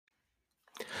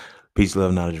Peace,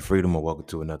 love, knowledge, and freedom, and welcome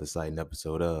to another exciting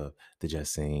episode of the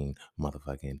Just Seen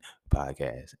motherfucking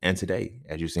podcast. And today,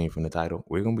 as you've seen from the title,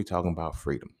 we're gonna be talking about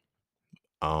freedom.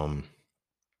 Um,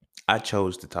 I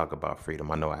chose to talk about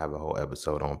freedom. I know I have a whole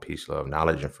episode on peace, love,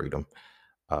 knowledge, and freedom.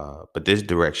 But this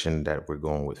direction that we're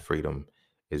going with freedom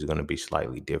is going to be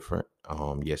slightly different.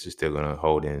 Yes, it's still going to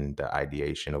hold in the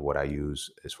ideation of what I use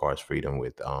as far as freedom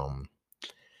with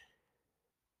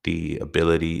the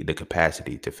ability, the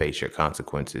capacity to face your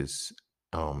consequences.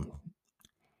 Um,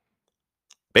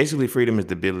 Basically, freedom is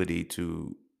the ability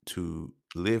to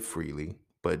live freely,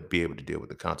 but be able to deal with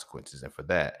the consequences. And for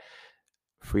that,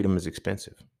 freedom is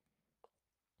expensive.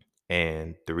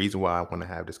 And the reason why I want to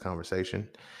have this conversation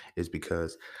is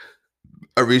because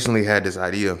I recently had this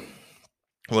idea.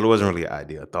 Well, it wasn't really an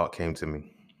idea. A thought came to me.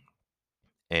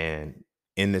 And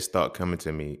in this thought coming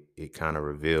to me, it kind of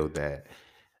revealed that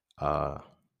uh,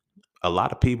 a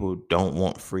lot of people don't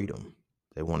want freedom.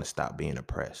 They want to stop being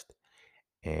oppressed.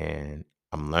 And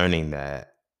I'm learning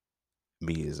that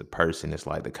me as a person, it's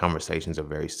like the conversations are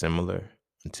very similar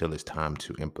until it's time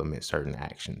to implement certain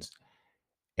actions.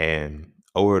 And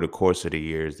over the course of the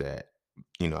years that,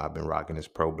 I've been rocking this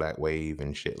pro black wave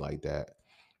and shit like that,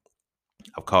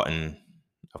 I've caught in,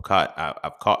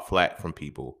 I've caught flack from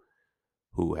people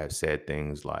who have said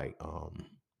things like,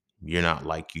 you're not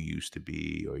like you used to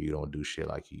be, or you don't do shit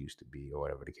like you used to be, or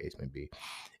whatever the case may be.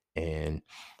 And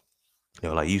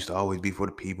like you used to always be for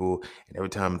the people, and every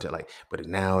time to like, but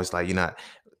now it's like you're not.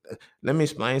 Let me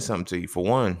explain something to you. For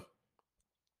one,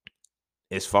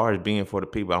 as far as being for the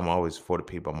people, I'm always for the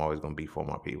people. I'm always gonna be for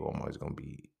my people. I'm always gonna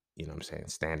be, what I'm saying,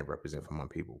 stand and represent for my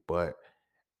people. But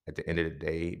at the end of the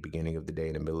day, beginning of the day,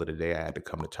 in the middle of the day, I had to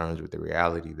come to terms with the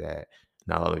reality that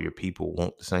not all of your people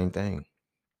want the same thing.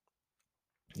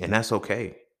 And that's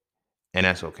okay. And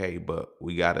that's okay. But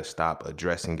we gotta stop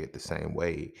addressing it the same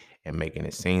way and making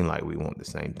it seem like we want the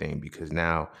same thing, because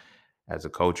now as a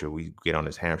culture, we get on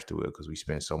this hamster wheel because we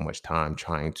spend so much time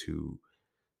trying to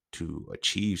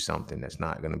achieve something that's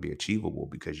not going to be achievable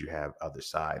because you have other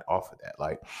side off of that.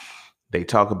 Like they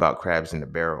talk about crabs in the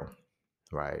barrel,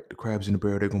 right? The crabs in the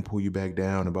barrel, they're going to pull you back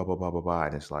down and blah, blah, blah, blah, blah.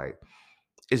 And it's like,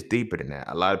 it's deeper than that.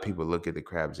 A lot of people look at the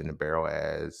crabs in the barrel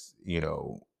as,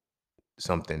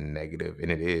 something negative,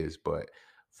 and it is. But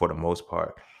for the most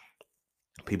part,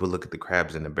 people look at the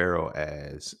crabs in the barrel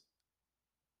as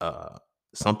uh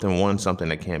something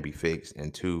that can't be fixed,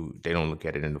 and two, they don't look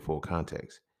at it in the full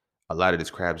context. A lot of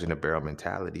this crabs in the barrel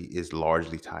mentality is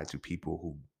largely tied to people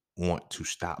who want to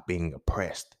stop being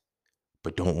oppressed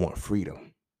but don't want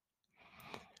freedom.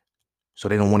 So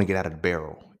they don't want to get out of the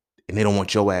barrel, and they don't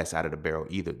want your ass out of the barrel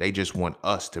either. They just want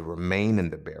us to remain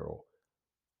in the barrel,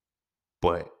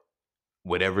 but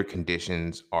whatever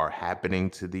conditions are happening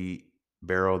to the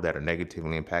barrel that are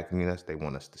negatively impacting us, they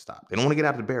want us to stop. They don't want to get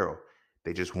out of the barrel.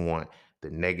 They just want the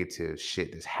negative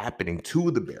shit that's happening to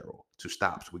the barrel to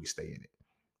stop so we can stay in it.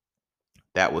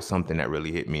 That was something that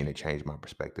really hit me, and it changed my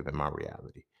perspective and my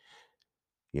reality.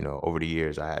 Over the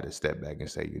years, I had to step back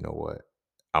and say, you know what?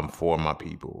 I'm for my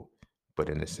people, but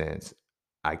in a sense,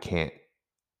 I can't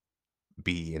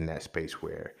be in that space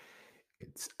where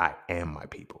I am my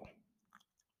people.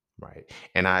 Right.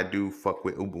 And I do fuck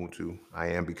with Ubuntu. I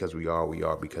am because we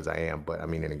are because I am. But I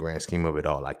mean, in the grand scheme of it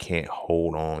all, I can't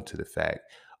hold on to the fact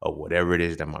of whatever it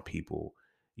is that my people,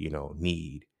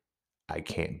 need. I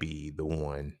can't be the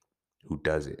one who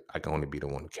does it. I can only be the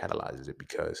one who catalyzes it,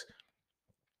 because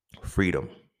freedom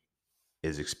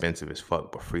is expensive as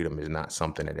fuck, but freedom is not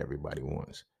something that everybody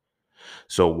wants.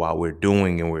 So while we're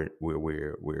doing and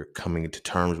we're coming to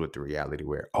terms with the reality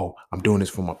where, oh, I'm doing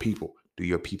this for my people. Do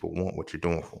your people want what you're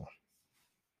doing for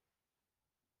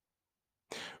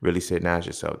them? Really sit and ask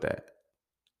yourself that.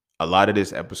 A lot of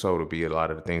this episode will be a lot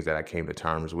of the things that I came to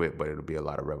terms with, but it'll be a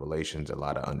lot of revelations, a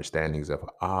lot of understandings of,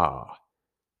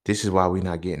 this is why we're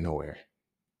not getting nowhere.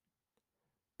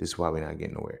 This is why we're not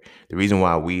getting nowhere. The reason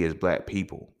why we as black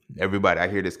people, everybody, I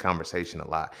hear this conversation a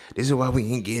lot. This is why we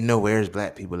ain't getting nowhere as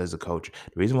black people as a culture.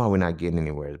 The reason why we're not getting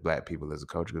anywhere as black people as a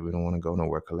culture, because we don't want to go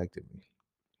nowhere collectively.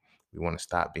 We want to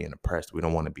stop being oppressed. We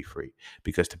don't want to be free,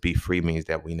 because to be free means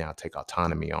that we now take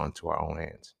autonomy onto our own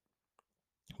hands,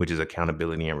 which is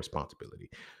accountability and responsibility.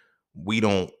 We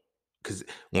don't, because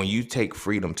when you take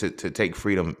freedom, to take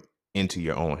freedom into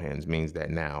your own hands means that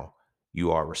now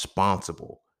you are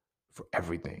responsible for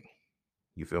everything.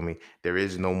 You feel me? There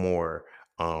is no more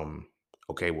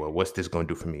okay, well, what's this going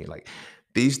to do for me? Like,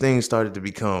 these things started to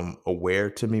become aware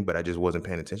to me, but I just wasn't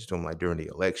paying attention to them, like during the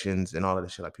elections and all of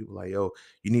that shit. Like, people like, yo,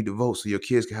 you need to vote so your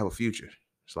kids can have a future.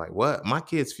 It's like, what? My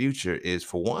kids' future is,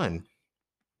 for one,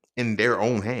 in their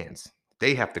own hands.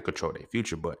 They have to control their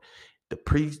future, but the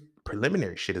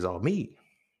preliminary shit is all me.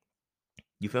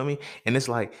 You feel me? And it's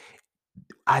like,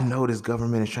 I know this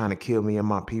government is trying to kill me and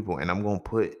my people, and I'm gonna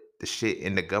put the shit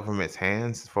in the government's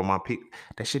hands for my people.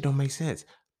 That shit don't make sense.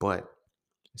 But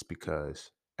it's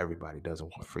because everybody doesn't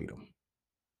want freedom.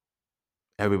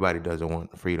 Everybody doesn't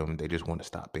want freedom. They just want to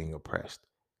stop being oppressed.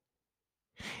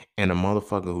 And a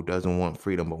motherfucker who doesn't want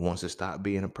freedom but wants to stop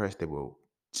being oppressed, they will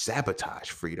sabotage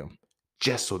freedom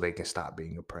just so they can stop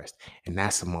being oppressed. And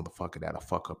that's a motherfucker that'll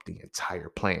fuck up the entire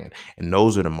plan. And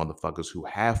those are the motherfuckers who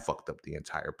have fucked up the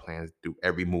entire plan through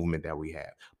every movement that we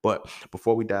have. But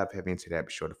before we dive heavy into that,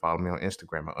 be sure to follow me on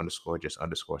Instagram at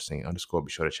 _just_seen_ _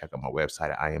 Be sure to check out my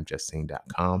website at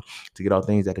IamJustSeen.com to get all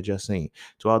things that are just seen.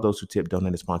 To all those who tip, donate,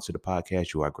 and sponsor the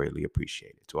podcast, you are greatly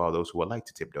appreciated. To all those who would like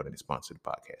to tip, donate, and sponsor the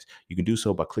podcast, you can do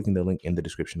so by clicking the link in the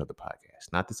description of the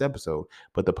podcast. Not this episode,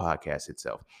 but the podcast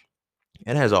itself.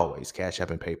 And as always, Cash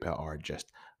App and PayPal are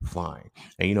just fine.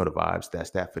 And you know the vibes. That's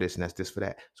that for this and that's this for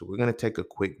that. So we're going to take a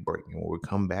quick break. And when we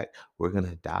come back, we're going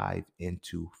to dive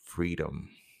into freedom.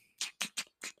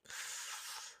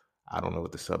 I don't know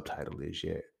what the subtitle is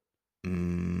yet.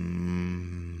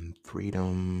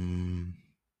 Freedom.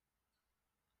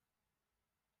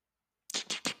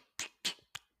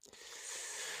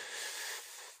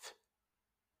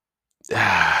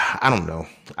 I don't know.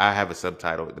 I have a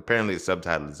subtitle. Apparently, the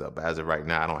subtitle is up. As of right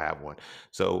now, I don't have one.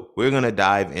 So we're going to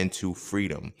dive into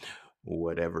freedom,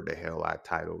 whatever the hell I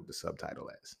titled the subtitle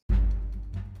as.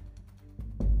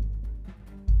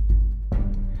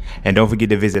 And don't forget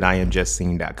to visit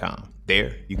IamJustSeen.com.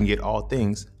 There, you can get all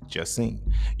things Just Seen.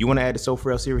 You want to add the So For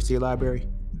Real series to your library?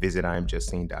 Visit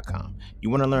IamJustSeen.com. You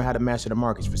want to learn how to master the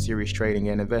markets for serious trading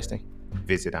and investing?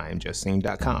 Visit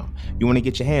IamJustSeen.com. You want to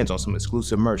get your hands on some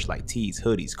exclusive merch like tees,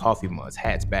 hoodies, coffee mugs,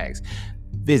 hats, bags?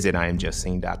 Visit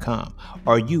IamJustSeen.com.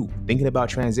 Are you thinking about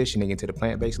transitioning into the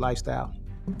plant-based lifestyle?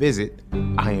 Visit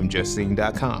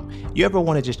IamJustSeen.com. You ever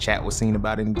want to just chat with Seen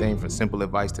about anything from simple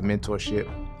advice to mentorship?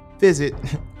 Visit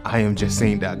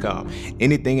IamJustSeen.com.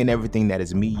 Anything and everything that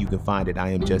is me, you can find at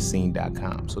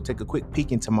IamJustSeen.com. So take a quick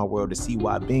peek into my world to see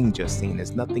why being just seen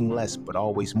is nothing less but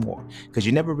always more. Because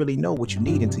you never really know what you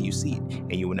need until you see it,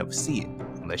 and you will never see it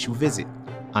unless you visit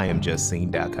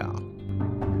IamJustSeen.com.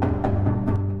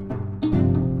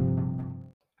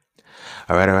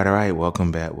 All right.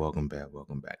 Welcome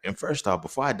back. And first off,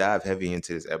 before I dive heavy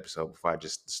into this episode, before I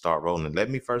just start rolling, let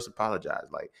me first apologize.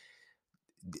 Like,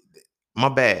 my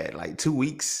bad. Like 2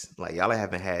 weeks, like y'all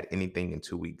haven't had anything in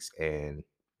 2 weeks, and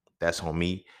that's on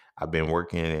me. I've been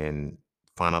working and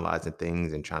finalizing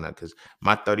things and trying to, because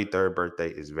my 33rd birthday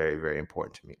is very, very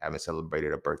important to me. I haven't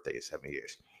celebrated a birthday in 7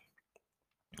 years.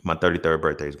 My 33rd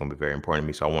birthday is going to be very important to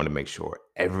me, so I want to make sure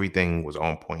everything was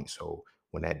on point. So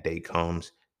when that day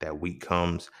comes, that week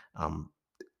comes, I'm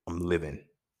living.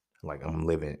 Like I'm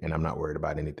living and I'm not worried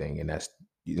about anything. And that's,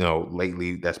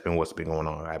 lately that's been what's been going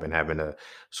on. I've been having to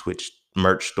switch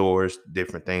merch stores,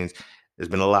 different things. There's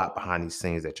been a lot behind these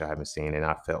things that y'all haven't seen. And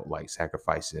I felt like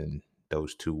sacrificing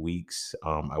those 2 weeks.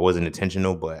 I wasn't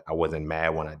intentional, but I wasn't mad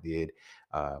when I did.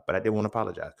 But I did want to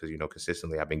apologize because,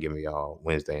 consistently I've been giving y'all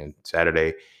Wednesday and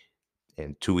Saturday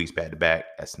and 2 weeks back to back.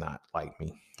 That's not like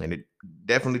me. And it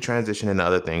definitely transitioned into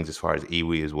other things as far as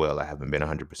Iwi as well. I haven't been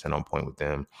 100% on point with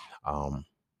them.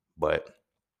 But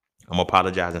I'm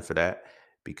apologizing for that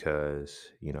because,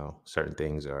 certain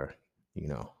things are,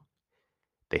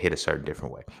 they hit a certain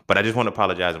different way. But I just want to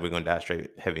apologize, and we're going to dive straight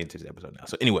heavy into this episode now.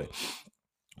 So anyway,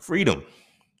 freedom.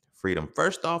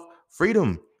 First off,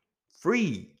 freedom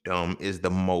is the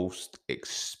most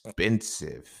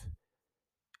expensive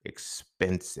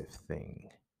thing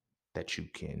that you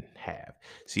can have.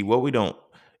 See,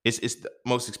 it's the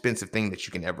most expensive thing that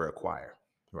you can ever acquire.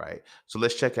 Right. So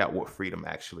let's check out what freedom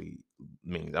actually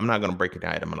means. I'm not going to break it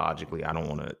down etymologically. I don't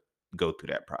want to go through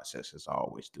that process as I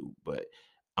always do, but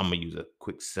I'm going to use a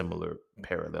quick similar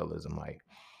parallelism. Like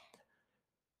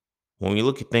when we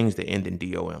look at things that end in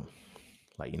DOM,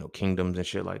 like, kingdoms and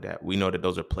shit like that, we know that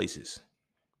those are places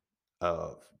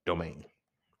of domain.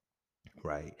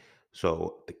 Right.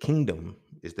 So the kingdom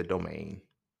is the domain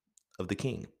of the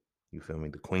king. You feel me?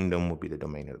 The queendom will be the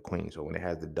domain of the queen. So when it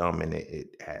has the dumb in it,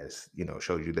 it has,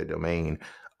 shows you the domain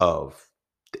of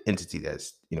the entity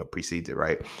that's, precedes it,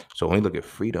 right? So when we look at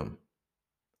freedom,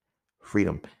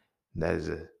 that is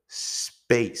a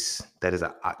space, there's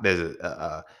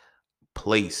a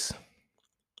place,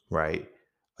 right?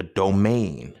 A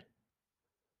domain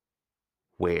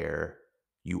where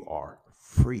you are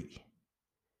free,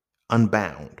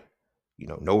 unbound,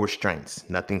 no restraints,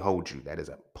 nothing holds you. That is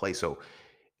a place. So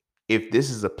if this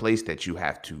is a place that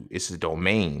it's a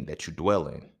domain that you dwell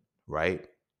in, right?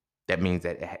 That means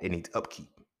that it needs upkeep,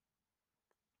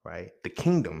 right? The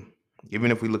kingdom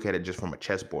Even if we look at it just from a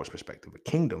chessboard's perspective, a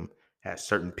kingdom has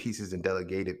certain pieces and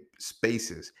delegated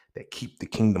spaces that keep the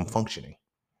kingdom functioning.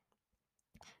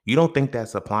 You don't think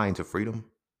that's applying to freedom?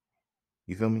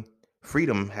 You feel me?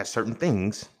 Freedom has certain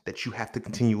things that you have to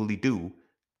continually do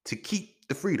to keep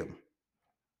the freedom.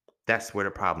 That's where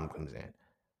the problem comes in.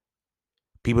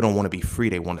 People don't want to be free.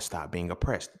 They want to stop being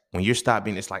oppressed. When you're stop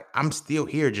being, it's like, I'm still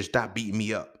here. Just stop beating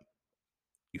me up.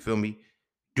 You feel me?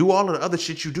 Do all of the other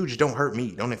shit you do. Just don't hurt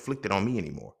me. Don't inflict it on me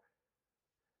anymore.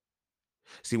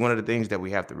 See, one of the things that we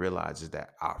have to realize is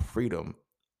that our freedom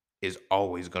is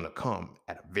always going to come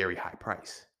at a very high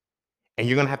price. And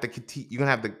you're going to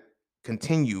have to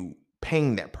continue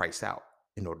paying that price out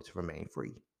in order to remain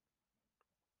free.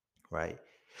 Right?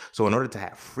 So in order to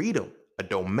have freedom, a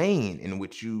domain in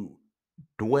which you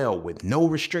dwell with no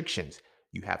restrictions,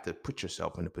 you have to put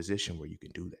yourself in a position where you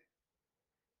can do that.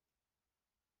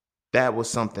 That was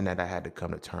something that I had to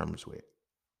come to terms with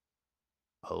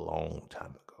a long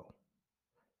time ago.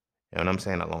 And when I'm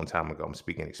saying a long time ago, I'm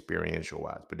speaking experiential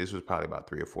wise, but this was probably about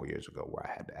 3 or 4 years ago where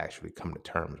I had to actually come to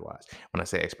terms wise. When I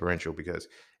say experiential because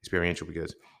experience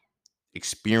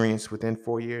within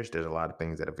 4 years, there's a lot of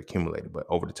things that have accumulated. But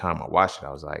over the time I watched it,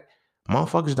 I was like,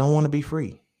 motherfuckers don't want to be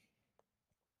free.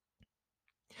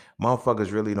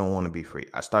 Motherfuckers really don't want to be free.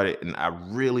 I started, and I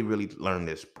really, really learned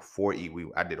this before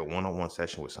I did a one-on-one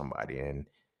session with somebody, and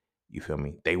you feel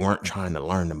me? They weren't trying to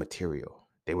learn the material.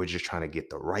 They were just trying to get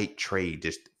the right trade,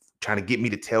 just trying to get me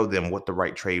to tell them what the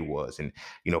right trade was, and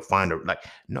find a like.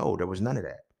 No, there was none of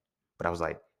that. But I was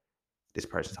like, this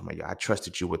person talking about, yo, I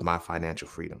trusted you with my financial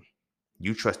freedom.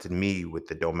 You trusted me with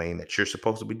the domain that you're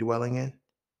supposed to be dwelling in.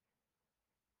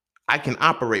 I can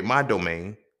operate my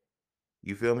domain.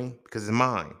 You feel me? Because it's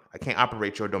mine. I can't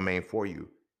operate your domain for you.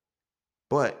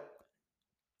 But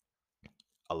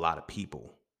a lot of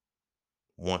people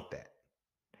want that.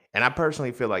 And I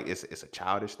personally feel like it's a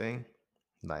childish thing.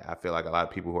 Like I feel like a lot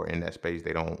of people who are in that space,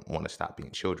 they don't want to stop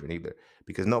being children either.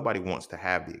 Because nobody wants to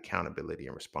have the accountability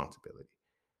and responsibility,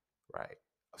 right?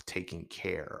 Of taking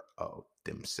care of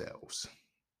themselves,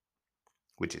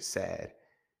 which is sad.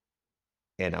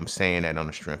 And I'm saying that on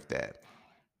the strength that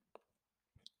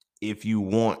if you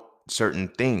want certain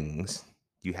things,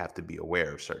 you have to be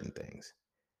aware of certain things.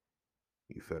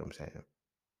 You feel what I'm saying?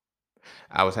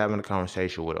 I was having a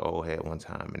conversation with an old head one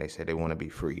time, and they said they want to be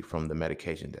free from the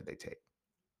medication that they take.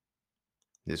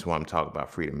 This is why I'm talking about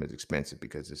freedom is expensive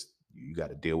because you got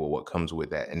to deal with what comes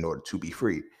with that in order to be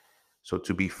free. So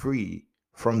to be free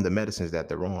from the medicines that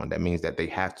they're on, that means that they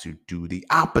have to do the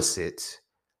opposite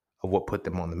of what put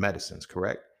them on the medicines,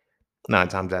 correct? 9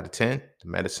 times out of 10, the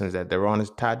medicines that they're on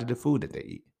is tied to the food that they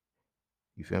eat.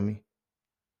 You feel me?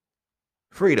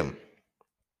 Freedom.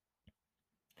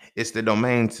 It's the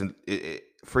domain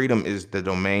freedom is the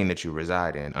domain that you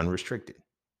reside in, unrestricted,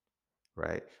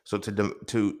 right? So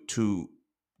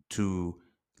to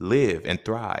live and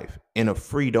thrive in a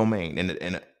free domain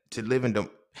and to live in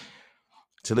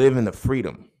the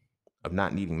freedom of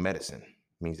not needing medicine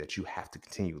means that you have to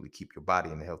continually keep your body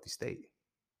in a healthy state.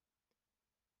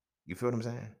 You feel what I'm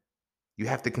saying? You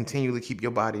have to continually keep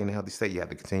your body in a healthy state. You have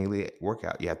to continually work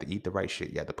out. You have to eat the right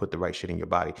shit. You have to put the right shit in your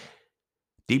body.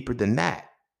 Deeper than that,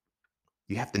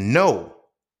 you have to know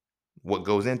what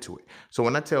goes into it. So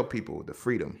when I tell people the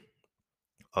freedom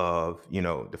of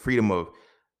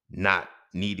not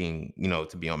needing,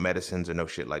 to be on medicines or no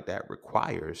shit like that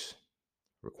requires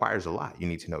a lot. You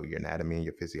need to know your anatomy and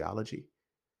your physiology.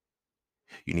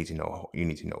 You need to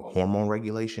know hormone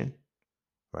regulation,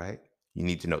 right? You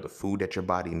need to know the food that your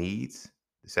body needs,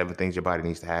 the 7 things your body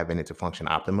needs to have in it to function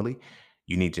optimally.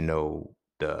 You need to know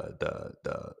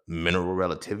the mineral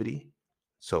relativity,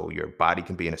 so your body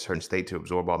can be in a certain state to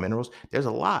absorb all minerals. There's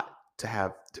a lot to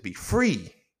have to be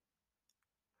free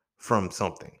from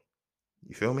something.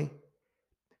 You feel me?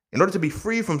 In order to be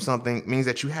free from something means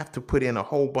that you have to put in a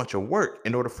whole bunch of work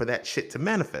in order for that shit to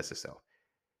manifest itself,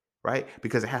 right?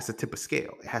 Because it has to tip a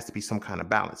scale. It has to be some kind of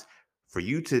balance. For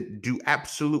you to do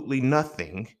absolutely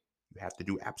nothing, you have to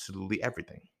do absolutely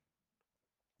everything.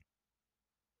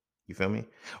 You feel me?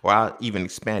 Or I'll even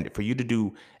expand it. For you to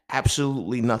do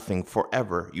absolutely nothing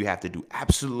forever, you have to do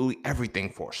absolutely everything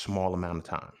for a small amount of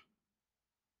time,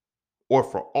 or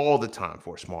for all the time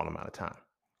for a small amount of time,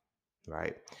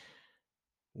 right?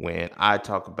 When I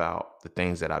talk about the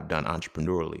things that I've done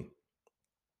entrepreneurially,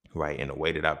 right, in a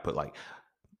way that I put like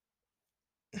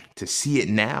to see it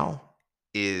now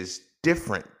is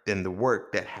different than the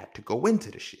work that had to go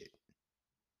into the shit.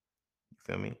 You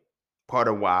feel me? Part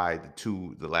of why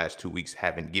the last 2 weeks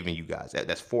haven't given you guys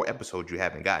that's 4 episodes you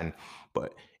haven't gotten,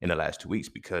 but in the last 2 weeks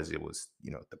because it was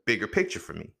the bigger picture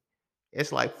for me.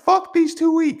 It's like fuck these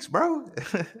 2 weeks, bro.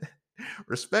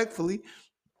 Respectfully,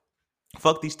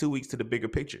 fuck these 2 weeks to the bigger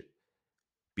picture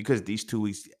because these 2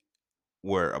 weeks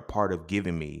were a part of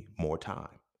giving me more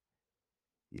time.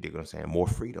 You dig what I'm saying? More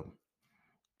freedom,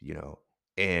 you know,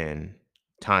 and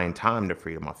tying time to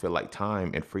freedom. I feel like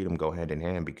time and freedom go hand in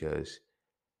hand because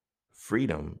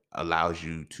freedom allows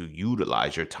you to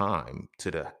utilize your time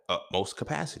to the utmost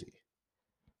capacity.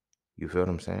 You feel what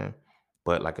I'm saying?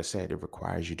 But like I said, it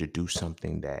requires you to do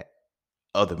something that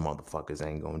other motherfuckers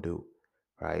ain't gonna do.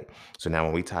 Right. So now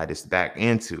when we tie this back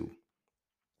into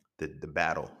the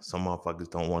battle, some motherfuckers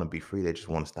don't want to be free. They just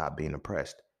want to stop being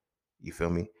oppressed. You feel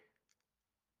me?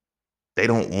 They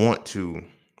don't want to.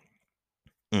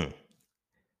 mm.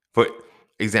 For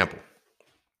example,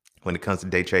 when it comes to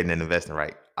day trading and investing,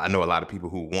 right? I know a lot of people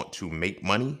who want to make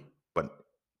money, but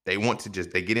they want to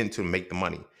just they get into make the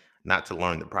money, not to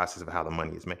learn the process of how the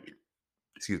money is made.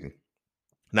 Excuse me.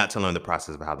 Not to learn the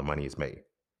process of how the money is made.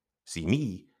 See,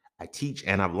 me, I teach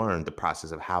and I've learned the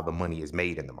process of how the money is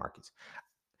made in the markets.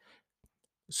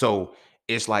 So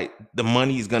it's like the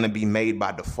money is going to be made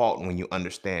by default when you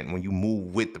understand, when you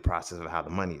move with the process of how the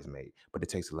money is made. But it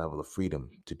takes a level of freedom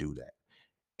to do that.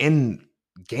 In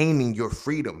gaining your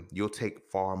freedom, you'll take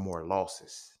far more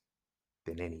losses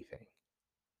than anything.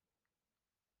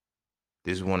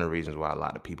 This is one of the reasons why a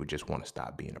lot of people just want to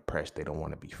stop being oppressed. They don't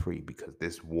want to be free because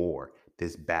this war,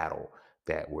 this battle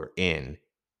that we're in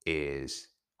is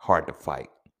hard to fight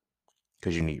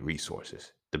because you need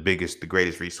resources. The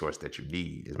greatest resource that you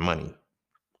need is money.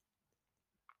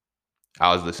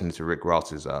 I was listening to Rick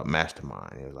Ross's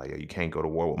Mastermind. It was like, yo, you can't go to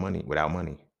war with money without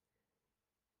money.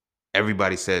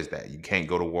 Everybody says that you can't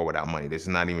go to war without money. This is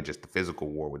not even just the physical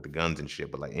war with the guns and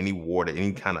shit, but like any war, to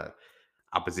any kind of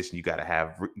opposition, you gotta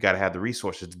have the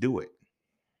resources to do it.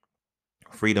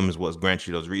 Freedom is what grants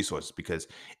you those resources because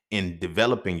in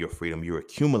developing your freedom, you're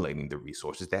accumulating the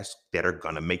resources that are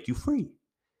gonna make you free.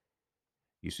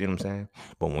 You see what I'm saying?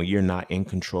 But when you're not in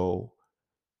control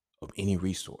of any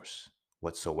resource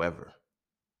whatsoever,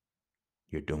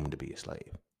 you're doomed to be a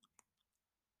slave,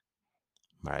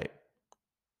 right?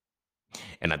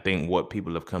 And I think what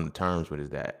people have come to terms with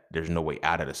is that there's no way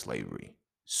out of the slavery.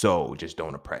 So just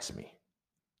don't oppress me.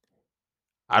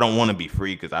 I don't want to be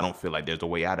free because I don't feel like there's a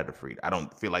way out of the freedom. I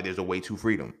don't feel like there's a way to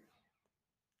freedom.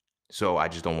 So I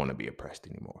just don't want to be oppressed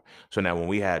anymore. So now when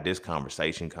we had this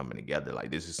conversation coming together,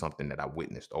 like this is something that I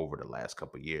witnessed over the last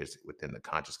couple of years within the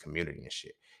conscious community and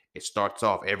shit. It starts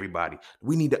off everybody,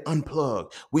 we need to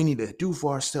unplug. We need to do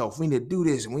for ourselves. We need to do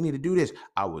this and we need to do this.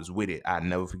 I was with it. I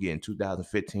never forget in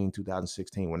 2015,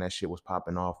 2016, when that shit was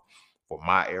popping off for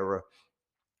my era,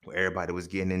 where everybody was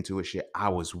getting into it shit. I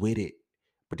was with it.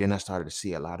 But then I started to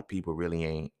see a lot of people really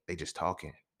ain't, they just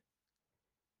talking.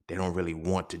 They don't really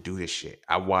want to do this shit.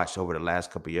 I watched over the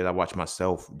last couple of years, I watched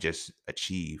myself just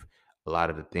achieve a lot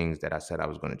of the things that I said I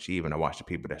was going to achieve. And I watched the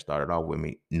people that started off with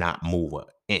me not move an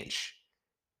inch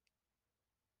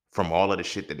from all of the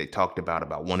shit that they talked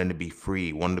about wanting to be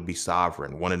free, wanting to be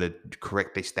sovereign, wanting to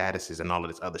correct their statuses and all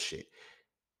of this other shit.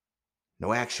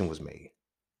 No action was made.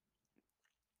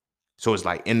 So it's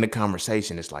like in the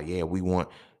conversation, it's like, yeah, we want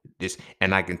this.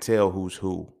 And I can tell who's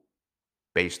who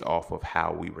based off of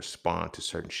how we respond to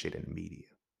certain shit in the media.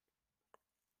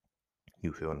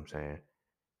 You feel what I'm saying?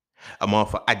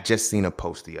 I just seen a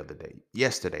post the other day,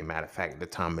 yesterday, matter of fact, the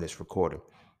time of this recording.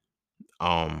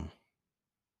 Um,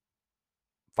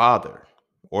 Father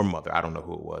or mother, I don't know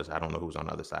who it was. I don't know who's on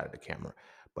the other side of the camera.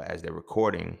 But as they're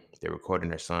recording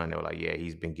their son. They were like, yeah,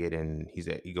 he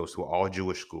goes to an all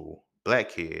Jewish school. Black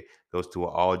kid goes to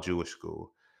an all Jewish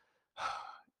school.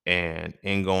 And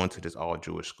in going to this all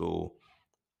Jewish school,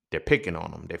 they're picking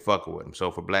on him. They fucking with him.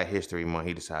 So for Black History Month,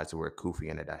 he decides to wear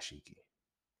kufi and a dashiki.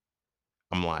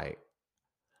 I'm like,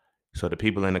 so the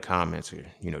people in the comments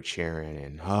are, cheering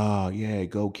and, oh yeah,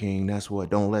 go King. That's what.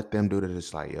 Don't let them do that.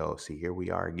 It's like, yo, see, here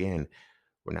we are again.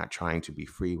 We're not trying to be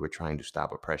free. We're trying to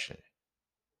stop oppression.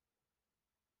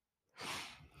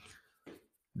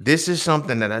 This is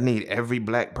something that I need every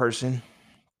Black person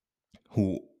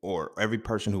or every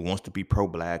person who wants to be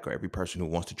pro-Black, or every person who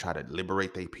wants to try to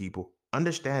liberate their people,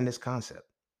 understand this concept.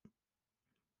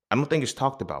 I don't think it's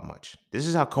talked about much. This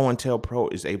is how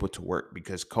COINTELPRO is able to work,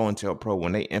 because COINTELPRO,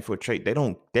 when they infiltrate, they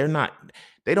don't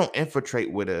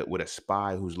infiltrate with a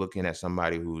spy who's looking at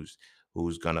somebody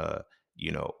who's gonna,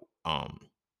 you know, um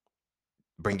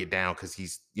bring it down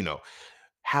because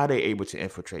how they able to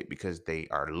infiltrate, because they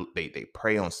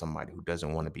prey on somebody who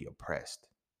doesn't want to be oppressed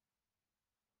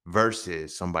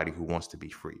versus somebody who wants to be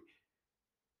free.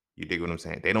 You dig what I'm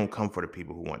saying? They don't come for the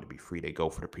people who want to be free. They go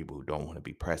for the people who don't want to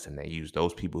be oppressed. And they use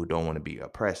those people who don't want to be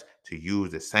oppressed to use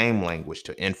the same language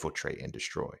to infiltrate and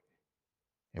destroy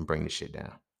and bring the shit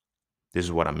down. This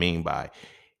is what I mean by,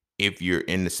 if you're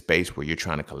in the space where you're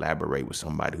trying to collaborate with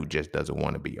somebody who just doesn't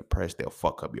want to be oppressed, they'll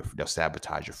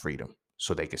sabotage your freedom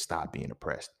so they can stop being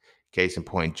oppressed. Case in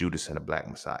point, Judas and the Black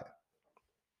Messiah.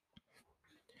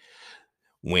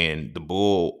 When the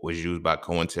bull was used by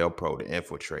COINTELPRO to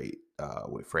infiltrate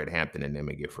with Fred Hampton and them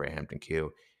and get Fred Hampton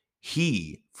killed,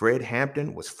 Fred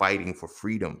Hampton, was fighting for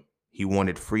freedom. He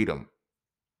wanted freedom.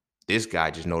 This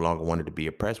guy just no longer wanted to be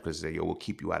oppressed because he said, yo, we'll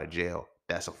keep you out of jail.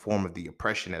 That's a form of the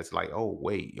oppression. That's like, oh,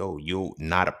 wait, yo, you'll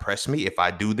not oppress me if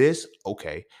I do this?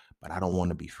 Okay, but I don't want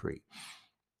to be free.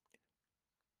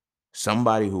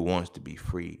 Somebody who wants to be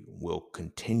free will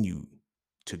continue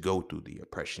to go through the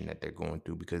oppression that they're going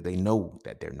through because they know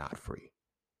that they're not free.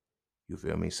 You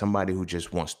feel me? Somebody who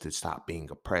just wants to stop being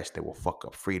oppressed, they will fuck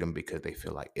up freedom because they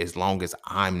feel like as long as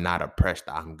I'm not oppressed,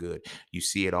 I'm good. You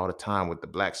see it all the time with the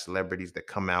black celebrities that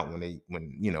come out when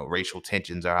racial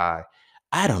tensions are high.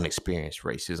 I don't experience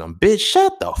racism. Bitch,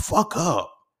 shut the fuck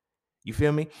up. You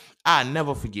feel me? I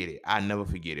never forget it. I never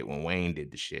forget it when Wayne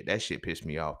did the shit. That shit pissed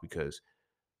me off because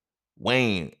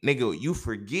Wayne, nigga, you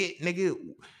forget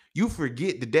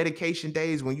the dedication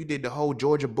days when you did the whole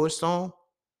Georgia Bush song?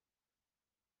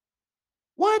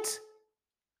 What?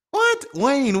 What?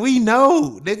 Wayne, we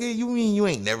know. Nigga, you mean you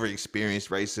ain't never experienced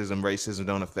racism? Racism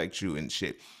don't affect you and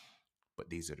shit. But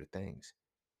these are the things.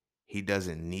 He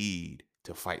doesn't need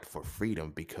to fight for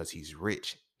freedom because he's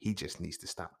rich. He just needs to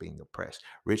stop being oppressed.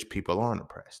 Rich people aren't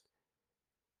oppressed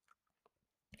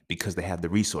because they have the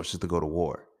resources to go to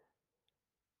war,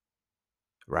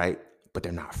 right? But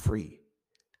they're not free.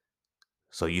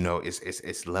 So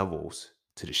it's levels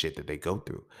to the shit that they go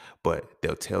through. But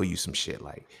they'll tell you some shit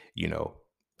like,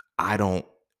 I don't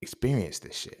experience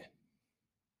this shit.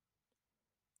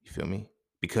 You feel me?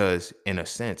 Because in a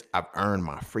sense, I've earned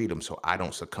my freedom, so I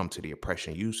don't succumb to the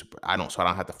oppression I don't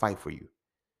have to fight for you.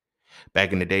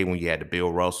 Back in the day when you had the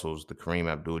Bill Russells, the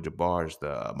Kareem Abdul-Jabbars,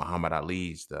 the Muhammad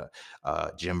Ali's, the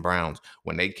Jim Browns,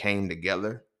 when they came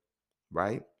together,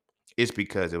 right? It's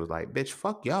because it was like, bitch,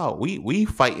 fuck y'all. We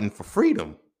fighting for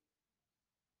freedom.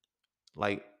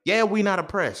 Like, yeah, we not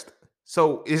oppressed.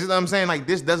 So is what I'm saying? Like,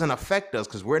 this doesn't affect us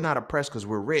because we're not oppressed because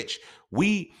we're rich.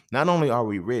 We not only are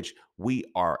we rich, we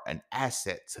are an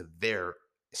asset to their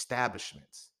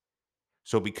establishments.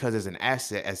 So because as an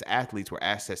asset, as athletes, we're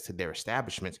assets to their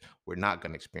establishments, we're not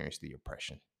going to experience the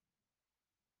oppression.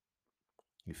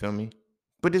 You feel me?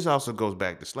 But this also goes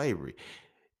back to slavery.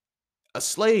 A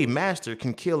slave master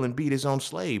can kill and beat his own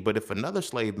slave, but if another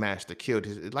slave master killed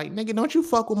his, like, nigga, don't you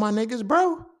fuck with my niggas,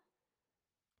 bro?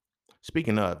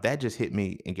 Speaking of, that just hit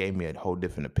me and gave me a whole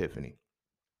different epiphany.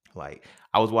 Like,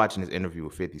 I was watching this interview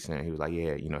with 50 Cent. He was like,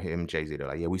 yeah, him and Jay-Z, they're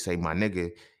like, yeah, we say my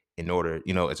nigga in order,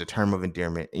 it's a term of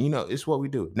endearment. And, it's what we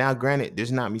do. Now, granted, this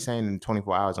is not me saying in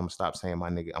 24 hours, I'm going to stop saying my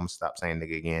nigga. I'm going to stop saying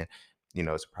nigga again.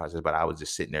 It's a process, but I was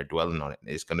just sitting there dwelling on it.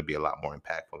 It's going to be a lot more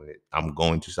impactful. I'm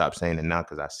going to stop saying it now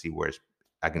because I see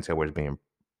I can tell where it's being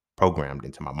programmed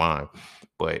into my mind.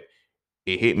 But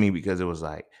it hit me because it was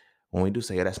like, when we do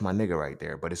say, yeah, that's my nigga right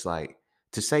there. But it's like,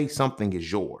 to say something is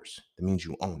yours, that means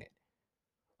you own it.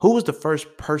 Who was the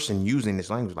first person using this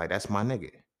language? Like, that's my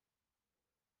nigga.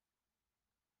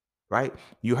 Right?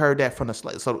 You heard that from the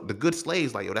slave. So the good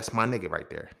slaves, like, yo, that's my nigga right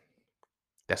there.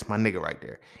 That's my nigga right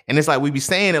there. And it's like, we be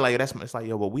saying it like, it's like,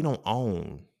 yo, but we don't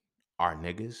own our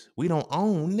niggas. We don't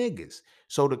own niggas.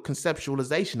 So the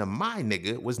conceptualization of my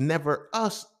nigga was never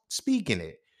us speaking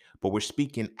it, but we're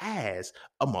speaking as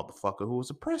a motherfucker who was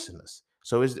oppressing us.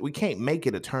 So we can't make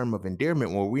it a term of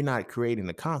endearment where we're not creating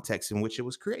the context in which it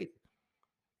was created.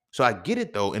 So I get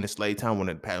it though in the slave time when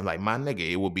like my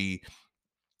nigga, it will be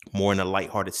more in a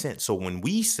lighthearted sense. So when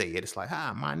we say it, it's like,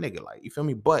 my nigga, like, you feel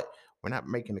me? But we're not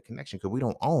making the connection because we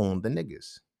don't own the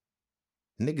niggas.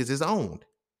 Niggas is owned.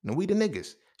 And we the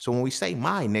niggas. So when we say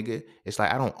my nigga, it's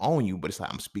like I don't own you, but it's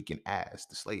like I'm speaking as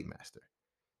the slave master.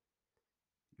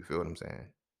 You feel what I'm saying?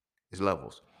 It's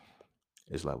levels.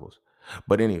 It's levels.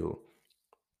 But anywho,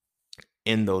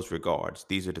 in those regards,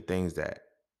 these are the things that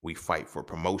we fight for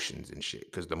promotions and shit.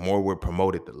 Because the more we're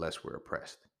promoted, the less we're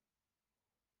oppressed.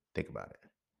 Think about it.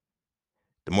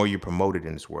 The more you're promoted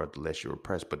in this world, the less you're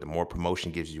oppressed. But the more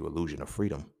promotion gives you illusion of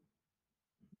freedom.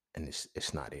 And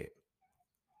it's not it.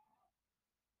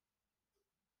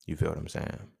 You feel what I'm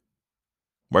saying?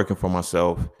 Working for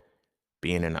myself,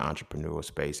 being in the entrepreneurial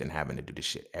space and having to do this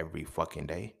shit every fucking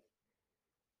day.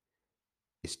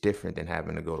 It's different than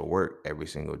having to go to work every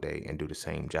single day and do the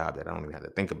same job that I don't even have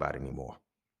to think about anymore.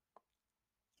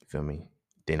 You feel me?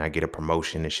 Then I get a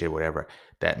promotion and shit, whatever.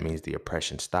 That means the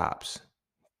oppression stops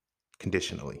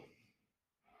conditionally.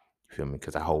 You feel me?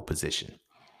 Because I hold position.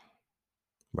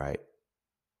 Right?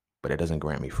 But it doesn't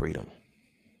grant me freedom.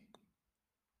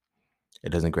 It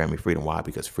doesn't grant me freedom. Why?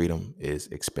 Because freedom is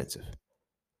expensive.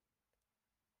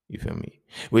 You feel me?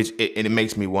 And it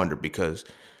makes me wonder because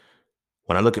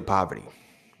when I look at poverty,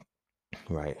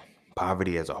 right?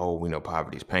 Poverty as a whole, we know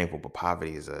poverty is painful, but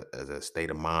poverty is a state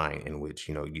of mind in which,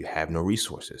 you have no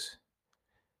resources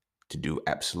to do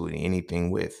absolutely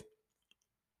anything with.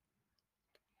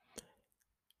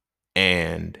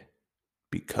 And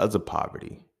because of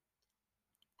poverty,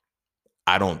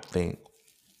 I don't think,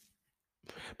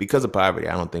 because of poverty,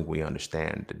 I don't think we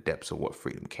understand the depths of what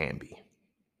freedom can be.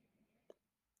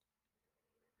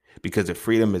 Because if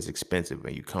freedom is expensive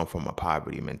and you come from a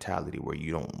poverty mentality where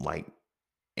you don't like,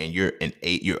 and you're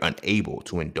unable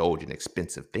to indulge in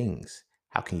expensive things,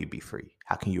 how can you be free?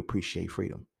 How can you appreciate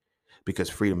freedom? Because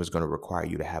freedom is going to require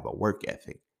you to have a work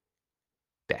ethic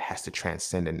that has to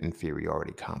transcend an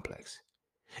inferiority complex.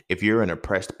 If you're an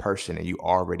oppressed person and you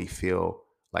already feel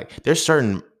like there's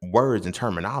certain words and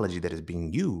terminology that is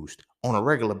being used on a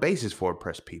regular basis for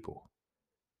oppressed people.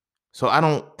 So I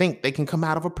don't think they can come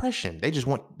out of oppression. They just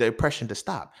want the oppression to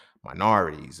stop.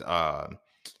 Minorities,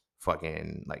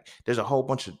 fucking like there's a whole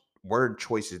bunch of word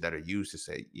choices that are used to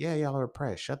say, yeah, y'all are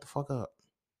oppressed. Shut the fuck up.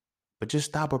 But just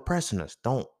stop oppressing us.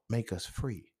 Don't make us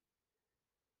free.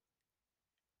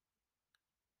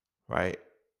 Right?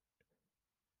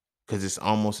 Because it's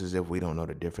almost as if we don't know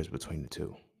the difference between the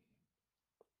two.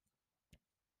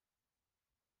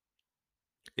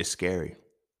 It's scary.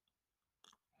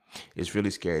 It's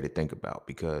really scary to think about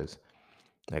because,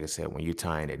 like I said, when you're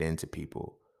tying it into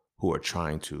people who are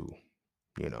trying to,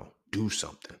 do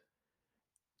something,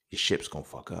 your ship's gonna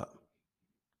fuck up.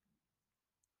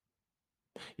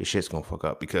 Your shit's gonna fuck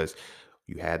up because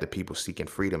you had the people seeking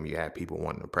freedom, you had people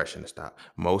wanting oppression to stop.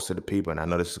 Most of the people, and I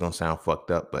know this is gonna sound fucked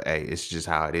up, but hey, it's just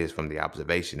how it is from the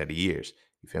observation of the years.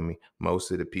 You feel me? Most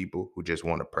of the people who just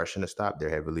want oppression to stop, they're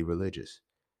heavily religious.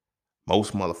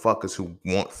 Most motherfuckers who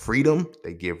want freedom,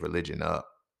 they give religion up.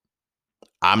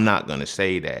 I'm not gonna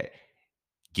say that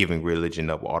giving religion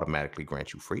up will automatically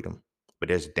grant you freedom, but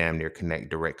there's a damn near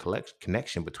direct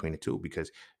connection between the two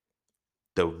because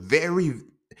the very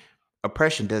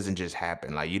oppression doesn't just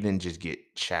happen. Like you didn't just get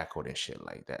shackled and shit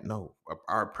like that. No,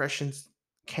 our oppressions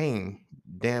came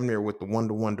damn near with the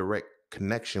one-to-one direct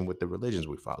connection with the religions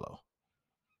we follow.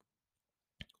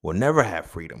 We'll never have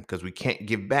freedom because we can't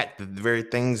give back the very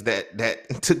things that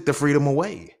took the freedom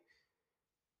away.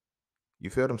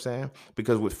 You feel what I'm saying?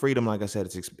 Because with freedom, like I said,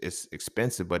 it's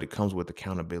expensive, but it comes with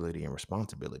accountability and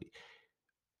responsibility.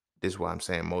 This is why I'm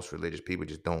saying most religious people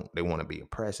just don't. They want to be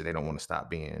oppressed. And they don't want to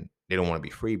stop being. They don't want to be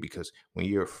free because when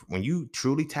you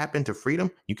truly tap into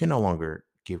freedom, you can no longer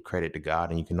give credit to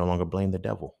God, and you can no longer blame the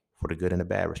devil for the good and the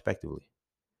bad, respectively.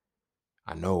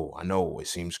 I know. It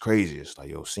seems crazy. It's like,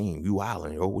 yo, scene, you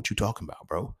wilding, yo. What you talking about,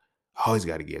 bro? I always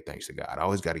got to give thanks to God. I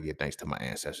always got to give thanks to my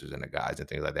ancestors and the guides and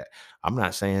things like that. I'm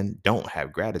not saying don't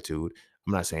have gratitude.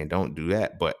 I'm not saying don't do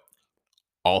that, but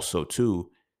also too,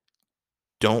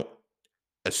 don't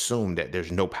assume that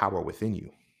there's no power within you.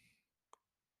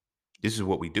 This is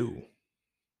what we do.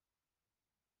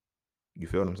 You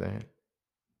feel what I'm saying?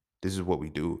 This is what we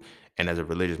do. And as a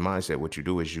religious mindset, what you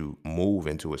do is you move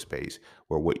into a space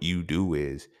where what you do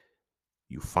is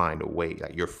you find a way.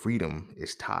 Like your freedom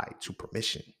is tied to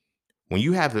permission. When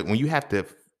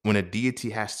a deity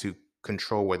has to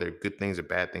control whether good things or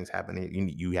bad things happen,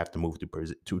 you have to move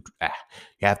you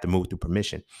have to move through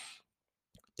permission.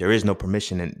 There is no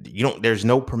permission, and you don't. There's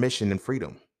no permission in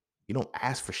freedom. You don't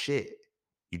ask for shit.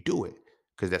 You do it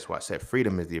because that's why I said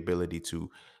freedom is the ability to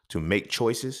make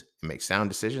choices and make sound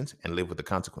decisions and live with the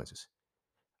consequences.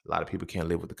 A lot of people can't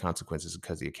live with the consequences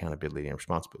because of the accountability and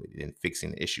responsibility and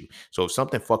fixing the issue. So if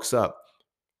something fucks up,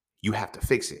 you have to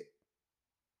fix it,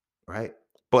 right?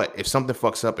 But if something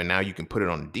fucks up and now you can put it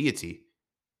on the deity,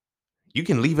 you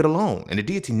can leave it alone, and the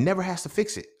deity never has to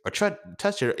fix it or try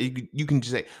touch it. You can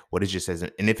just say, "What it just says,"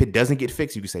 and if it doesn't get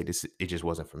fixed, you can say, "This it just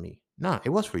wasn't for me." Nah, it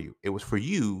was for you. It was for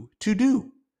you to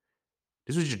do.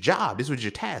 This was your job. This was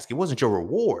your task. It wasn't your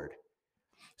reward.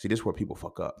 See, this is where people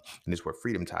fuck up, and this is where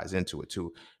freedom ties into it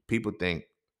too. People think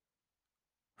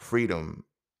freedom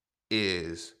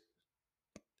is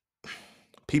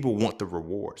people want the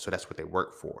reward, so that's what they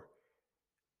work for.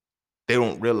 They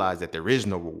don't realize that there is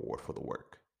no reward for the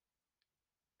work.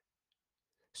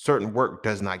 Certain work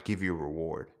does not give you a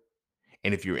reward.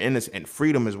 And if you're in this, and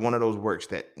freedom is one of those works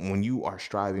that when you are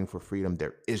striving for freedom,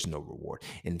 there is no reward.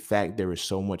 In fact, there is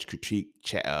so much critique,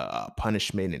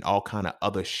 punishment, and all kind of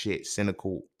other shit,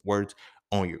 cynical words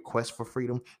on your quest for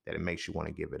freedom that it makes you want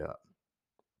to give it up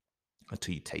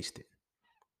until you taste it,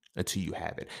 until you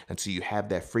have it, until you have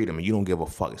that freedom and you don't give a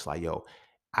fuck. It's like, yo,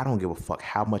 I don't give a fuck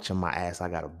how much of my ass I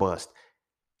got to bust.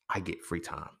 I get free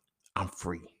time. I'm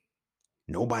free.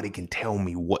 Nobody can tell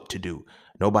me what to do.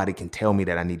 Nobody can tell me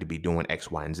that I need to be doing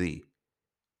X, Y, and Z,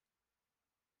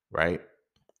 right?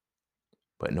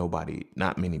 But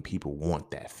not many people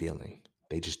want that feeling.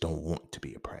 They just don't want to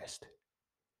be oppressed.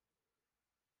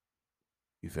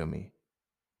 You feel me?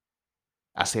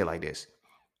 I say it like this.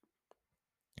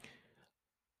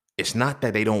 It's not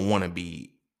that they don't want to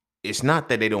be, it's not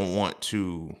that they don't want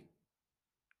to,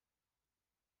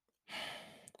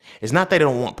 it's not that they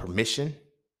don't want permission.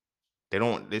 They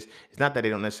don't, this, it's not that they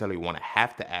don't necessarily want to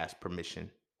have to ask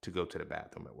permission to go to the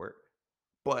bathroom at work.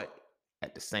 But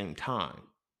at the same time,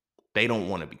 they don't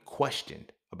want to be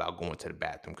questioned about going to the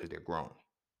bathroom because they're grown.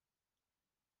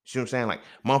 See what I'm saying? Like,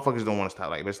 motherfuckers don't want to stop.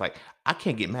 Like, it's like, I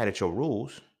can't get mad at your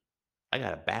rules. I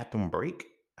got a bathroom break.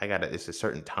 It's a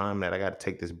certain time that I got to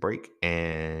take this break,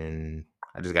 and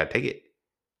I just got to take it.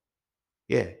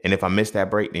 Yeah. And if I miss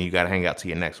that break, then you got to hang out to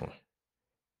your next one.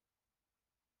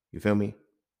 You feel me?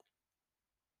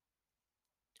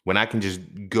 When I can just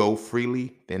go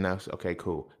freely, then that's okay,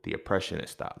 cool. The oppression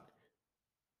has stopped.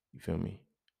 You feel me?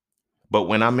 But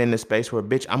when I'm in the space where,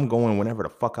 bitch, I'm going whenever the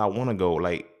fuck I want to go,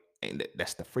 like, and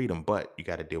that's the freedom, but you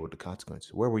got to deal with the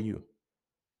consequences. Where were you?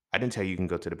 I didn't tell you can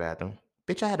go to the bathroom.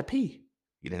 Bitch, I had to pee.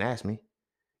 You didn't ask me.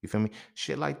 You feel me?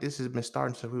 Shit like this has been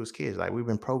starting since we was kids. Like, we've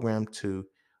been programmed to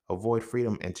avoid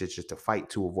freedom and to just to fight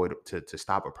to avoid to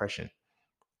stop oppression.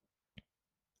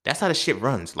 That's how the shit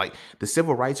runs. Like, the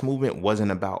civil rights movement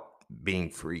wasn't about being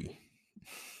free.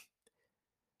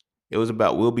 It was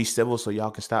about we'll be civil so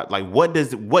y'all can stop. Like, what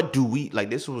do we like?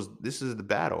 This is the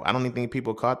battle. I don't even think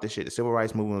people caught this shit. The civil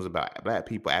rights movement was about black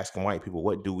people asking white people,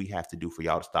 what do we have to do for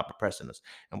y'all to stop oppressing us?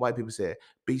 And white people said,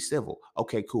 be civil.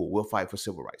 Okay, cool. We'll fight for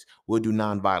civil rights. We'll do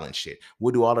nonviolent shit.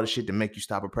 We'll do all of the shit to make you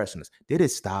stop oppressing us. Did it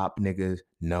stop, niggas?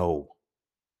 No.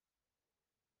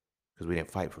 Because we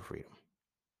didn't fight for freedom.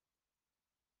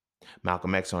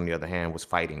 Malcolm X, on the other hand, was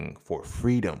fighting for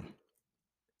freedom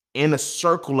in a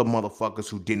circle of motherfuckers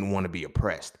who didn't want to be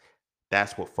oppressed.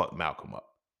 That's what fucked Malcolm up.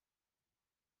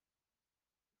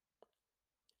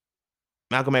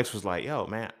 Malcolm X was like, yo,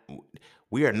 man,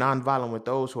 we are nonviolent with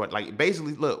those who are like,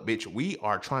 basically, look, bitch, we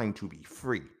are trying to be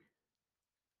free.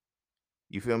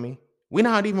 You feel me? We're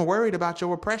not even worried about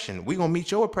your oppression. We're gonna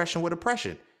meet your oppression with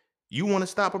oppression. You want to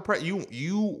stop oppression?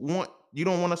 You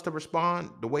don't want us to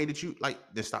respond the way that you like,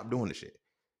 then stop doing the shit.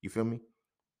 You feel me?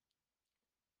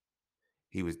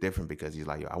 He was different because he's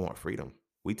like, yo, I want freedom.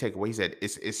 We take away. He said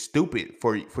it's stupid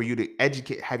for you to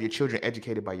have your children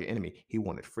educated by your enemy. He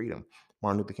wanted freedom.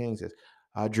 Martin Luther King says,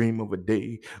 I dream of a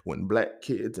day when black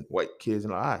kids and white kids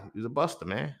and he was a buster,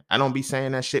 man. I don't be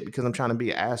saying that shit because I'm trying to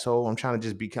be an asshole. I'm trying to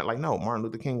just be kind of like, no, Martin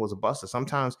Luther King was a buster.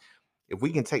 Sometimes if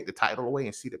we can take the title away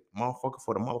and see the motherfucker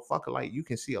for the motherfucker, like, you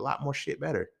can see a lot more shit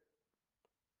better.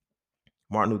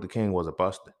 Martin Luther King was a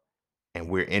buster. And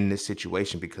we're in this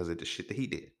situation because of the shit that he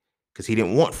did. Because he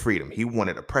didn't want freedom. He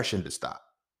wanted oppression to stop.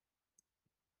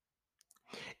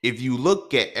 If you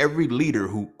look at every leader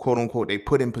who, quote unquote, they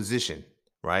put in position,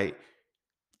 right?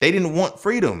 They didn't want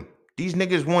freedom. These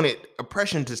niggas wanted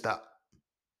oppression to stop.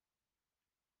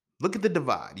 Look at the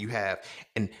divide you have.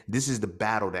 And this is the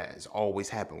battle that has always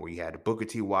happened, where you had Booker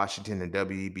T. Washington and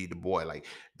W.E.B. Du Bois, like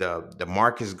the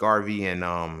Marcus Garvey and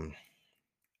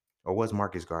or was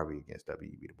Marcus Garvey against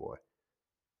W.E.B. Du Bois?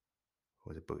 Or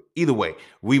was it Booker? Either way,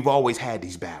 we've always had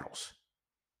these battles.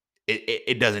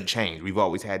 It doesn't change. We've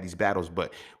always had these battles,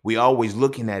 but we always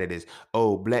looking at it as,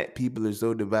 oh, black people are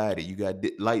so divided. You got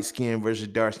light skin versus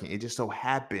dark skin. It just so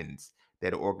happens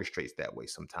that it orchestrates that way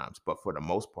sometimes. But for the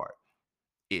most part,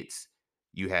 it's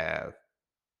you have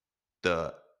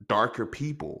the darker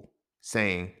people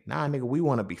saying, nah, nigga, we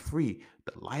want to be free.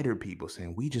 The lighter people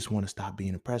saying, we just want to stop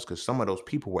being oppressed, because some of those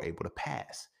people were able to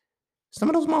pass. Some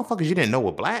of those motherfuckers you didn't know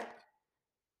were black.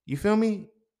 You feel me?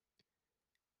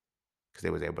 Because they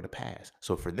was able to pass.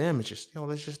 So for them, it's just,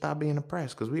 let's just stop being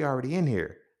oppressed because we already in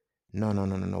here. No, no,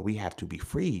 no, no, no. We have to be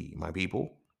free, my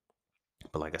people.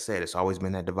 But like I said, it's always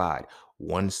been that divide.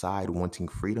 One side wanting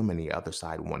freedom and the other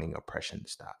side wanting oppression to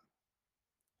stop.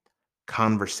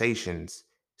 Conversations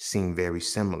seem very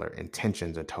similar.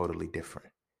 Intentions are totally different.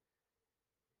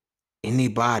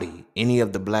 Anybody, any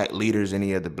of the black leaders,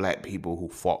 any of the black people who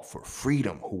fought for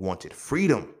freedom, who wanted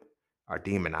freedom, are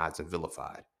demonized and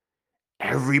vilified.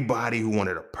 Everybody who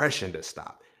wanted oppression to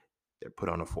stop, they're put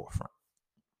on the forefront.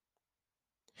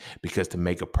 Because to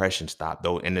make oppression stop,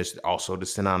 though, and there's also the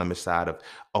synonymous side of,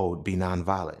 oh, be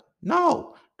nonviolent.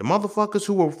 No, the motherfuckers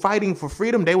who were fighting for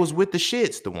freedom, they was with the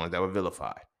shits, the ones that were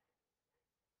vilified.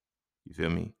 You feel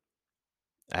me?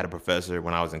 I had a professor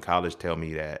when I was in college tell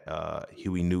me that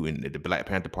Huey Newton, the Black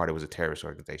Panther Party, was a terrorist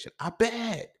organization. I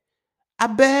bet. I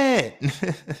bet.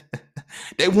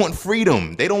 They want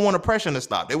freedom. They don't want oppression to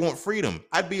stop. They want freedom.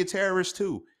 I'd be a terrorist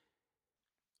too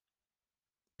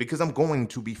because I'm going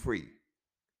to be free.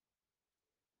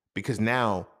 Because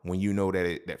now, when you know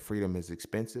that that freedom is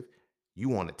expensive, you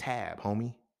want a tab,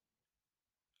 homie.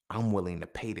 I'm willing to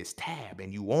pay this tab,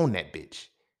 and you own that bitch.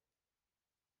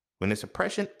 When it's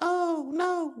oppression, oh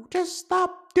no, just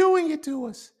stop doing it to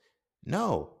us.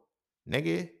 No,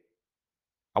 nigga,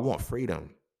 I want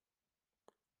freedom.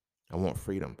 I want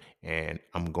freedom, and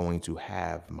I'm going to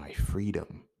have my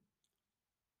freedom.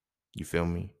 You feel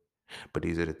me? But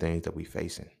these are the things that we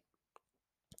facing.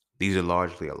 These are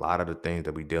largely a lot of the things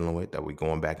that we dealing with, that we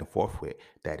going back and forth with,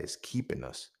 that is keeping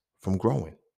us from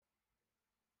growing.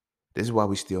 This is why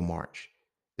we still march.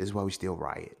 This is why we still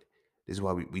riot. This is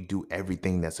why we do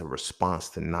everything that's a response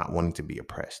to not wanting to be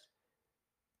oppressed.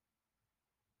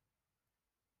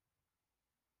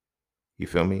 You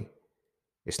feel me?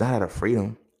 It's not out of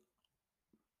freedom.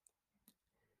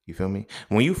 You feel me?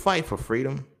 When you fight for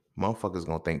freedom, motherfuckers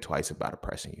gonna think twice about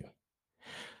oppressing you.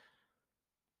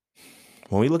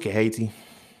 When we look at Haiti,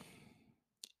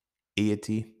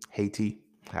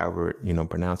 however,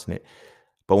 pronouncing it.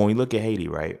 But when we look at Haiti,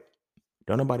 right?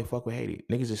 Don't nobody fuck with Haiti.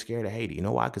 Niggas are scared of Haiti. You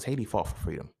know why? Because Haiti fought for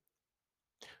freedom.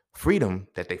 Freedom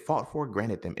that they fought for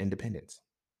granted them independence.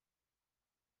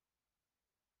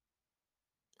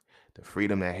 The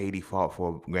freedom that Haiti fought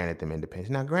for granted them independence.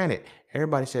 Now, granted,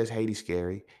 everybody says Haiti's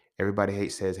scary. Everybody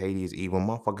says Haiti is evil.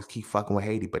 Motherfuckers keep fucking with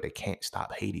Haiti, but they can't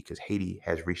stop Haiti because Haiti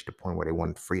has reached the point where they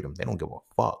want freedom. They don't give a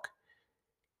fuck.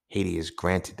 Haiti has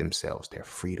granted themselves their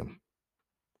freedom,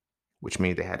 which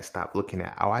means they had to stop looking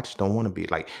at, oh, I just don't want to be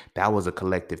like, that was a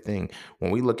collective thing.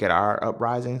 When we look at our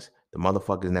uprisings, the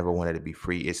motherfuckers never wanted to be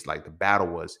free. It's like the battle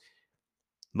was,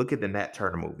 look at the Nat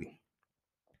Turner movie.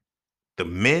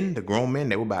 The grown men,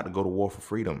 they were about to go to war for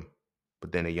freedom.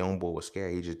 But then the young boy was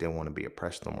scared. He just didn't want to be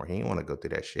oppressed no more. He didn't want to go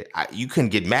through that shit. You couldn't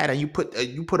get mad at you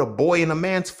put a boy in a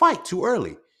man's fight too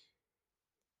early.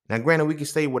 Now, granted, we can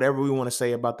say whatever we want to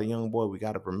say about the young boy. We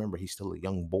got to remember he's still a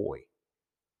young boy.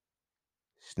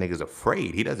 This nigga's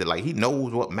afraid. He doesn't he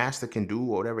knows what master can do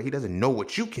or whatever. He doesn't know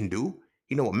what you can do.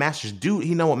 He know what masters do.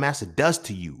 He know what master does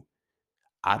to you.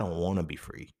 I don't want to be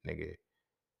free, nigga.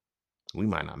 We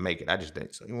might not make it. I just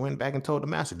did. So he went back and told the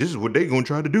master, this is what they gonna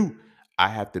try to do. I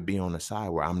have to be on the side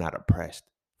where I'm not oppressed.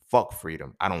 Fuck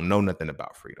freedom. I don't know nothing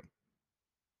about freedom.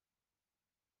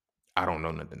 I don't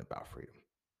know nothing about freedom.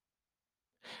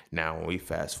 Now, when we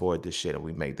fast forward this shit and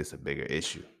we make this a bigger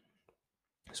issue,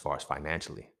 as far as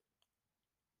financially,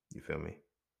 you feel me?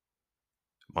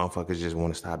 Motherfuckers just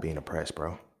want to stop being oppressed,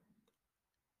 bro.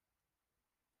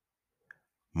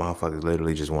 Motherfuckers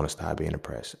literally just want to stop being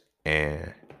oppressed.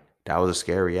 And that was a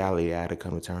scary reality I had to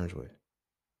come to terms with.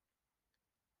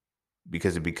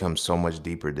 Because it becomes so much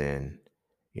deeper than,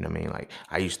 you know what I mean? Like,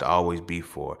 I used to always be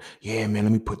for, yeah, man,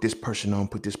 let me put this person on,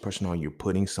 put this person on. You're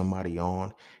putting somebody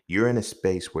on. You're in a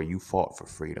space where you fought for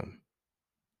freedom.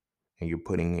 And you're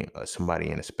putting somebody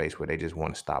in a space where they just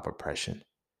want to stop oppression.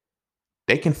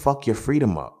 They can fuck your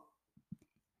freedom up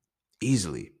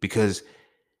easily because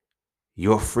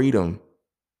your freedom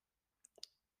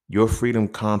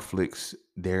conflicts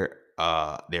they're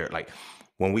like,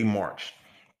 when we march,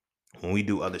 when we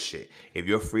do other shit, if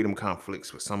your freedom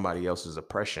conflicts with somebody else's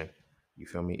oppression, you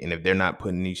feel me? And if they're not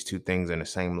putting these two things in the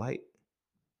same light,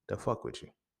 they'll fuck with you.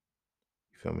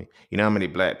 You feel me? You know how many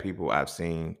black people I've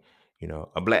seen,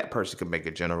 a black person could make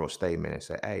a general statement and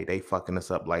say, hey, they fucking us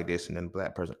up like this. And then the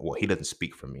black person, well, he doesn't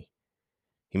speak for me.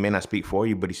 He may not speak for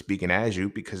you, but he's speaking as you,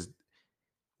 because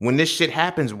when this shit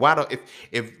happens, why do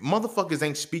if motherfuckers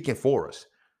ain't speaking for us,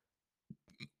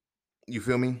 you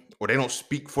feel me? Or they don't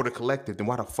speak for the collective, then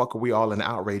why the fuck are we all in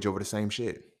outrage over the same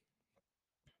shit?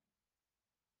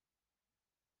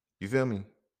 You feel me?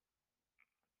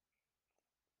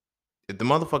 If the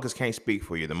motherfuckers can't speak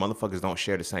for you, the motherfuckers don't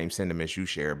share the same sentiments you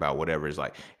share about whatever is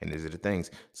like. And these are the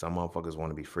things. Some motherfuckers want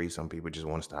to be free. Some people just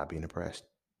want to stop being oppressed.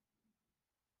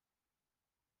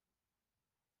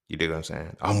 You dig what I'm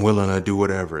saying? I'm willing to do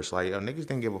whatever. It's like, yo, niggas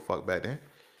didn't give a fuck back then.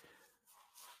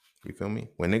 You feel me?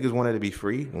 When niggas wanted to be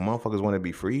free, when motherfuckers wanted to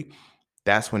be free,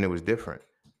 that's when it was different.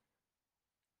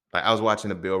 Like, I was watching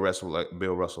the Bill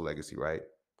Russell legacy, right?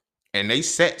 And they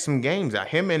set some games out.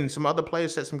 Him and some other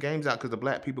players set some games out because the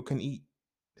black people couldn't eat.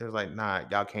 They was like, nah,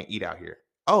 y'all can't eat out here.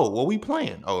 Oh, well, we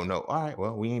playing. Oh, no. All right,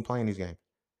 well, we ain't playing these games.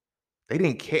 They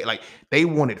didn't care. Like, they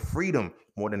wanted freedom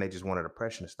more than they just wanted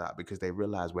oppression to stop, because they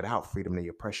realized without freedom, the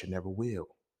oppression never will.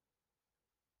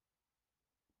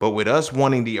 But with us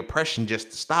wanting the oppression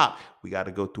just to stop, we got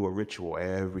to go through a ritual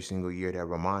every single year that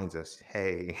reminds us,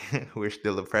 hey, we're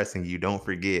still oppressing you. Don't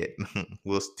forget.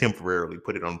 We'll temporarily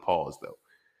put it on pause though.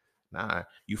 Nah,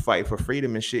 you fight for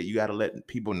freedom and shit. You got to let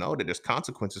people know that there's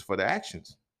consequences for their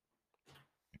actions.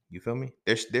 You feel me?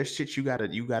 There's shit you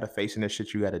gotta face and there's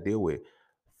shit you gotta deal with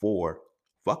for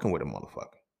fucking with a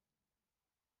motherfucker.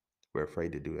 We're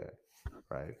afraid to do that,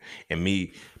 right? And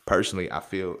me personally, I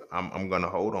feel I'm gonna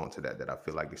hold on to that. That I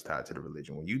feel like it's tied to the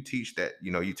religion. When you teach that,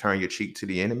 you turn your cheek to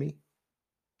the enemy.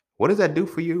 What does that do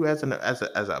for you as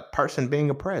a person being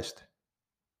oppressed?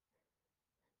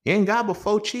 You ain't got but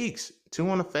four cheeks, two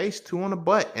on the face, two on the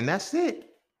butt, and that's it.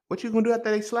 What you gonna do after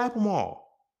they slap them all?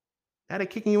 Now they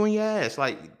kicking you in your ass.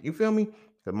 Like, you feel me?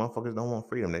 Because motherfuckers don't want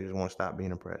freedom. They just want to stop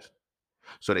being oppressed.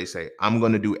 So they say, I'm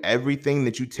gonna do everything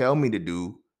that you tell me to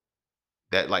do.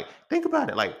 That, like, think about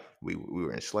it. Like, we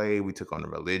were enslaved, we took on the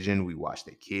religion, we watched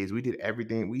the kids, we did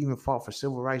everything, we even fought for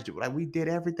civil rights. Like, we did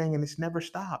everything and it's never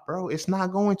stopped, bro. It's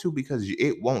not going to, because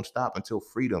it won't stop until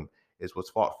freedom is what's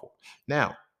fought for.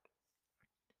 Now,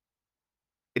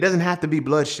 it doesn't have to be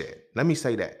bloodshed. Let me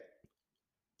say that.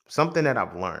 Something that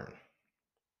I've learned,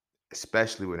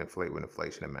 especially with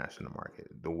inflation and mashing the market,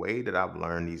 the way that I've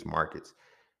learned these markets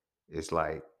is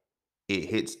like it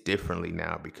hits differently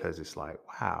now, because it's like,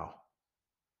 wow,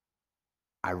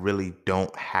 I really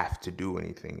don't have to do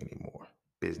anything anymore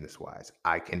business wise.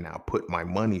 I can now put my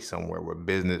money somewhere where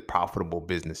profitable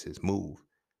businesses move.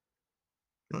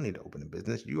 You don't need to open a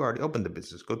business. You already opened the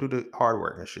business. Go do the hard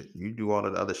work and shit. You do all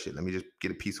of the other shit. Let me just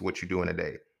get a piece of what you do in a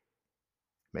day.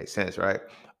 Makes sense, right?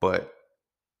 But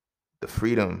the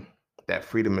freedom, that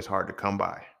freedom is hard to come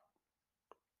by,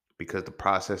 because the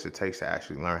process it takes to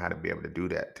actually learn how to be able to do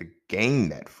that, to gain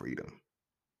that freedom,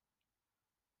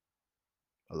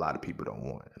 a lot of people don't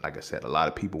want. Like I said, a lot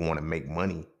of people want to make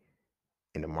money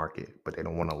in the market, but they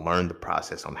don't want to learn the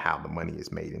process on how the money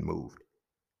is made and moved.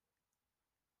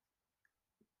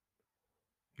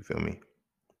 You feel me?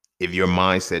 If your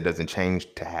mindset doesn't change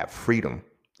to have freedom,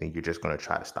 then you're just going to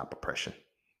try to stop oppression.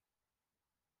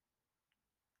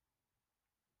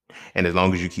 And as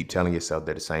long as you keep telling yourself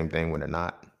they're the same thing when they're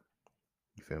not,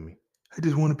 you feel me? I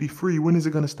just want to be free. When is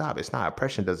it going to stop? It's not.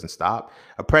 Oppression doesn't stop.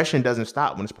 Oppression doesn't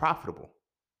stop when it's profitable.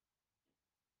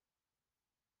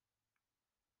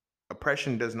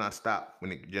 Oppression does not stop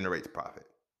when it generates profit.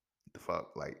 What the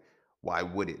fuck? Like, why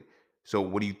would it? So,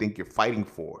 what do you think you're fighting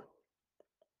for?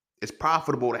 It's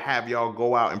profitable to have y'all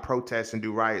go out and protest and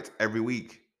do riots every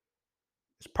week.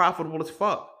 It's profitable as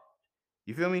fuck.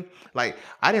 You feel me? Like,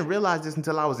 I didn't realize this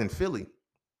until I was in Philly.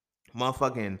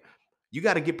 Motherfucking, you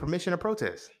got to get permission to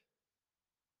protest.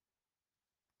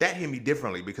 That hit me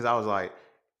differently, because I was like,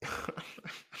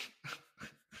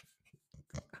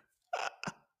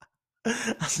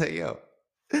 I said, yo,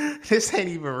 this ain't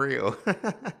even real.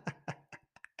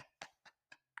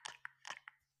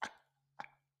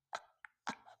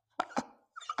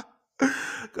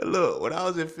 'Cause look, when I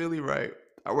was in Philly, right,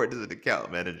 I worked as an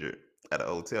account manager at a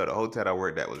hotel. The hotel I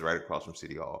worked at was right across from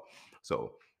City Hall.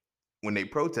 So when they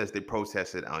protested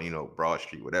on, Broad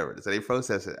Street, whatever. So they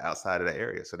protested outside of the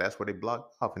area. So that's where they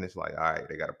blocked off. And it's like, all right,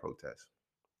 they got to protest.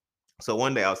 So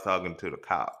one day I was talking to the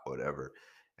cop, or whatever,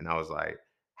 and I was like,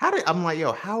 I'm like,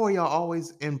 yo, how are y'all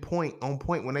always on point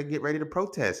when they get ready to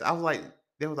protest? I was like,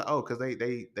 they was like, oh, because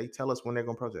they tell us when they're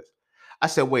gonna protest. I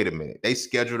said, wait a minute, they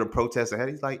scheduled a protest ahead.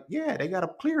 He's like, yeah, they gotta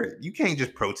clear it. You can't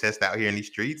just protest out here in these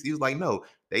streets. He was like, no,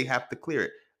 they have to clear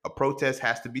it. A protest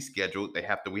has to be scheduled.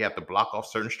 We have to block off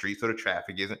certain streets so the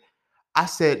traffic isn't. I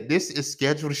said, this is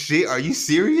scheduled shit. Are you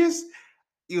serious?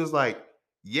 He was like,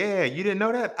 "Yeah, you didn't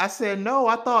know that?" I said, "No,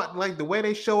 I thought like the way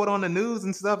they show it on the news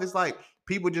and stuff, it's like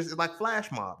people just it's like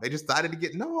flash mob. They just decided to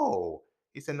get no."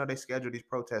 He said, "No, they schedule these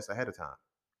protests ahead of time.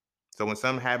 So when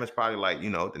something happens, probably like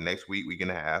the next week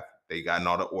and a half, they gotten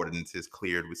all the ordinances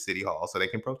cleared with City Hall so they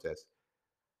can protest."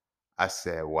 I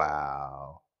said,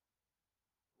 "Wow,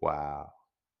 wow."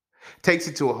 Takes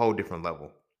it to a whole different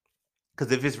level.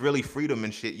 Because if it's really freedom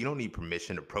and shit, you don't need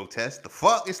permission to protest. The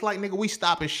fuck? It's like, nigga, we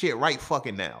stopping shit right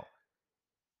fucking now.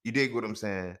 You dig what I'm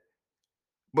saying?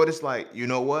 But it's like, you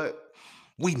know what?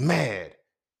 We mad.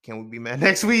 Can we be mad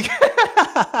next week?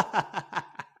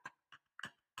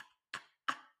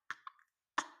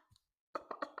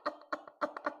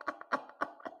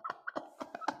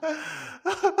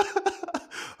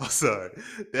 I'm sorry.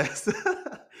 That's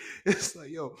it's like,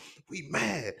 yo, we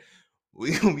mad.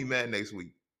 We gonna be mad next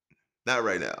week. Not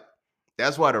right now.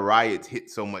 That's why the riots hit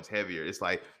so much heavier. It's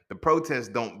like the protests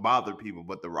don't bother people,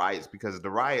 but the riots, because the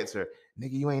riots are,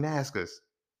 nigga, you ain't ask us.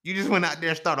 You just went out there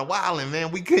and started wilding,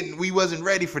 man. We wasn't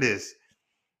ready for this.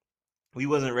 We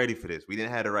wasn't ready for this. We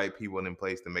didn't have the right people in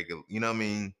place to make it. You know what I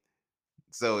mean?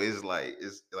 So it's like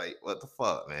what the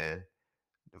fuck, man?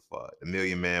 The fuck, the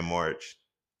Million Man March.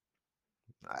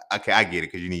 Okay, I get it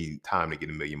because you need time to get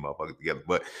a million motherfuckers together.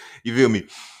 But you feel me?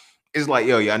 It's like,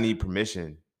 yo, y'all need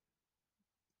permission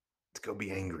to go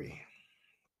be angry.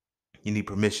 You need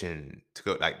permission to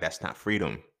go. Like, that's not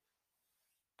freedom.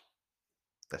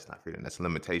 That's not freedom. That's a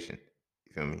limitation.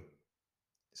 You feel me?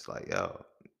 It's like, yo,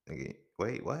 nigga,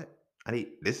 wait, what? I need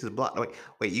this is block.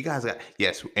 Wait, you guys got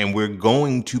yes, and we're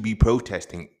going to be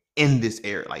protesting in this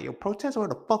area. Like, yo, protest where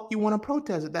the fuck you want to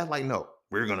protest it. That's like, no,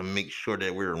 we're gonna make sure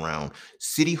that we're around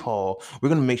City Hall. We're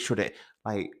gonna make sure that,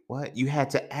 like, what? You had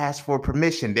to ask for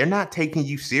permission. They're not taking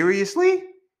you seriously.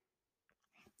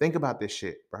 Think about this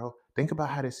shit, bro. Think about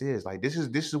how this is. Like, this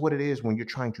is what it is when you're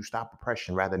trying to stop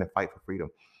oppression rather than fight for freedom.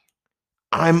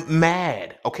 I'm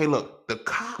mad. Okay, look, the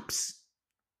cops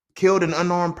killed an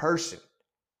unarmed person.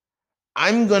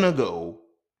 I'm gonna go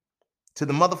to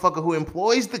the motherfucker who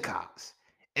employs the cops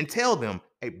and tell them,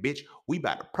 hey, bitch, we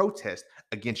about to protest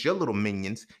against your little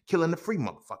minions killing the free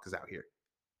motherfuckers out here.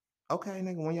 Okay,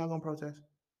 nigga, when y'all gonna protest?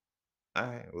 All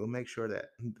right, we'll make sure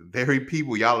that the very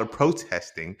people y'all are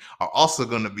protesting are also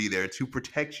gonna be there to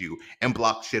protect you and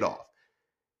block shit off.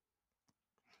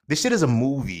 This shit is a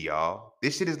movie, y'all.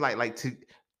 This shit is like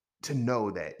to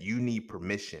know that you need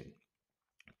permission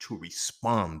to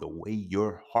respond the way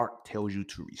your heart tells you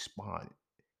to respond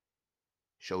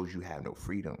shows you have no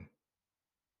freedom.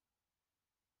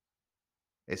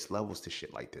 It's levels to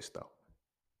shit like this, though.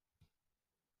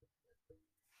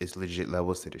 It's legit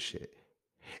levels to this shit.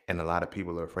 And a lot of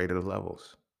people are afraid of the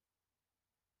levels.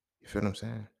 You feel what I'm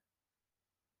saying?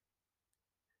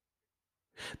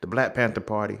 The Black Panther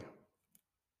Party,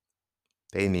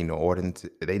 they didn't need no ordinance.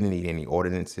 They didn't need any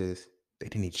ordinances. They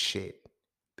didn't need shit.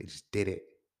 They just did it.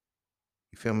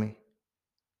 You feel me?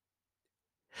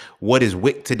 What is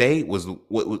WIC today was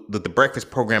what the breakfast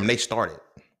program they started.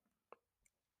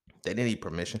 They didn't need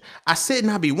permission. I sit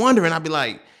and I be wondering, I'd be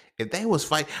like, if they was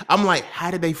fight, I'm like,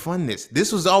 how did they fund this?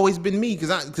 This was always been me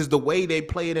because the way they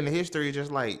play it in the history is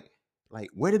just like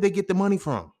where did they get the money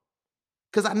from?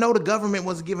 Because I know the government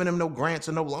wasn't giving them no grants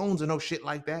or no loans or no shit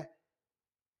like that.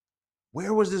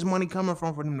 Where was this money coming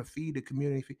from for them to feed the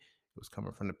community? It was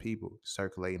coming from the people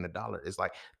circulating the dollar. It's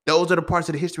like those are the parts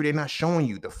of the history they're not showing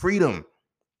you. The freedom.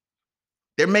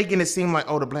 They're making it seem like,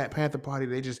 oh, the Black Panther Party,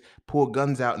 they just pull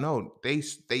guns out. No, they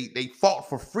fought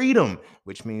for freedom,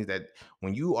 which means that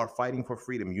when you are fighting for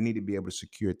freedom, you need to be able to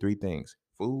secure three things: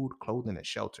 food, clothing, and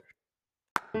shelter.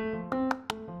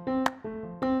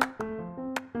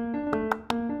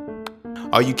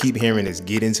 All you keep hearing is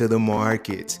get into the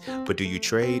markets, but do you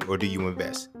trade or do you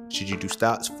invest? Should you do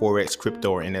stocks, forex,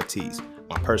 crypto, or NFTs?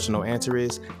 My personal answer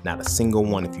is not a single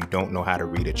one if you don't know how to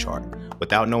read a chart.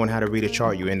 Without knowing how to read a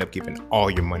chart, you end up giving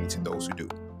all your money to those who do.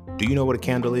 Do you know what a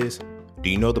candle is? Do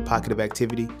you know the pocket of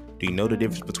activity? Do you know the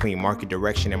difference between market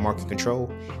direction and market control?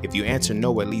 If you answer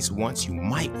no at least once, you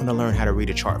might want to learn how to read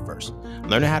a chart first.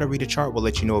 Learning how to read a chart will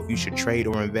let you know if you should trade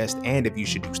or invest and if you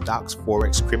should do stocks,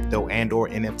 forex, crypto, and or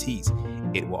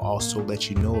NFTs. It will also let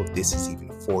you know if this is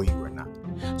even for you or not.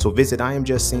 So visit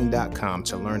IamJustSeen.com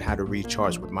to learn how to read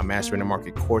charts with my Mastering the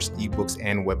Market course, ebooks,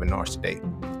 and webinars today.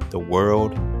 The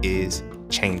world is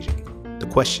changing. The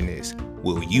question is,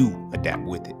 will you adapt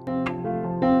with it?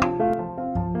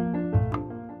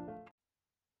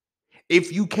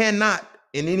 If you cannot,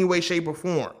 in any way, shape, or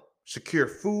form, secure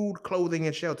food, clothing,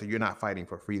 and shelter, you're not fighting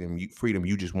for freedom.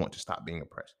 You just want to stop being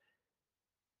oppressed.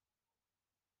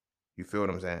 You feel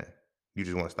what I'm saying? You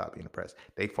just want to stop being oppressed.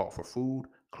 They fought for food,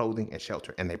 clothing, and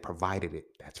shelter, and they provided it.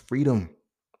 That's freedom.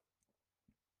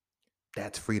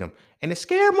 That's freedom. And it's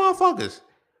scared motherfuckers.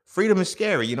 Freedom is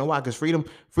scary. You know why? Because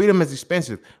freedom is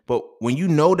expensive. But when you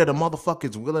know that a motherfucker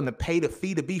is willing to pay the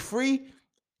fee to be free,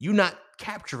 you're not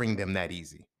capturing them that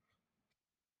easy.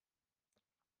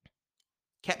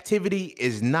 Captivity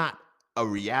is not a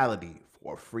reality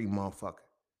for a free motherfucker.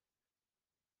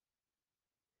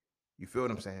 You feel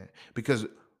what I'm saying? Because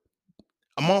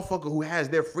a motherfucker who has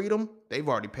their freedom, they've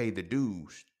already paid the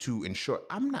dues to ensure.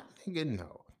 I'm not thinking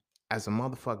no. As a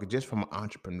motherfucker, just from an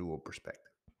entrepreneurial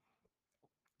perspective,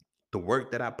 the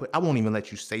work that I put, I won't even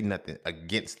let you say nothing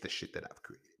against the shit that I've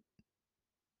created,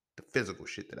 the physical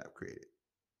shit that I've created.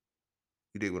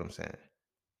 You dig what I'm saying?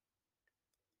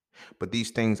 But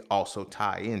these things also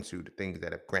tie into the things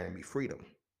that have granted me freedom.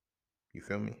 You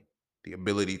feel me? The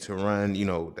ability to run,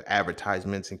 the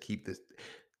advertisements and keep this.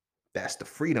 That's the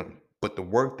freedom. But the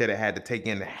work that it had to take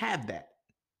in to have that.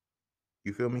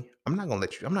 You feel me? I'm not gonna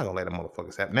let them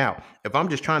motherfuckers have. Now, if I'm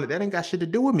just trying to, that ain't got shit to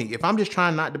do with me. If I'm just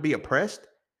trying not to be oppressed,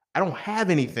 I don't have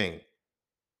anything.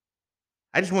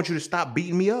 I just want you to stop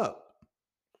beating me up,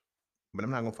 but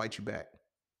I'm not gonna fight you back.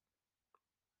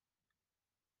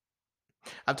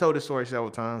 I've told this story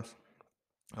several times.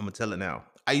 I'm gonna tell it now.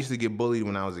 I used to get bullied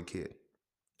when I was a kid.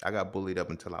 I got bullied up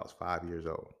until I was 5 years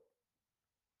old.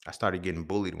 I started getting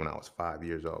bullied when I was 5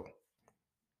 years old.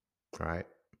 Right?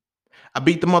 I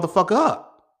beat the motherfucker up.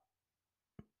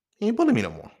 He ain't bully me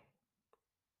no more.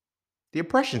 The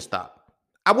oppression stopped.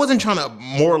 I wasn't trying to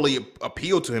morally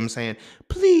appeal to him saying,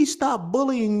 please stop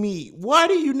bullying me. Why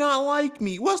do you not like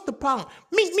me? What's the problem?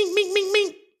 Mink, mink, mink, mink,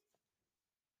 mink.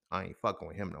 I ain't fucking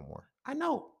with him no more. I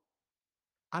know.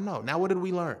 I know. Now, what did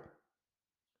we learn?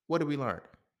 What did we learn?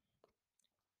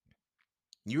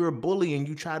 You're a bully and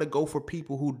you try to go for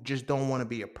people who just don't want to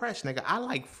be oppressed, nigga. I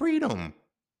like freedom.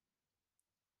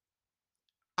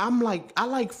 I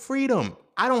like freedom.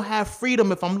 I don't have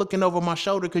freedom if I'm looking over my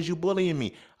shoulder because you bullying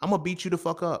me. I'm gonna beat you the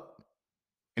fuck up.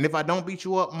 And if I don't beat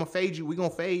you up, I'm gonna fade you. We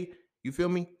gonna fade. You feel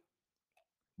me?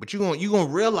 But you gonna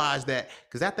realize that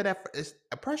because after that,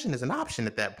 oppression is an option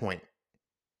at that point.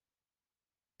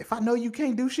 If I know you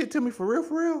can't do shit to me for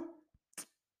real,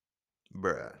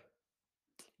 bruh,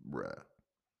 bruh.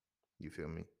 You feel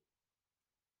me?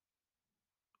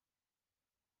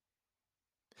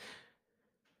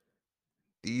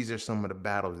 These are some of the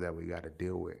battles that we got to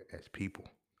deal with as people.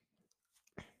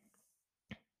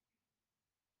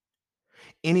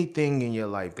 Anything in your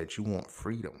life that you want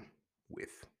freedom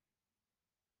with,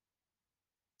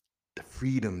 the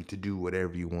freedom to do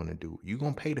whatever you want to do, you're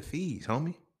going to pay the fees,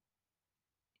 homie.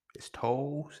 It's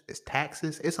tolls, it's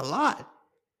taxes, it's a lot.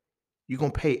 You're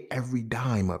going to pay every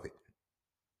dime of it.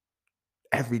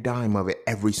 Every dime of it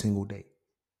every single day.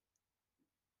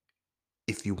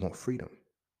 If you want freedom.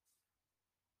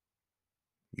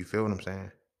 You feel what I'm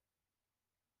saying?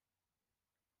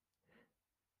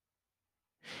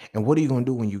 And what are you going to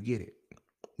do when you get it?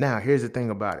 Now, here's the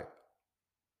thing about it.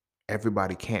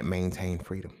 Everybody can't maintain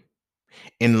freedom.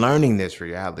 In learning this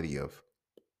reality of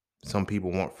some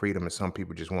people want freedom and some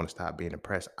people just want to stop being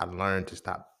oppressed, I learned to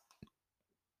stop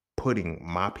putting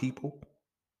my people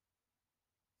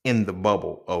in the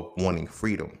bubble of wanting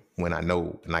freedom when I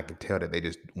know and I can tell that they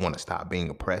just want to stop being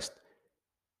oppressed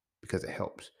because it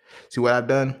helps. See what I've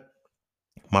done?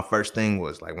 My first thing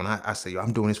was like when I say, yo,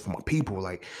 I'm doing this for my people,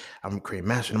 like I'm creating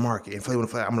master in the market, inflate,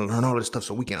 I'm gonna learn all this stuff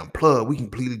so we can unplug, we can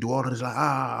completely do all of this. Like,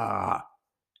 I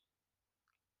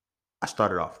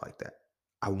started off like that.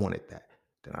 I wanted that.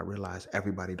 Then I realized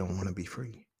everybody don't want to be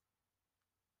free.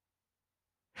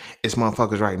 It's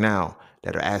motherfuckers right now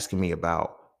that are asking me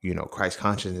about,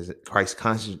 consciousness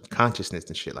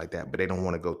and shit like that, but they don't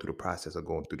want to go through the process of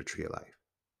going through the tree of life.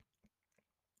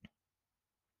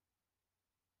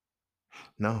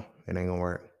 No, it ain't gonna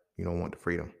work. You don't want the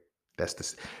freedom.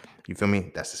 You feel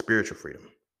me? That's the spiritual freedom.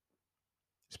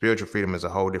 Spiritual freedom is a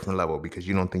whole different level because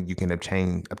you don't think you can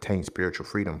obtain spiritual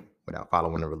freedom without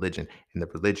following a religion, and the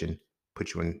religion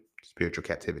puts you in spiritual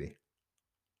captivity.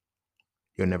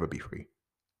 You'll never be free.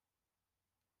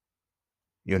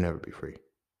 You'll never be free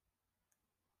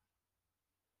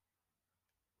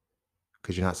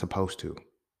because you're not supposed to.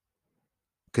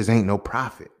 Because ain't no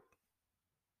profit.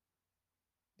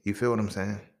 You feel what I'm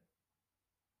saying?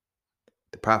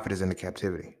 The profit is in the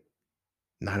captivity,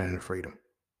 not in the freedom.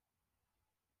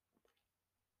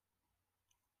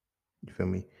 You feel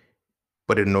me?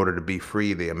 But in order to be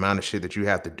free, the amount of shit that you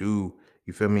have to do,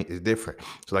 you feel me, is different.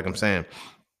 So like I'm saying,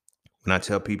 when I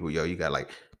tell people, yo, you got like,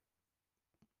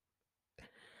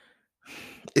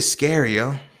 it's scary,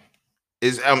 yo.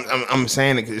 I'm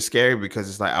saying it's scary because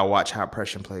it's like I watch how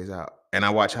oppression plays out. And I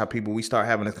watch how we start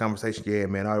having this conversation. Yeah,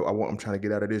 man, I'm trying to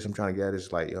get out of this. I'm trying to get out of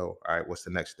this. Like, yo, all right, what's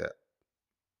the next step?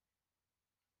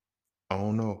 I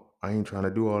don't know. I ain't trying to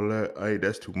do all that. Hey,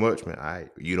 that's too much, man.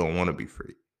 You don't want to be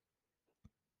free.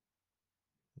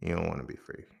 You don't want to be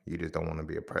free. You just don't want to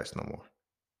be oppressed no more.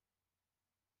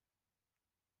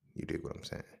 You dig what I'm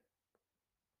saying?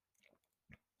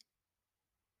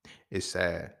 It's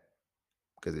sad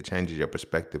because it changes your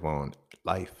perspective on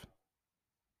life.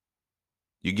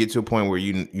 You get to a point where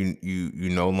you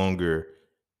no longer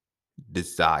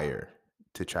desire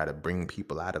to try to bring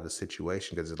people out of a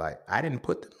situation because it's like I didn't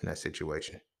put them in that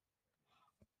situation.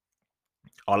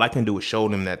 All I can do is show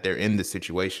them that they're in the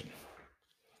situation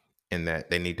and that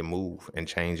they need to move and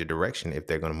change the direction if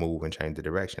they're going to move and change the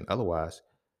direction. Otherwise,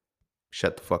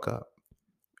 shut the fuck up.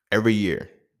 Every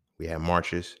year we have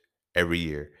marches. Every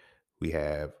year we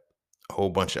have a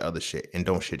whole bunch of other shit, and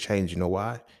don't shit change. You know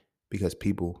why? Because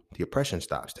the oppression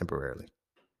stops temporarily.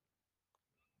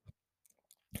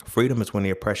 Freedom is when the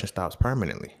oppression stops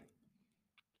permanently.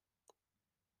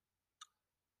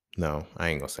 No, I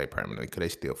ain't gonna say permanently because they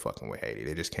still fucking with Haiti.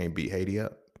 They just can't beat Haiti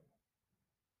up.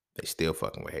 They still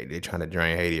fucking with Haiti. They trying to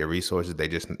drain Haiti of resources. They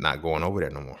just not going over there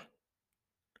no more.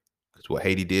 Because what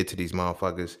Haiti did to these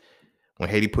motherfuckers, when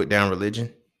Haiti put down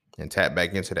religion and tapped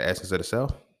back into the essence of the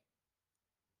self,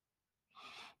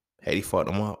 Haiti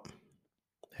fucked them up.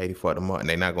 Haiti fucked them up, and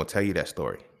they're not gonna tell you that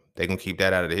story. They're gonna keep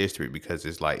that out of the history because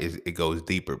it's like it goes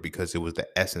deeper because it was the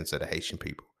essence of the Haitian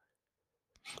people.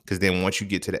 Because then once you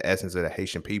get to the essence of the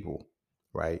Haitian people,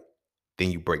 right,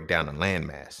 then you break down the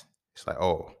landmass. It's like,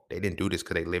 oh, they didn't do this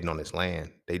because they lived on this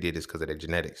land. They did this because of their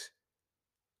genetics.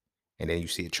 And then you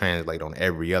see it translate on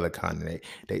every other continent.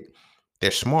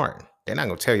 They're smart. They're not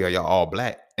gonna tell y'all all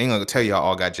black. They ain't gonna tell y'all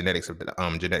all got genetics of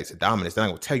dominance. They're not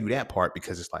gonna tell you that part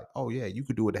because it's like, oh yeah, you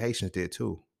could do what the Haitians did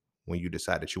too. When you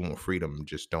decide that you want freedom and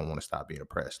just don't want to stop being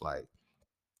oppressed. Like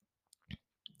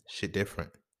shit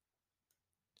different.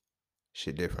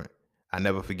 Shit different. I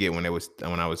never forget when I was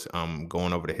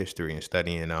going over the history and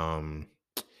studying I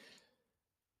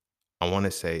want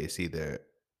to say it's either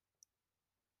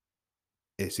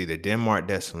Denmark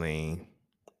Dessalines,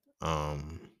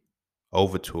 um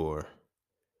Overture.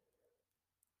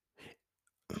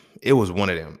 It was one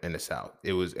of them in the South.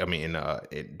 It was, I mean,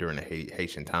 during the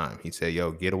Haitian time. He said,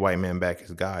 "Yo, get a white man back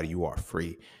as God. You are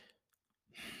free."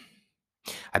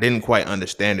 I didn't quite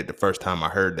understand it the first time I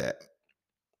heard that,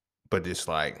 but it's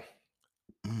like,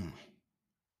 mm,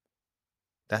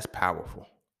 that's powerful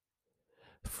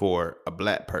for a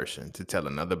black person to tell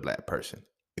another black person,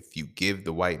 if you give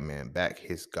the white man back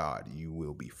his God, you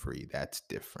will be free. That's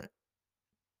different.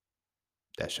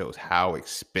 That shows how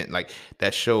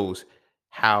that shows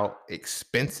how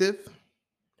expensive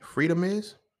freedom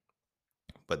is,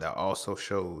 but that also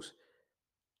shows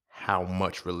how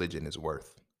much religion is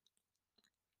worth.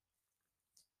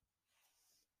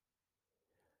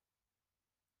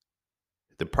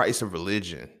 The price of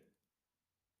religion,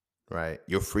 right?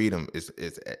 Your freedom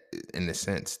in a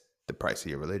sense the price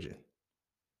of your religion.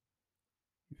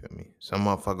 You feel me? Some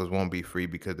motherfuckers won't be free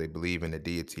because they believe in a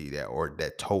deity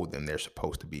that told them they're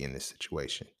supposed to be in this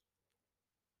situation.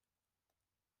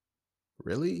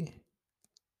 Really?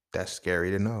 That's scary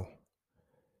to know.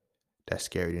 That's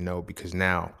scary to know because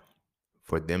now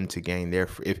for them to gain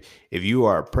if you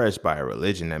are oppressed by a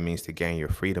religion, that means to gain your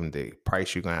freedom, the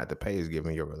price you're gonna have to pay is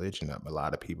giving your religion up. A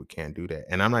lot of people can't do that.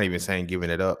 And I'm not even saying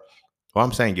giving it up. Well,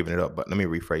 I'm saying giving it up, but let me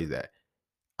rephrase that.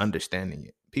 Understanding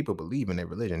it. People believe in their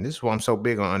religion. This is why I'm so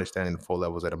big on understanding the 4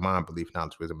 levels of the mind: belief,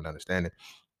 knowledge, wisdom, and understanding.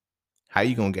 How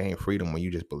you gonna gain freedom when you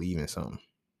just believe in something?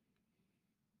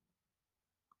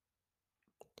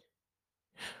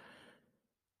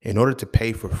 In order to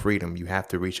pay for freedom, you have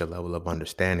to reach a level of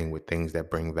understanding with things that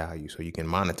bring value so you can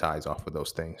monetize off of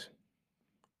those things.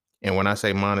 And when I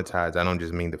say monetize, I don't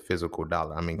just mean the physical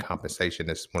dollar. I mean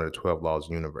compensation. Is one of the 12 laws of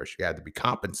the universe. You have to be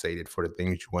compensated for the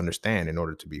things you understand in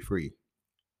order to be free.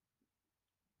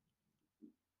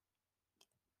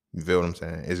 You feel what I'm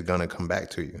saying? It's gonna come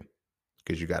back to you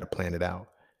because you got to plan it out.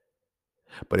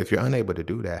 But if you're unable to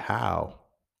do that, how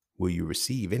will you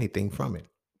receive anything from it?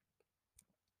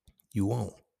 You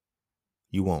won't.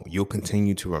 You won't. You'll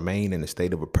continue to remain in a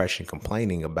state of oppression,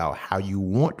 complaining about how you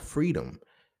want freedom,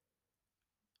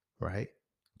 right?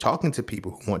 Talking to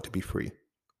people who want to be free.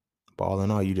 But all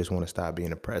in all, you just want to stop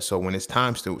being oppressed. So when it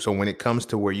comes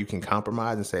to where you can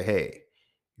compromise and say, hey,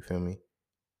 you feel me?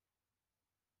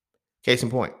 Case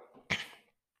in point,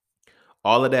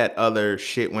 all of that other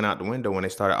shit went out the window when they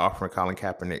started offering Colin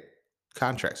Kaepernick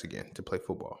contracts again to play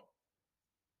football.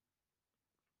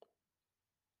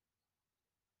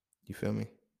 You feel me?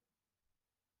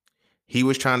 He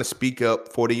was trying to speak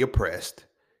up for the oppressed.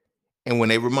 And when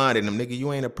they reminded him, nigga,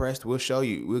 you ain't oppressed, we'll show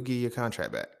you, we'll give you your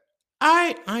contract back.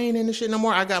 I ain't in this shit no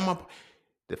more. I got my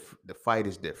the fight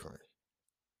is different.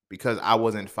 Because I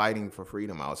wasn't fighting for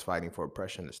freedom. I was fighting for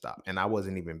oppression to stop. And I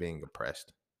wasn't even being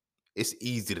oppressed. It's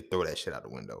easy to throw that shit out the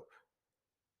window.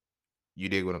 You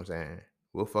dig what I'm saying?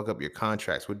 We'll fuck up your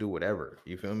contracts. We'll do whatever.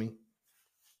 You feel me?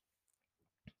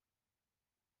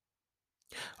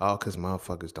 All because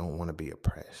motherfuckers don't want to be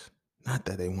oppressed. Not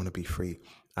that they want to be free.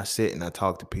 I sit and I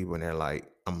talk to people and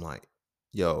I'm like,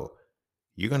 yo,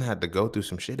 you're going to have to go through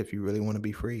some shit if you really want to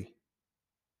be free.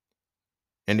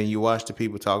 And then you watch the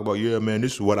people talk about, yeah, man,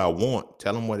 this is what I want.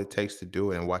 Tell them what it takes to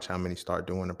do it and watch how many start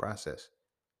doing the process.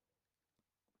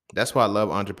 That's why I love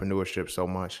entrepreneurship so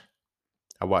much.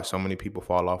 I watched so many people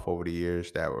fall off over the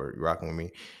years that were rocking with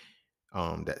me,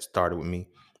 that started with me.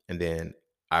 And then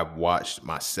I watched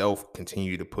myself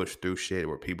continue to push through shit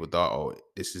where people thought, oh,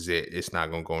 this is it. It's not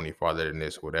going to go any farther than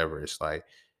this, whatever. It's like,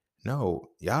 no,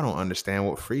 y'all don't understand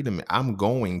what freedom is. I'm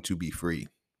going to be free.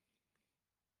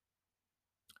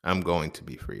 I'm going to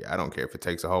be free. I don't care if it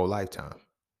takes a whole lifetime.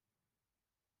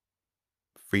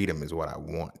 Freedom is what I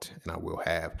want and I will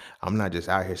have. I'm not just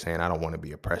out here saying I don't want to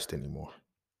be oppressed anymore.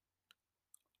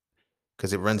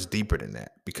 Because it runs deeper than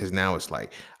that. Because now it's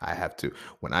like I have to,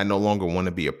 when I no longer want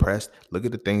to be oppressed, look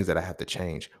at the things that I have to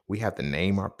change. We have to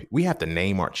name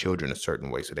our children a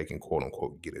certain way so they can quote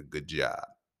unquote get a good job.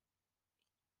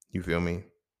 You feel me?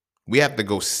 We have to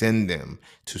go send them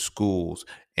to schools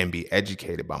and be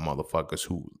educated by motherfuckers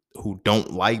who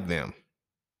don't like them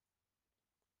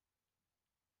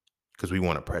because we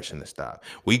want oppression to stop.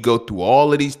 We go through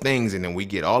all of these things and then we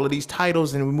get all of these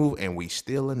titles and we move and we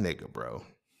still a nigga, bro.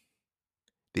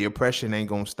 The oppression ain't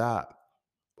gonna stop.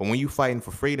 But when you fighting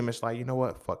for freedom, it's like, you know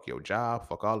what? Fuck your job.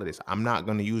 Fuck all of this. I'm not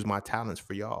gonna use my talents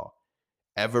for y'all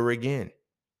ever again.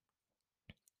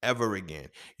 Ever again.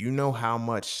 You know how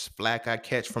much flack I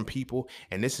catch from people,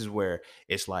 and this is where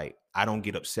it's like I don't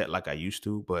get upset like I used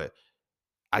to, but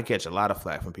I catch a lot of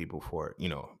flack from people for,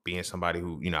 being somebody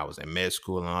who, I was in med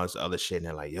school and all this other shit. And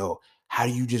they're like, yo, how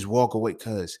do you just walk away?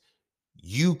 Because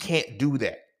you can't do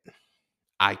that.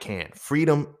 I can.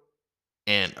 Freedom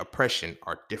and oppression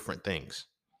are different things.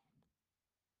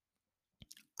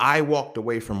 I walked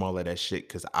away from all of that shit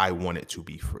because I wanted to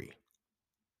be free.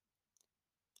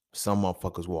 Some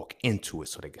motherfuckers walk into it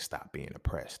so they can stop being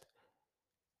oppressed.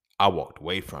 I walked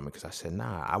away from it because I said,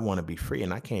 nah, I want to be free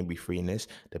and I can't be free in this.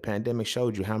 The pandemic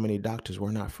showed you how many doctors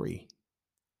were not free.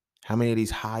 How many of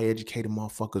these high educated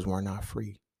motherfuckers were not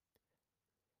free?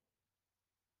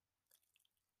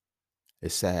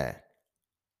 It's sad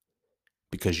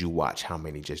because you watch how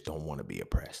many just don't want to be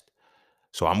oppressed.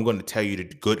 So I'm going to tell you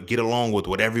to get along with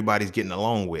what everybody's getting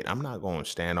along with. I'm not going to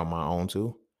stand on my own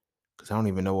two because I don't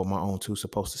even know what my own two is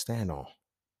supposed to stand on.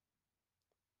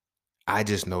 I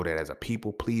just know that as a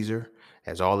people pleaser,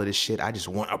 as all of this shit, I just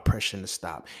want oppression to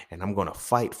stop. And I'm going to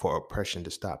fight for oppression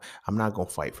to stop. I'm not going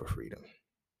to fight for freedom.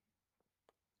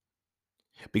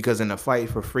 Because in the fight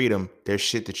for freedom, there's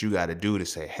shit that you got to do to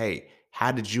say, hey,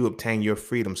 how did you obtain your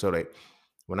freedom? So that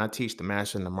when I teach the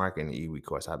Master in the Marketing E-Week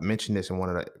course, I've mentioned this in one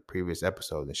of the previous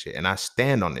episodes and shit, and I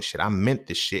stand on this shit. I meant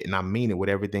this shit and I mean it with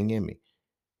everything in me.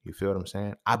 You feel what I'm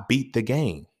saying? I beat the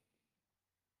game.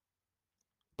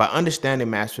 By understanding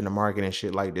Mastering the Market and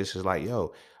shit like this is like,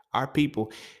 yo, our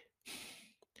people,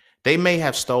 they may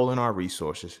have stolen our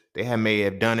resources. May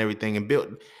have done everything and built,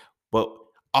 but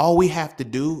all we have to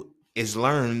do is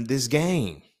learn this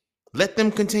game. Let them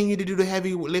continue to do the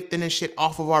heavy lifting and shit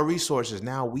off of our resources.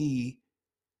 Now we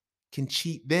can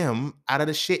cheat them out of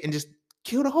the shit and just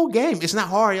kill the whole game. It's not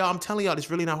hard, y'all. I'm telling y'all,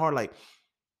 it's really not hard. Like,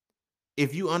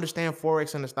 if you understand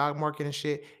Forex and the stock market and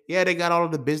shit, yeah, they got all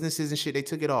of the businesses and shit. They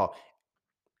took it all.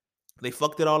 They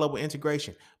fucked it all up with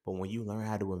integration. But when you learn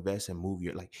how to invest and move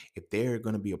if they're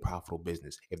going to be a profitable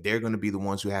business, if they're going to be the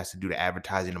ones who has to do the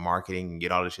advertising, the marketing, and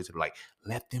get all this shit to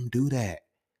let them do that.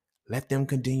 Let them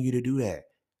continue to do that.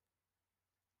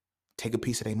 Take a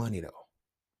piece of their money, though.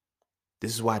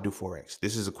 This is why I do Forex.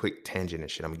 This is a quick tangent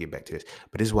and shit. I'm going to get back to this.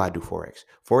 But this is why I do Forex.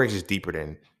 Forex is deeper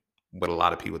than what a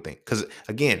lot of people think. Because,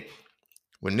 again,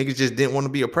 when niggas just didn't want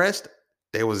to be oppressed,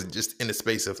 they was just in the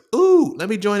space of, ooh, let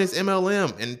me join this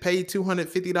MLM and pay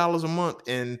 $250 a month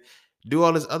and do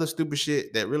all this other stupid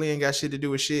shit that really ain't got shit to do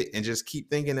with shit and just keep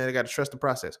thinking that I got to trust the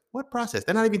process. What process?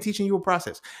 They're not even teaching you a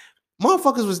process.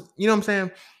 Motherfuckers was, you know what I'm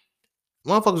saying?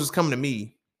 Motherfuckers was coming to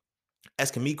me,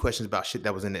 asking me questions about shit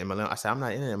that was in the MLM. I said, I'm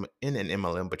not in an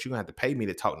MLM, but you're going to have to pay me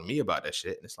to talk to me about that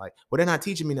shit. And it's like, well, they're not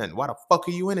teaching me nothing. Why the fuck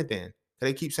are you in it then?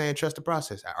 They keep saying trust the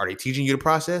process. Are they teaching you the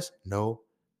process? No.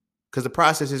 Because the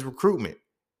process is recruitment.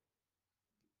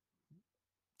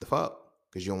 The fuck?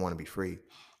 Because you don't want to be free.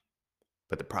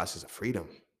 But the process of freedom.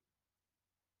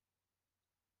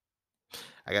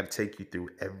 I got to take you through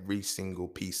every single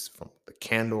piece from the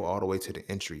candle all the way to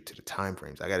the entry to the time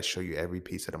frames. I got to show you every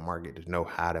piece of the market to know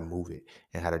how to move it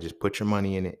and how to just put your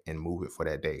money in it and move it for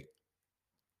that day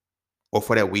or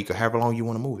for that week or however long you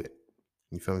want to move it.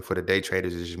 You feel me? For the day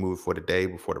traders, is just move it for the day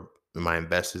before my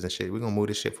investors and shit. We're going to move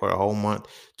this shit for a whole month,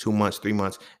 2 months, 3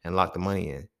 months and lock the money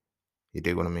in. You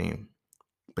dig what I mean?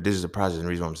 But this is a process. And the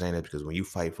reason why I'm saying that because when you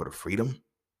fight for the freedom,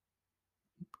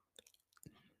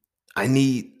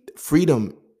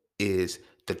 freedom is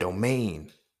the domain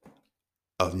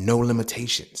of no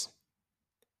limitations.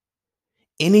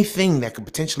 Anything that could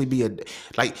potentially be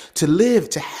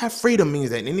to have freedom means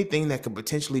that anything that could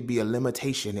potentially be a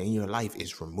limitation in your life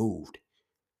is removed.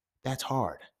 That's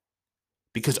hard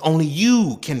because only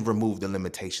you can remove the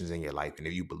limitations in your life. And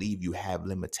if you believe you have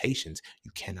limitations,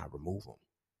 you cannot remove them.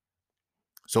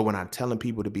 So when I'm telling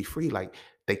people to be free,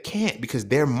 they can't because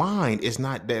their mind is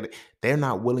not that they're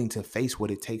not willing to face what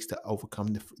it takes to overcome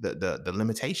the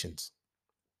limitations.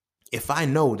 If I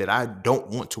know that I don't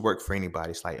want to work for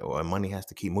anybody, it's like, oh, money has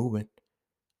to keep moving.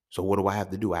 So what do I have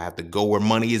to do? I have to go where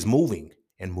money is moving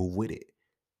and move with it.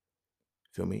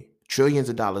 Feel me? Trillions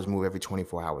of dollars move every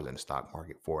 24 hours in the stock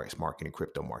market, forex market, and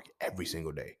crypto market every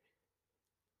single day.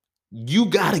 You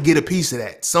got to get a piece of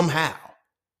that somehow.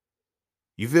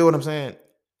 You feel what I'm saying?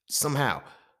 Somehow.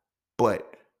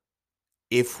 But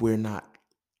if we're not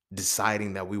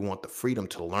deciding that we want the freedom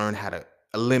to learn how to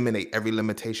eliminate every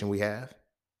limitation we have,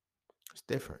 it's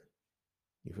different.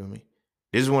 You feel me?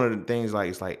 This is one of the things, like,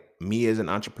 it's like me as an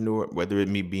entrepreneur, whether it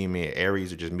me being me an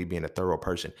Aries or just me being a thorough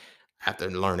person, I have to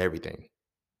learn everything.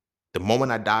 The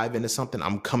moment I dive into something,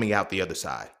 I'm coming out the other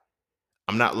side.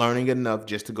 I'm not learning enough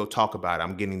just to go talk about it.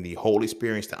 I'm getting the whole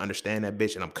experience to understand that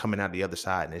bitch, and I'm coming out the other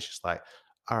side. And it's just like,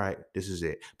 all right, this is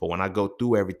it. But when I go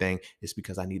through everything, it's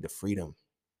because I need the freedom.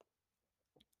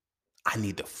 I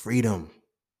need the freedom.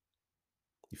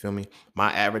 You feel me?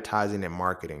 My advertising and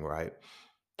marketing, right?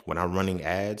 When I'm running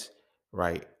ads,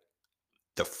 right?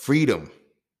 The freedom,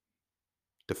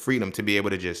 the freedom to be able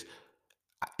to just,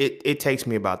 it takes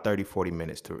me about 30, 40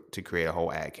 minutes to create a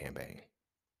whole ad campaign.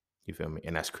 You feel me?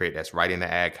 And that's writing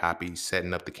the ad copy,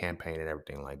 setting up the campaign and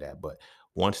everything like that. But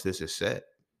once this is set,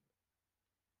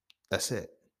 that's it.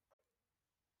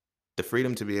 The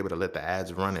freedom to be able to let the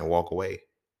ads run and walk away.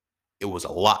 It was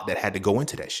a lot that had to go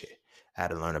into that shit. I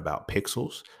had to learn about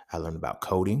pixels. I learned about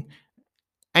coding.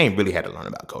 I ain't really had to learn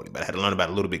about coding, but I had to learn about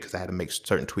it a little bit because I had to make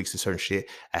certain tweaks to certain shit.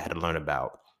 I had to learn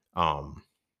about um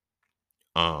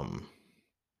um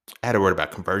I had to learn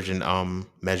about conversion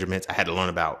measurements. I had to learn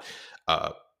about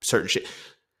uh certain shit.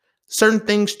 Certain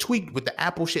things tweaked with the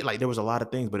Apple shit. Like, there was a lot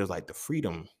of things, but it was like the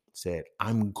freedom said,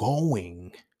 I'm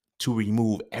going to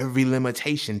remove every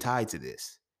limitation tied to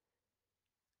this.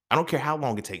 I don't care how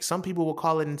long it takes. Some people will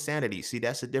call it insanity. See,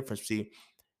 that's the difference. See,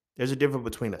 there's a difference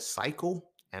between a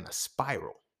cycle and a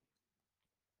spiral.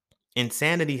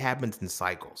 Insanity happens in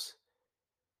cycles.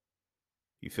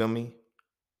 You feel me?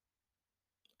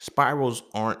 Spirals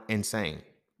aren't insane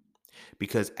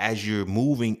because as you're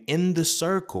moving in the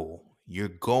circle, you're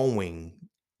going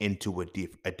into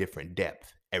a different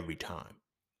depth every time.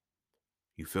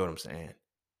 You feel what I'm saying?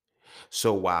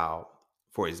 So while,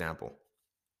 for example,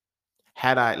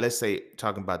 had I, let's say,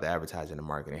 talking about the advertising and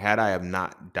marketing, had I have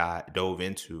not dove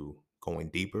into going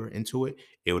deeper into it,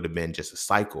 it would have been just a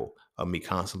cycle of me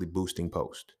constantly boosting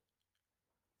post.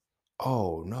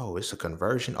 Oh no, it's a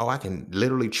conversion. Oh, I can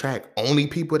literally track only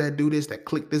people that do this, that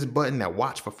click this button, that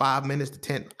watch for 5 minutes to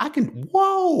 10. I can,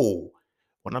 whoa.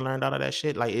 When I learned all of that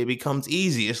shit, like, it becomes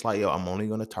easy. It's like, yo, I'm only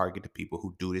going to target the people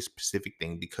who do this specific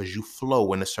thing because you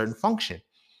flow in a certain function.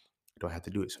 You don't have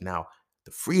to do it. So now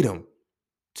the freedom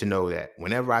to know that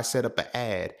whenever I set up an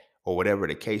ad or whatever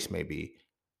the case may be,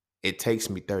 it takes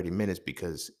me 30 minutes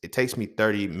because it takes me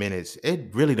 30 minutes.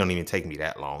 It really don't even take me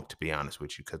that long, to be honest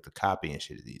with you, because the copy and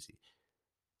shit is easy.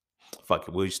 Fuck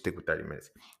it, we'll just stick with 30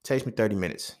 minutes. It takes me 30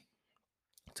 minutes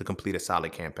to complete a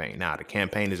solid campaign. Now, the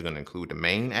campaign is going to include the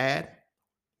main ad,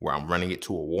 where I'm running it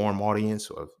to a warm audience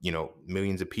of,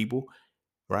 millions of people,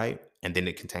 right? And then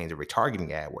it contains a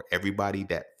retargeting ad where everybody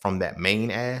that from that main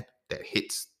ad that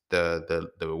hits the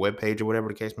web page or whatever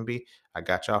the case may be, I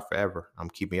got y'all forever. I'm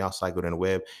keeping y'all cycled in the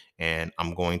web, and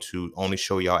I'm going to only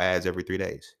show y'all ads every 3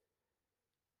 days.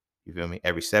 You feel me?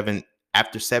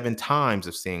 After 7 times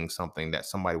of seeing something, that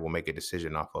somebody will make a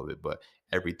decision off of it. But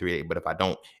every 3 days. But if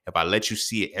I let you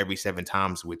see it every 7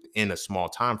 times within a small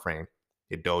time frame,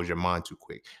 it dulls your mind too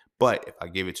quick. But if I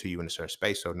give it to you in a certain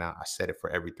space, so now I set it for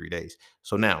every 3 days.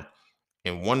 So now,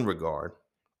 in one regard,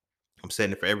 I'm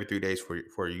setting it for every 3 days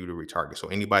for you to retarget. So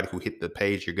anybody who hit the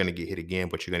page, you're gonna get hit again,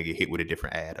 but you're gonna get hit with a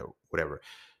different ad or whatever.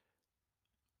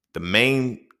 The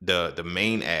main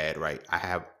ad, right? I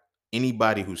have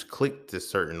anybody who's clicked a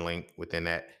certain link within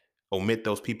that, omit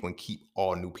those people and keep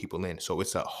all new people in. So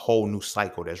it's a whole new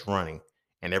cycle that's running.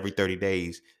 And every 30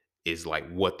 days is like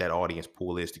what that audience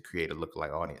pool is to create a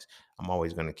lookalike audience. I'm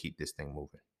always gonna keep this thing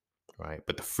moving. Right.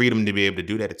 But the freedom to be able to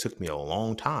do that, it took me a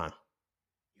long time.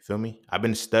 You feel me? I've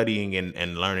been studying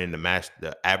and learning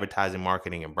the advertising,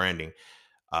 marketing, and branding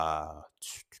uh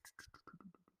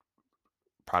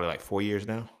probably like 4 years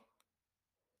now.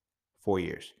 4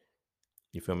 years.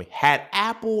 You feel me? Had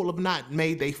Apple have not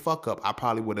made they fuck up, I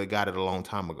probably would have got it a long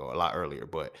time ago, a lot earlier.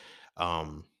 But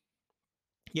um,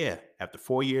 yeah, after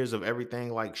 4 years of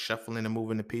everything like shuffling and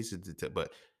moving the pieces,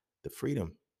 but the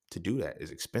freedom to do that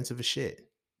is expensive as shit.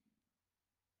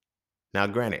 Now,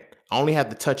 granted, I only have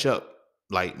to touch up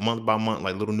like month by month,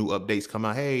 like little new updates come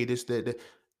out. Hey, this, that.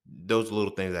 Those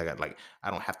little things I got. Like, I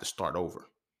don't have to start over.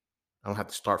 I don't have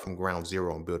to start from ground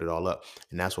zero and build it all up.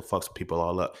 And that's what fucks people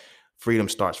all up. Freedom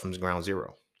starts from ground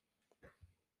zero.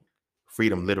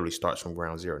 Freedom literally starts from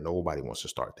ground zero. Nobody wants to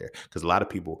start there because a lot of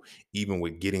people, even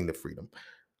with getting the freedom,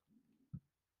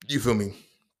 you feel me?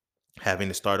 Having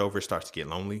to start over starts to get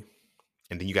lonely,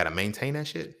 and then you got to maintain that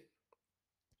shit.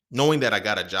 Knowing that I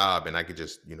got a job and I could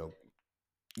just,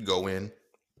 go in,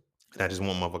 and I just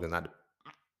want motherfuckers not to,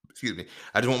 excuse me,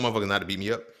 I just want motherfuckers not to beat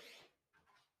me up.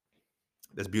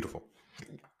 That's beautiful.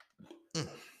 Mm.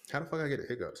 How the fuck I get the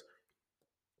hiccups?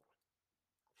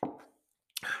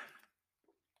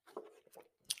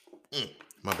 Mm.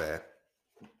 My bad.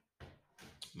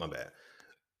 My bad.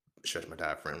 Stretch my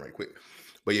diaphragm right quick.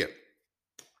 But yeah.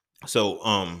 So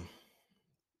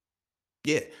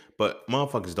yeah, but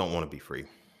motherfuckers don't want to be free.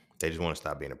 They just want to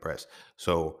stop being oppressed.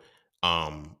 So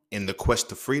in the quest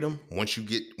to freedom, once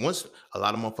a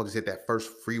lot of motherfuckers hit that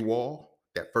first free wall,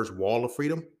 that first wall of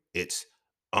freedom, it's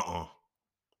uh-uh.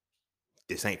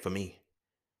 This ain't for me.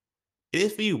 It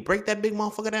is for you. Break that big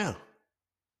motherfucker down.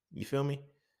 You feel me?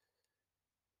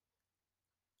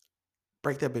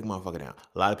 Break that big motherfucker down.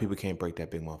 A lot of people can't break that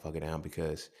big motherfucker down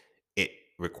because it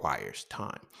requires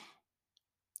time.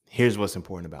 Here's what's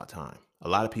important about time. A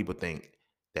lot of people think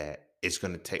that it's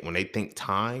going to take, when they think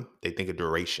time, they think of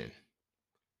duration.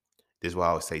 This is why I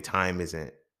always say time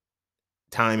isn't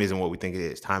what we think it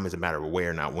is. Time is a matter of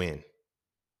where, not when,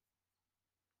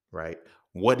 right?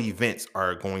 What events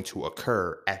are going to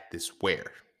occur at this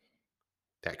where?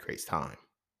 That creates time.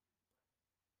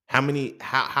 How many,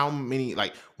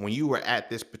 like when you were at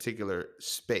this particular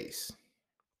space,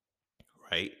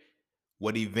 right?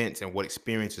 What events and what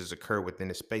experiences occur within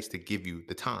the space to give you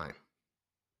the time?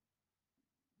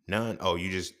 None. Oh, you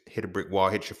just hit a brick wall,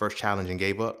 hit your first challenge and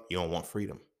gave up. You don't want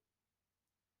freedom.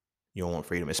 You don't want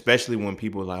freedom, especially when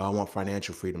people are like, "Oh, I want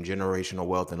financial freedom, generational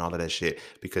wealth, and all of that shit."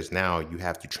 Because now you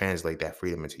have to translate that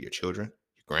freedom into your children,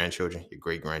 your grandchildren, your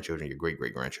great grandchildren, your great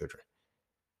great grandchildren.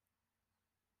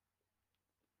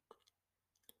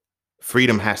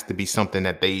 Freedom has to be something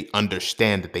that they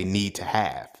understand that they need to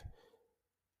have.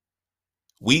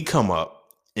 We come up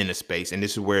in a space, and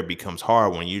this is where it becomes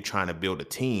hard when you're trying to build a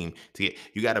team to get,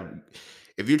 you got to,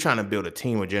 if you're trying to build a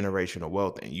team with generational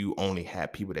wealth and you only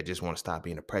have people that just want to stop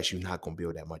being oppressed, you're not going to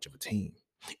build that much of a team.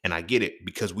 And I get it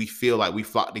because we feel like we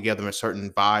flock together in certain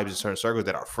vibes and certain circles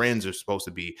that our friends are supposed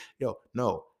to be.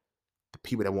 No, the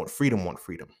people that want freedom want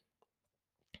freedom.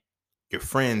 Your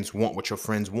friends want what your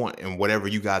friends want, and whatever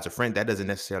you guys are friends, that doesn't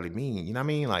necessarily mean, you know what I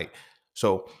mean? Like,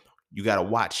 so you got to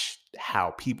watch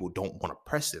how people don't want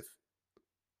oppressive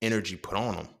energy put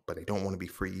on them, but they don't want to be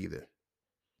free either.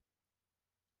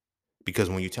 Because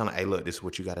when you tell them, hey, look, this is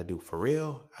what you got to do for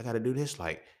real, I got to do this.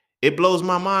 Like, it blows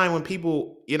my mind when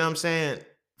people, you know what I'm saying,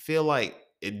 feel like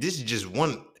this is just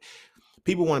one.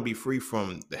 People want to be free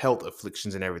from the health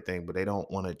afflictions and everything, but they don't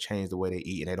want to change the way they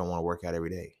eat and they don't want to work out every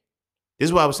day. This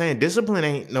is what I was saying. Discipline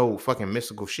ain't no fucking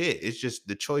mystical shit. It's just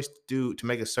the choice to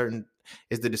make a certain,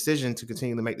 it's the decision to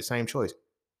continue to make the same choice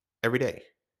every day.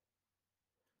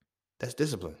 That's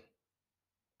discipline.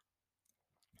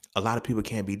 A lot of people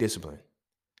can't be disciplined,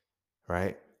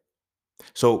 right?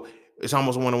 So it's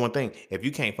almost a one-on-one thing. If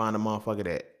you can't find a motherfucker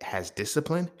that has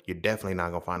discipline, you're definitely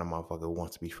not gonna find a motherfucker who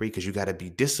wants to be free, because you got to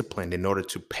be disciplined in order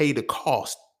to pay the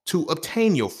cost to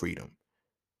obtain your freedom.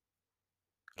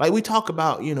 Like we talk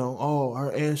about, oh,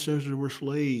 our ancestors were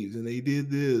slaves and they did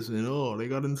this and oh, they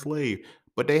got enslaved,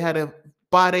 but they had to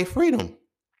buy their freedom.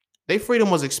 Their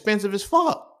freedom was expensive as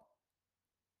fuck.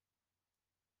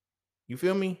 You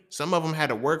feel me? Some of them had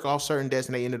to work off certain debts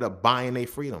and they ended up buying their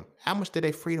freedom. How much did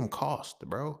their freedom cost,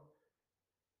 bro?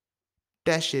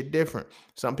 That shit different.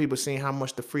 Some people seen how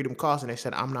much the freedom cost and they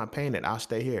said, I'm not paying it. I'll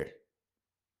stay here.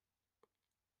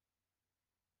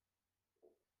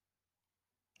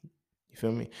 You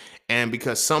feel me? And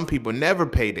because some people never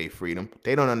pay their freedom,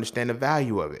 they don't understand the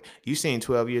value of it. You seen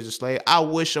 12 Years a Slave? I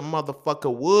wish a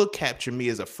motherfucker would capture me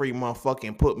as a free motherfucker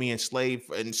and put me in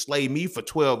enslave me for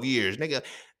 12 years. Nigga,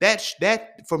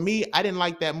 that for me, I didn't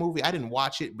like that movie. I didn't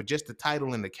watch it, but just the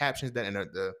title and the captions that and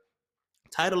the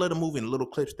title of the movie and the little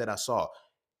clips that I saw.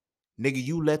 Nigga,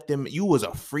 you was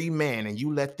a free man and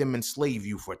you let them enslave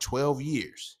you for 12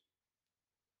 years.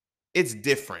 It's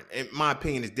different. In my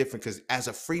opinion, it's different because as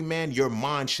a free man, your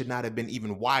mind should not have been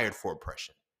even wired for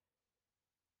oppression.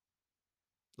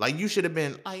 Like you should have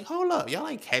been like, hold up, y'all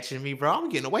ain't catching me, bro. I'm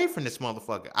getting away from this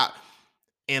motherfucker.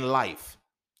 In life,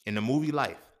 in the movie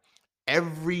Life,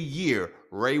 every year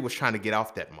Ray was trying to get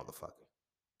off that motherfucker.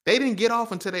 They didn't get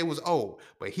off until they was old,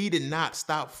 but he did not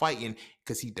stop fighting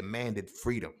because he demanded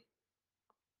freedom.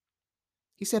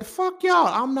 He said, "Fuck y'all.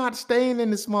 I'm not staying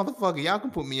in this motherfucker. Y'all can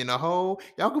put me in a hole.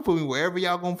 Y'all can put me wherever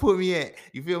y'all gonna put me at."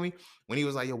 You feel me? When he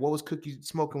was like, "Yo, what was Cookie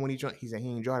smoking when he drank?" He said, "He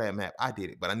didn't draw that map. I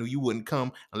did it, but I knew you wouldn't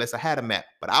come unless I had a map.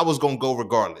 But I was gonna go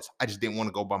regardless. I just didn't want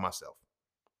to go by myself."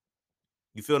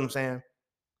 You feel what I'm saying?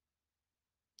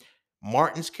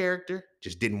 Martin's character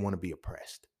just didn't want to be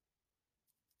oppressed.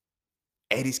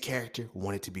 Eddie's character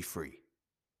wanted to be free.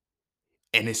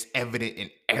 And it's evident in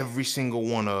every single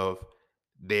one of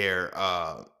their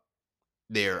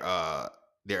their uh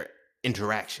their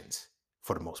interactions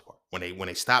for the most part. When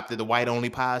they stopped at the white only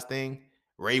pies thing,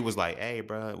 Ray was like, "Hey,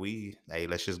 bro,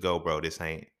 let's just go, bro. This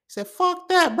ain't." He said, "Fuck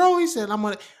that, bro." He said, "I'm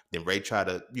gonna." Then Ray tried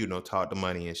to talk the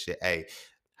money and shit. Hey,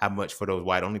 how much for those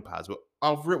white only pies? But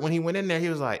off rip, when he went in there, he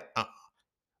was like,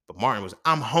 But Martin was,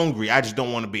 "I'm hungry. I just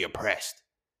don't want to be oppressed."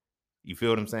 You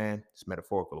feel what I'm saying? It's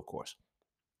metaphorical, of course.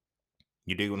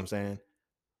 You dig what I'm saying?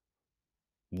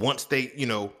 Once they,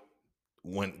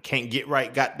 when Can't Get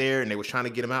Right got there and they was trying to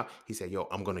get him out, he said, "Yo,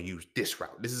 I'm gonna use this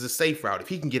route. This is a safe route. If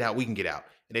he can get out, we can get out."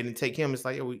 And they didn't take him. It's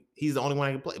like, yo, he's the only one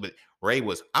I can play. But Ray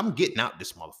was, "I'm getting out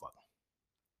this motherfucker."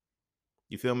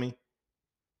 You feel me?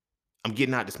 I'm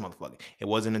getting out this motherfucker. It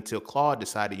wasn't until Claude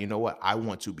decided, you know what? I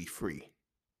want to be free.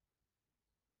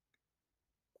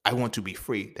 I want to be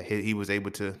free. That he was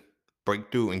able to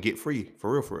break through and get free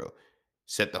for real, for real.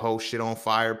 Set the whole shit on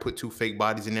fire, put two fake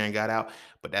bodies in there and got out.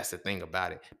 But that's the thing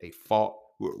about it. They fought.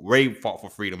 Ray fought for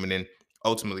freedom, and then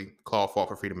ultimately Claude fought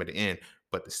for freedom at the end.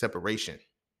 But the separation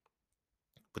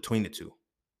between the two,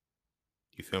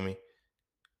 you feel me?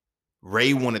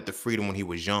 Ray wanted the freedom when he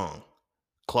was young.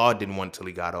 Claude didn't want it till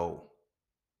he got old.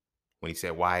 When he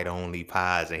said white only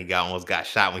pies and he almost got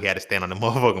shot when he had to stand on the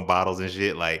motherfucking bottles and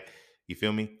shit. Like, you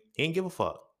feel me? He didn't give a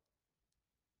fuck.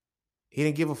 He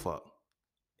didn't give a fuck.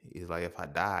 He's like, if I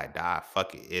die, I die.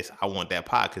 Fuck it. I want that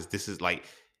pie because this is like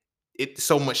it.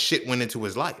 So much shit went into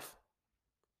his life.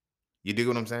 You dig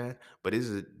what I'm saying? But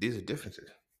these are differences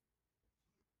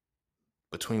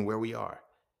between where we are.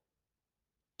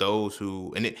 Those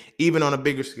who even on a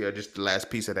bigger scale, just the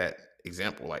last piece of that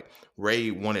example, like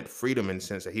Ray wanted freedom in the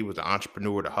sense that he was an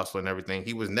entrepreneur, the hustler, and everything.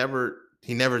 He never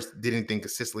did anything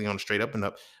consistently on the straight up and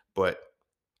up. But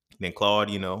then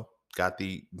Claude, got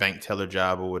the bank teller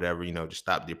job or whatever, just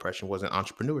stopped the oppression. Wasn't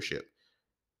entrepreneurship.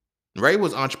 Ray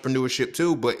was entrepreneurship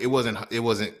too, but it wasn't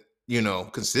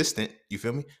consistent. You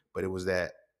feel me? But it was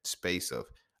that space of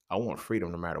I want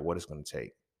freedom no matter what it's going to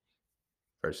take.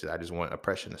 Versus I just want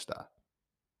oppression to stop.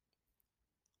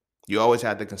 You always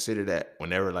have to consider that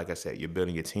whenever, like I said, you're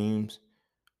building your teams.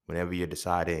 Whenever you're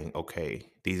deciding, okay,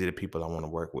 these are the people I want to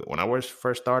work with. When I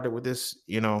first started with this,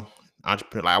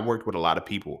 entrepreneur, like I worked with a lot of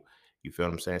people. You feel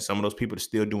what I'm saying? Some of those people are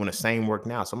still doing the same work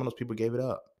now. Some of those people gave it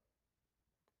up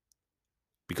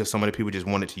because some of the people just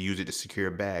wanted to use it to secure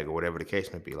a bag or whatever the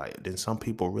case may be. Like, then some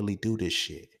people really do this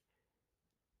shit.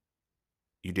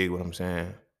 You dig what I'm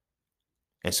saying?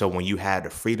 And so when you have the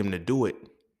freedom to do it,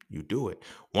 you do it.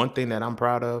 One thing that I'm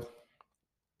proud of,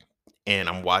 and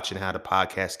I'm watching how the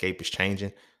podcast scape is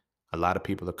changing. A lot of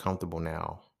people are comfortable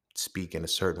now speaking a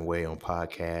certain way on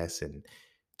podcasts and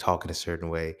talking a certain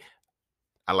way.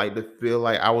 I like to feel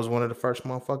like I was one of the first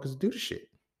motherfuckers to do the shit.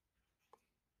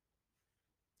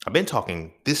 I've been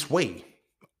talking this way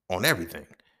on everything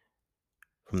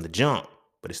from the jump,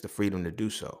 but it's the freedom to do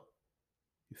so.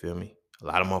 You feel me? A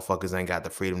lot of motherfuckers ain't got the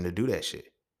freedom to do that shit.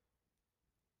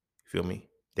 You feel me?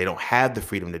 They don't have the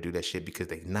freedom to do that shit because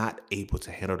they're not able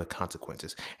to handle the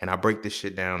consequences. And I break this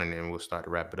shit down and then we'll start to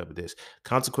wrap it up with this.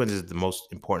 Consequences is the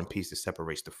most important piece that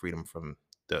separates the freedom from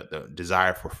the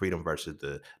desire for freedom versus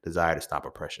the desire to stop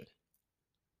oppression.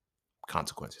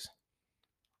 Consequences.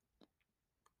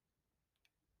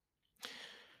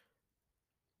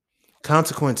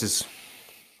 Consequences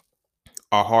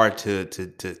are hard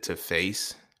to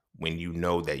face when you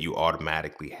know that you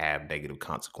automatically have negative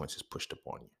consequences pushed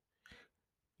upon you.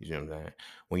 You see what I'm saying?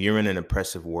 When you're in an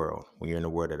oppressive world, when you're in a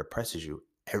world that oppresses you,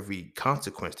 every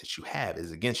consequence that you have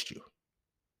is against you.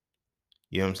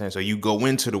 You know what I'm saying? So you go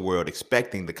into the world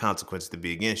expecting the consequences to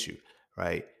be against you,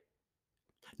 right?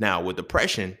 Now, with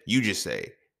depression, you just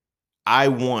say, I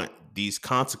want these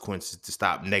consequences to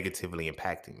stop negatively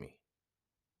impacting me,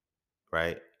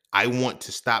 right? I want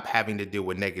to stop having to deal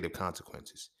with negative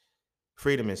consequences.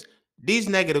 Freedom is these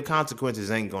negative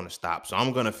consequences ain't going to stop. So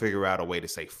I'm going to figure out a way to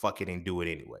say fuck it and do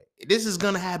it anyway. This is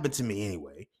going to happen to me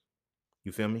anyway.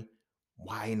 You feel me?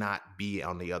 Why not be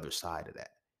on the other side of that?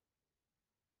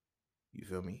 You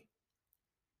feel me?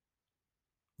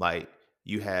 Like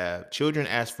you have children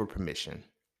ask for permission,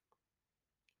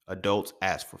 adults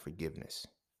ask for forgiveness,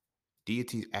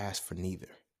 deities ask for neither.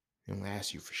 They don't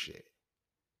ask you for shit,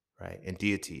 right? And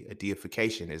a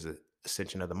deification is a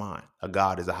ascension of the mind. A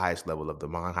God is the highest level of the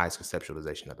mind, highest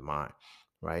conceptualization of the mind,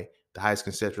 right? The highest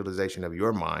conceptualization of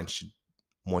your mind should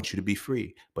want you to be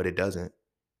free, but it doesn't. It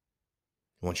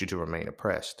wants you to remain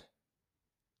oppressed.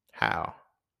 How?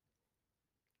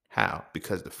 How?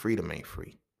 Because the freedom ain't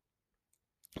free.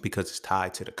 Because it's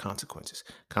tied to the consequences.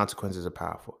 Consequences are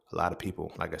powerful. A lot of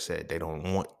people, like I said, they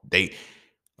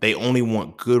only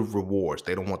want good rewards.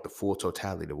 They don't want the full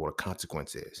totality of what a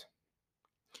consequence is.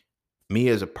 Me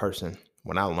as a person,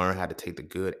 when I learn how to take the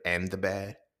good and the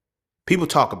bad, people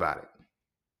talk about it.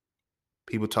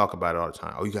 People talk about it all the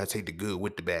time. Oh, you gotta take the good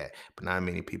with the bad. But not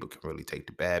many people can really take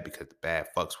the bad because the bad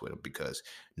fucks with them. Because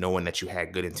knowing that you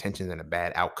had good intentions and a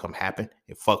bad outcome happen,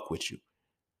 it fuck with you.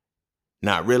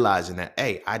 Not realizing that,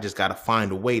 hey, I just gotta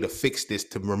find a way to fix this,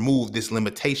 to remove this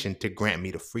limitation to grant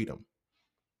me the freedom.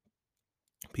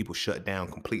 People shut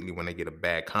down completely when they get a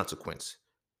bad consequence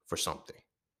for something,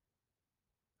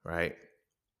 right?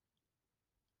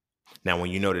 Now,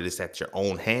 when you know that it's at your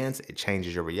own hands, it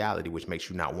changes your reality, which makes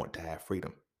you not want to have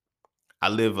freedom. I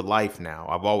live a life now.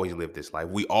 I've always lived this life.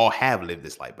 We all have lived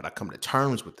this life, but I come to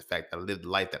terms with the fact that I live the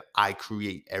life that I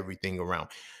create everything around.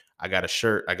 I got a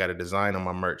shirt, I got a design on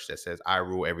my merch that says I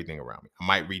rule everything around me. I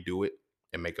might redo it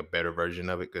and make a better version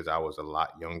of it because I was a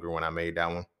lot younger when I made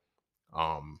that one.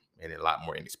 And a lot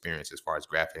more inexperienced as far as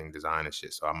graphic design and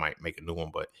shit. So I might make a new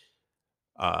one, but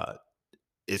uh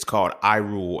it's called I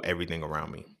rule everything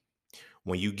around me.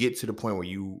 When you get to the point where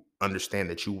you understand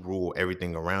that you rule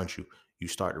everything around you, you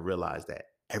start to realize that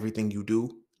everything you do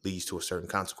leads to a certain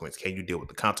consequence. Can you deal with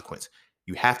the consequence?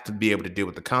 You have to be able to deal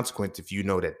with the consequence if you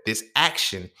know that this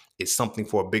action is something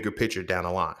for a bigger picture down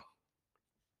the line.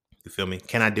 You feel me?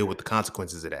 Can I deal with the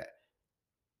consequences of that?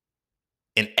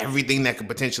 And everything that could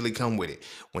potentially come with it.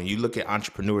 When you look at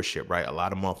entrepreneurship, right? A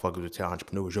lot of motherfuckers will tell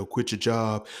entrepreneurs, yo, quit your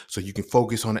job so you can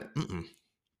focus on it. Mm-mm,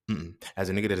 mm-mm. As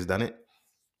a nigga that has done it,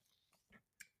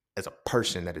 as a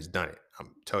person that has done it, I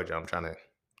told you I'm trying to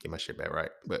get my shit back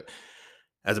right. But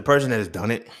as a person that has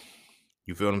done it,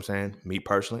 you feel what I'm saying? Me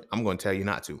personally, I'm going to tell you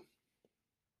not to.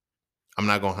 I'm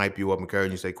not going to hype you up,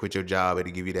 encourage you, say quit your job.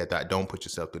 It'll give you that thought. Don't put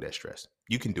yourself through that stress.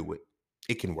 You can do it.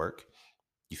 It can work.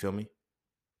 You feel me?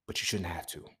 But you shouldn't have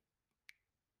to.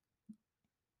 You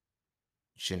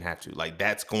shouldn't have to. Like,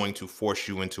 that's going to force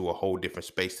you into a whole different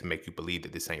space to make you believe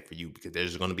that this ain't for you, because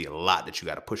there's going to be a lot that you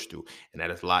got to push through. And that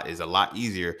is a lot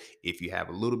easier if you have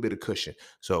a little bit of cushion.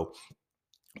 So,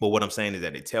 but what I'm saying is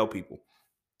that they tell people,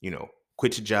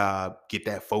 quit your job, get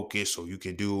that focus so you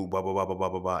can do blah, blah, blah, blah, blah,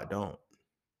 blah, blah.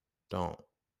 Don't,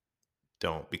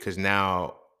 don't. Because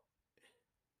now,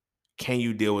 can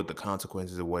you deal with the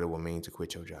consequences of what it will mean to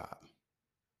quit your job?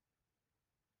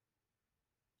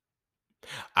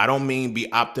 I don't mean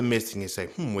be optimistic and say,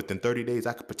 within 30 days,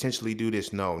 I could potentially do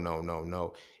this. No, no, no,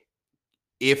 no.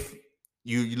 If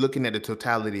you're looking at the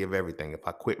totality of everything, if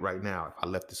I quit right now, if I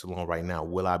left this alone right now,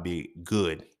 will I be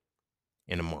good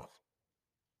in a month?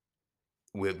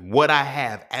 With what I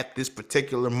have at this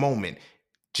particular moment,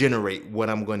 generate what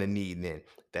I'm going to need then?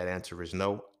 That answer is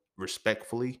no.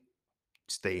 Respectfully,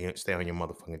 stay on your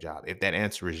motherfucking job. If that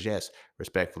answer is yes,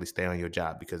 respectfully stay on your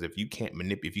job, because if you can't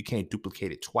manipulate, if you can't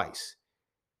duplicate it twice,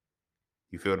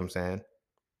 you feel what I'm saying?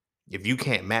 If you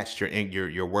can't match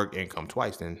your work income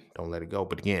twice, then don't let it go.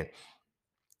 But again,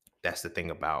 that's the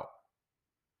thing about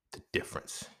the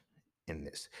difference in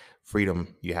this.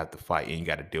 Freedom, you have to fight and you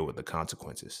got to deal with the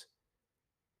consequences.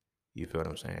 You feel what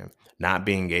I'm saying? Not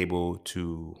being able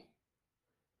to,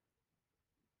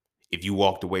 if you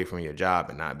walked away from your job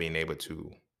and not being able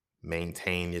to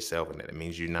maintain yourself, and that it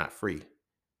means you're not free.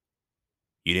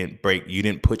 You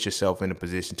didn't put yourself in a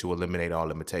position to eliminate all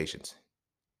limitations.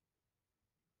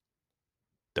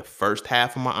 The first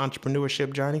half of my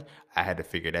entrepreneurship journey, I had to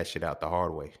figure that shit out the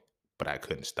hard way, but I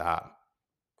couldn't stop.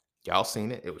 Y'all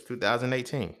seen it. It was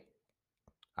 2018.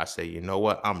 I said, you know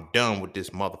what? I'm done with this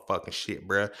motherfucking shit,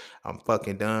 bruh. I'm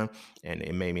fucking done. And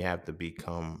it made me have to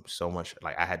become so much,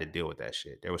 like, I had to deal with that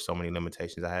shit. There were so many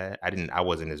limitations I had. I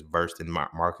wasn't as versed in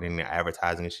marketing and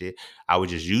advertising and shit. I was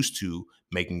just used to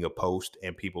making a post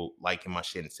and people liking my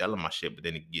shit and selling my shit. But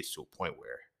then it gets to a point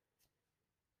where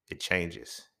it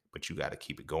changes. But you got to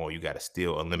keep it going. You got to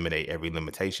still eliminate every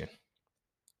limitation.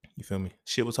 You feel me?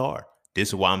 Shit was hard. This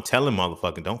is why I'm telling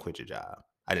motherfucking don't quit your job.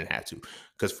 I didn't have to.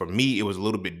 Because for me, it was a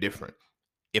little bit different.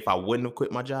 If I wouldn't have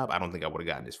quit my job, I don't think I would have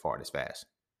gotten this far this fast.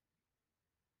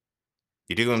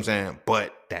 You dig what I'm saying?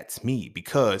 But that's me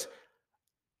because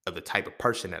of the type of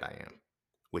person that I am,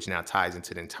 which now ties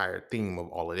into the entire theme of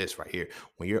all of this right here.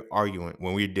 When you're arguing,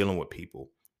 when we're dealing with people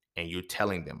and you're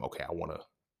telling them, okay, I want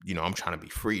to, I'm trying to be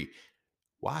free.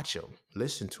 Watch them,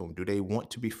 listen to them. Do they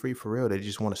want to be free for real? They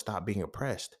just want to stop being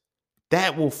oppressed.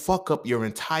 That will fuck up your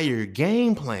entire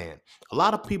game plan. A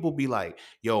lot of people be like,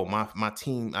 yo, my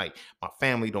team, like my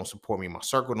family don't support me, my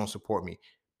circle don't support me.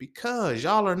 Because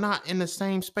y'all are not in the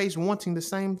same space wanting the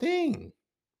same thing.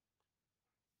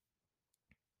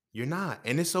 You're not.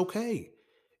 And it's okay.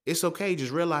 It's okay.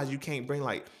 Just realize you can't bring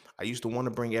like I used to want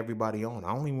to bring everybody on.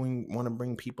 I only want to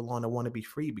bring people on that want to be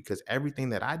free because everything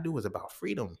that I do is about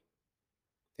freedom.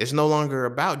 It's no longer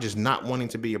about just not wanting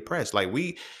to be oppressed. Like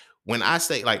when I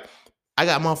say like I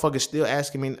got motherfuckers still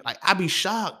asking me, like I be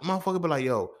shocked. Motherfucker be like,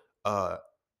 yo, uh,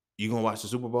 you gonna watch the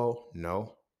Super Bowl?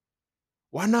 No.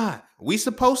 Why not? We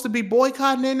supposed to be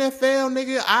boycotting NFL,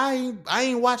 nigga. I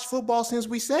ain't watched football since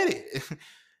we said it.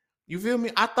 You feel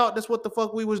me? I thought that's what the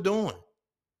fuck we was doing.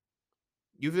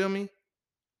 You feel me?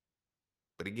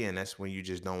 But again, that's when you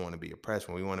just don't want to be oppressed.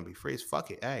 When we want to be free, it's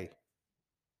fuck it. Hey,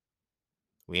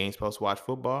 we ain't supposed to watch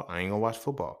football. I ain't gonna watch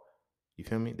football. You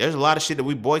feel me? There's a lot of shit that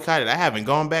we boycotted. I haven't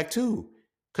gone back to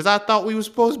because I thought we were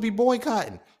supposed to be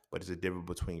boycotting. But it's a difference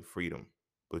between freedom,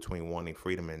 between wanting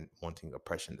freedom and wanting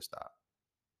oppression to stop.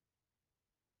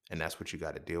 And that's what you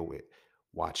got to deal with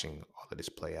watching all of this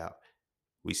play out.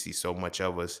 We see so much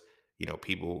of us,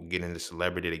 people get into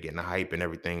celebrity, they get into hype and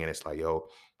everything. And it's like, yo,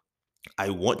 I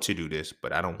want to do this,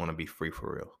 but I don't want to be free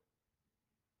for real.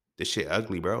 This shit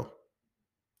ugly, bro.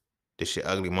 This shit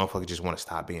ugly. Motherfuckers just want to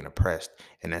stop being oppressed.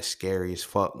 And that's scary as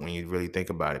fuck when you really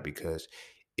think about it. Because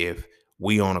if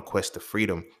we on a quest of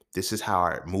freedom, this is how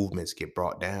our movements get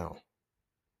brought down.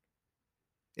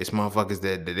 It's motherfuckers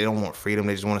that they don't want freedom.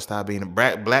 They just want to stop being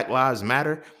Black Lives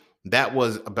Matter. That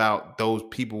was about those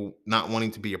people not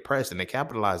wanting to be oppressed, and they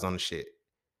capitalized on the shit.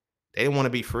 They didn't want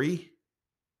to be free.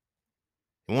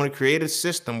 They want to create a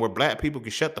system where black people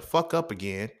can shut the fuck up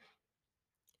again.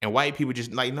 And white people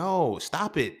just like, no,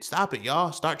 stop it,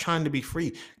 y'all. Start trying to be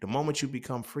free. The moment you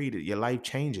become free, your life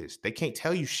changes. They can't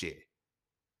tell you shit.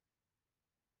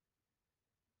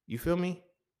 You feel me?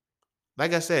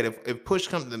 Like I said, if push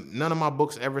comes, none of my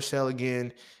books ever sell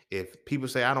again. If people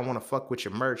say I don't want to fuck with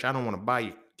your merch, I don't want to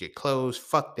buy your clothes.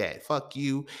 Fuck that. Fuck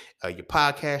you. Your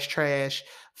podcast trash.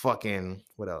 Fucking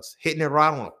what else? Hitting it right.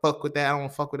 I don't want to fuck with that. I don't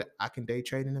want to fuck with it. I can day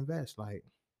trade and invest. Like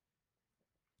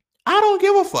I don't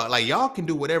give a fuck. Like y'all can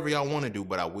do whatever y'all want to do,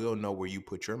 but I will know where you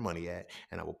put your money at,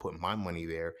 and I will put my money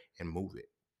there and move it.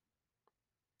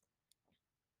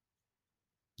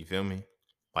 You feel me?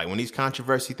 Like when these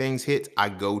controversy things hit, I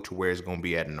go to where it's gonna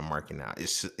be at in the market now.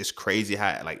 It's crazy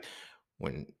how like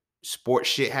when sports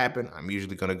shit happen, I'm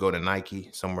usually gonna go to Nike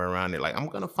somewhere around it. Like I'm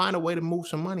gonna find a way to move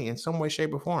some money in some way,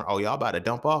 shape, or form. Oh, y'all about to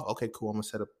dump off? Okay, cool. I'm gonna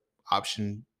set up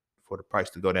option for the price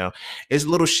to go down. It's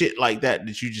little shit like that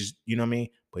that you just, you know what I mean?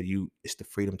 But it's the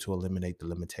freedom to eliminate the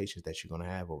limitations that you're gonna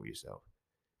have over yourself.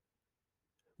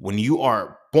 When you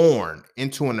are born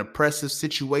into an oppressive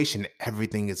situation,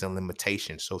 everything is a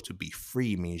limitation. So to be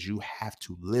free means you have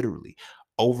to literally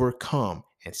overcome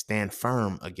and stand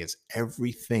firm against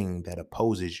everything that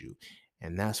opposes you.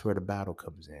 And that's where the battle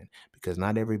comes in because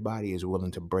not everybody is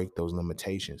willing to break those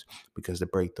limitations because to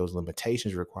break those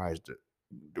limitations requires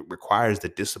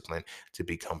the discipline to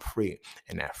become free.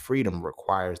 And that freedom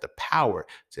requires the power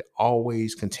to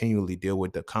always continually deal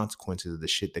with the consequences of the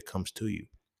shit that comes to you.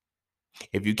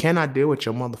 If you cannot deal with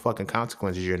your motherfucking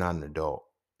consequences, you're not an adult.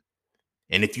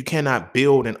 And if you cannot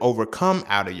build and overcome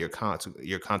out of your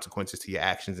consequences to your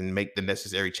actions and make the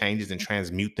necessary changes and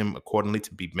transmute them accordingly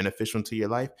to be beneficial to your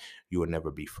life, you will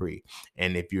never be free.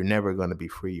 And if you're never going to be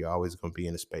free, you're always going to be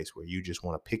in a space where you just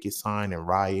want to picket sign and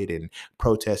riot and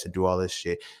protest and do all this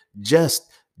shit just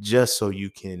so you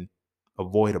can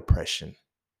avoid oppression.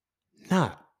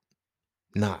 Not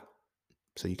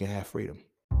so you can have freedom.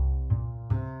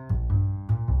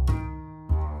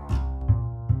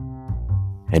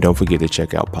 And don't forget to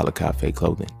check out Paula Cafe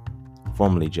Clothing,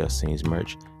 formerly Just Scenes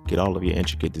merch. Get all of your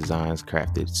intricate designs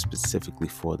crafted specifically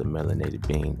for the melanated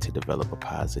being to develop a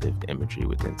positive imagery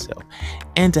within self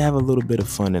and to have a little bit of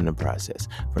fun in the process.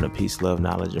 From the peace, love,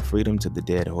 knowledge, and freedom to the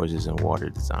dead horses and water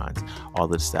designs, all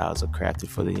of the styles are crafted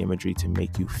for the imagery to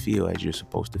make you feel as you're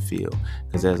supposed to feel.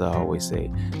 Because as I always say,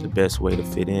 the best way to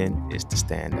fit in is to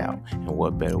stand out. And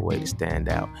what better way to stand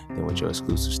out than with your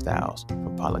exclusive styles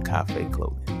from Paula Cafe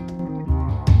Clothing.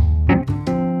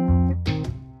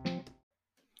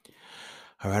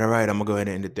 All right. I'm gonna go ahead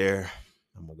and end it there.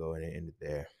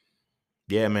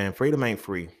 Yeah, man, freedom ain't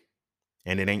free,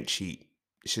 and it ain't cheap.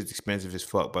 Shit's expensive as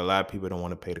fuck, but a lot of people don't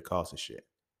want to pay the cost of shit.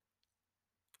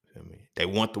 I mean, they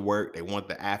want the work, they want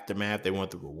the aftermath, they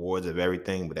want the rewards of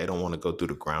everything, but they don't want to go through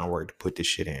the groundwork to put this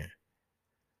shit in.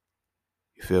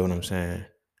 You feel what I'm saying?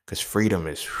 Because freedom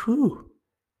is,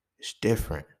 it's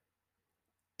different.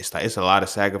 it's like it's a lot of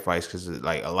sacrifice because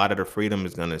like a lot of the freedom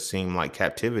is gonna seem like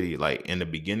captivity, like in the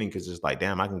beginning, because it's like,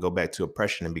 damn, I can go back to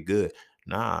oppression and be good.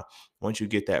 Nah, once you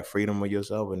get that freedom of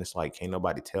yourself, and it's like, can't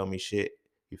nobody tell me shit.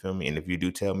 You feel me? And if you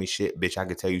do tell me shit, bitch, I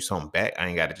can tell you something back. I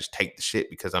ain't got to just take the shit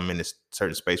because I'm in this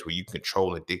certain space where you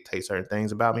control and dictate certain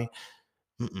things about me.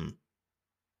 Mm-mm,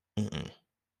 mm-mm,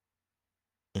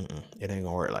 mm-mm. It ain't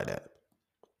gonna work like that.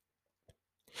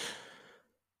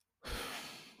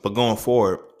 But going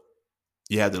forward,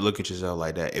 you have to look at yourself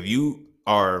like that. If you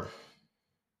are,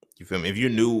 you feel me? If you're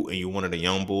new and you're one of the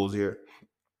young bulls here,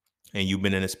 and you've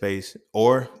been in a space,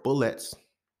 or bullets,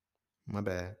 my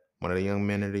bad, one of the young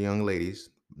men or the young ladies,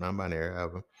 non-binary,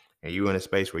 however, and you in a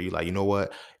space where you like, you know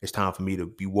what, it's time for me to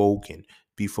be woke and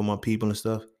be for my people and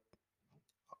stuff.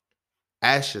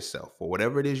 Ask yourself, for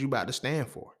whatever it is you about to stand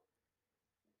for,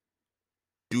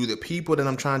 do the people that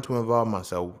I'm trying to involve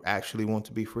myself actually want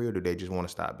to be free, or do they just want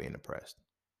to stop being oppressed?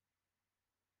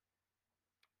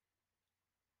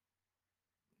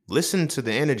 Listen to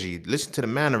the energy, listen to the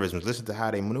mannerisms, listen to how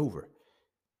they maneuver.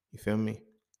 You feel me?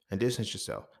 And distance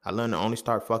yourself. I learned to only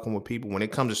start fucking with people when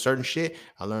it comes to certain shit.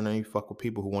 I learned to only fuck with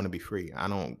people who want to be free. I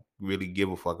don't really give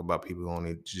a fuck about people who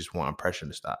only just want oppression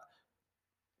to stop.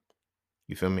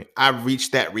 You feel me? I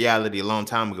reached that reality a long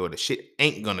time ago. The shit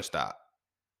ain't gonna stop.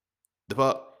 The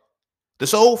fuck? The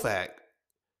sole fact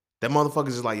that motherfuckers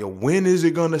is like, yo, when is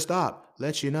it gonna stop?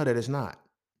 Let you know that it's not.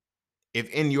 If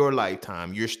in your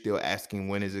lifetime you're still asking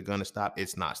when is it gonna stop,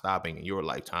 it's not stopping in your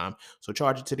lifetime. So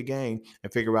charge it to the game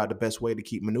and figure out the best way to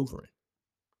keep maneuvering.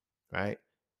 Right?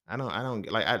 I don't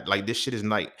like this shit is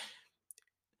like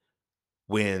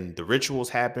when the rituals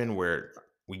happen where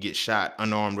we get shot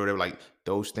unarmed or whatever, like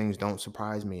those things don't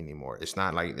surprise me anymore. It's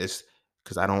not like this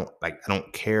because I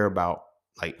don't care about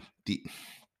like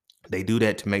they do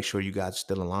that to make sure you guys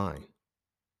still align.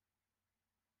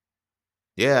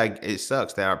 Yeah, it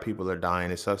sucks that our people are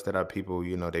dying. It sucks that our people,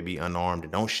 they be unarmed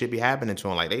and don't shit be happening to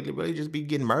them. Like they really just be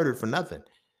getting murdered for nothing.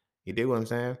 You dig what I'm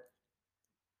saying?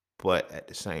 But at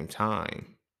the same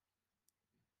time,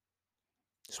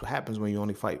 it's what happens when you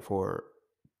only fight for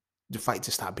the fight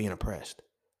to stop being oppressed.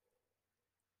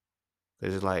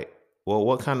 It's like, well,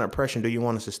 what kind of oppression do you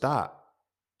want us to stop?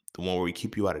 The one where we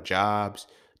keep you out of jobs,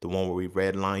 the one where we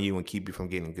redline you and keep you from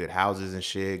getting good houses and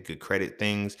shit, good credit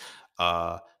things.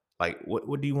 Uh, like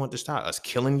what do you want to stop? Us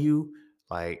killing you?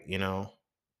 Like,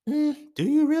 do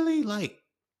you really like?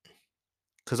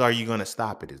 Because are you gonna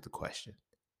stop it? Is the question.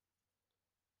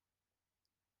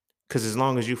 Because as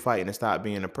long as you fighting to stop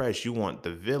being oppressed, you want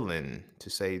the villain to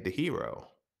save the hero.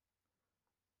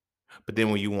 But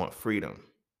then when you want freedom,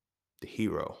 the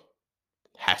hero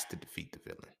has to defeat the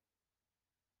villain.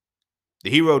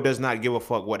 The hero does not give a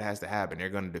fuck what has to happen. They're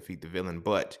going to defeat the villain.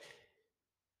 But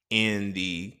in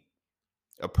the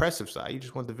oppressive side, you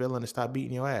just want the villain to stop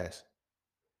beating your ass.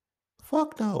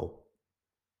 Fuck no.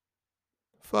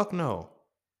 Fuck no.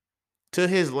 To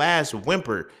his last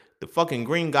whimper, the fucking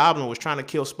Green Goblin was trying to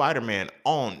kill Spider-Man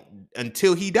on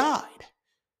until he died.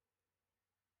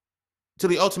 Till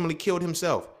he ultimately killed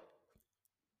himself.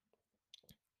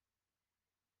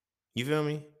 You feel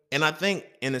me? And I think,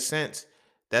 in a sense,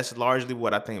 that's largely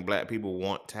what I think black people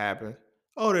want to happen.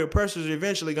 Oh, the oppressors are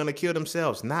eventually going to kill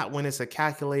themselves. Not when it's a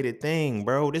calculated thing,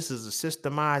 bro. This is a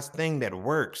systemized thing that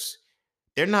works.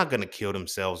 They're not going to kill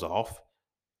themselves off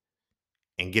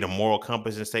and get a moral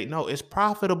compass and say, no, it's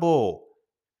profitable.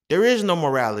 There is no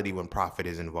morality when profit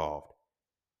is involved.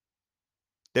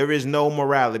 There is no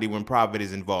morality when profit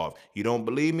is involved. You don't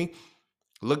believe me?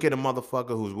 Look at a motherfucker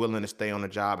who's willing to stay on the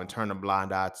job and turn a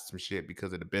blind eye to some shit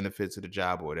because of the benefits of the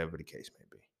job or whatever the case may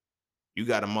be. You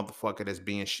got a motherfucker that's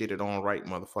being shitted on right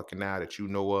motherfucker now that you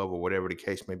know of or whatever the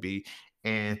case may be.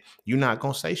 And you're not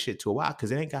going to say shit to a why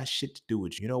because it ain't got shit to do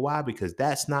with you. You know why? Because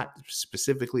that's not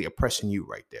specifically oppressing you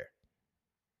right there.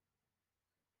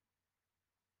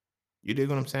 You dig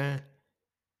what I'm saying?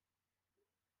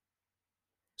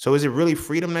 So is it really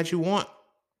freedom that you want?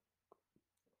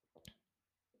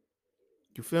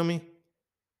 You feel me?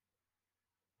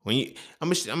 When you, I'm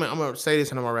gonna say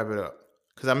this and I'm gonna wrap it up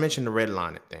because I mentioned the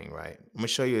redlining thing, right? I'm gonna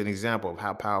show you an example of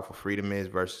how powerful freedom is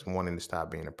versus wanting to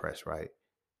stop being oppressed, right?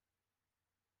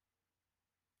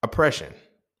 Oppression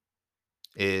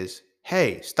is,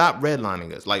 hey, stop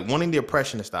redlining us. Like wanting the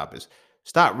oppression to stop is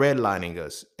stop redlining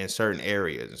us in certain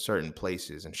areas and certain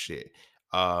places and shit.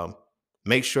 Um,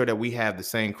 Make sure that we have the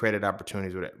same credit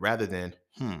opportunities with it, rather than,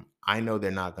 I know they're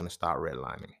not gonna stop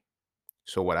redlining.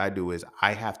 So what I do is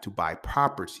I have to buy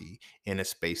property in a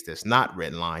space that's not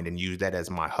redlined and use that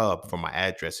as my hub for my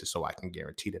addresses so I can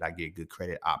guarantee that I get good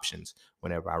credit options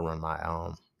whenever I run my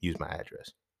use my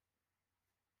address.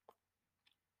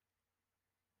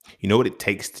 You know what it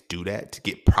takes to do that, to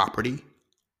get property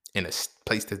in a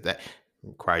place that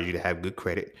requires you to have good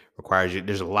credit, requires you,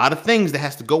 there's a lot of things that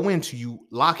has to go into you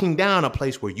locking down a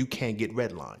place where you can't get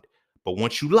redlined. But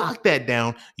once you lock that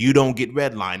down, you don't get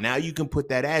redlined. Now you can put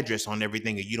that address on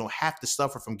everything and you don't have to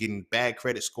suffer from getting bad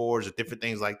credit scores or different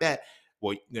things like that.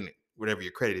 Well, you're gonna, whatever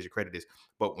your credit is, your credit is.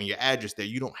 But when your address there,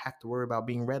 you don't have to worry about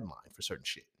being redlined for certain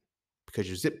shit because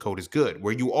your zip code is good.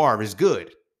 Where you are is good.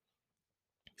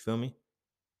 You feel me?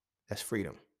 That's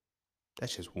freedom.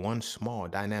 That's just one small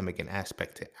dynamic and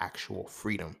aspect to actual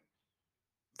freedom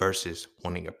versus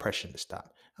wanting oppression to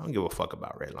stop. I don't give a fuck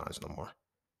about red lines no more.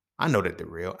 I know that they're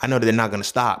real. I know that they're not going to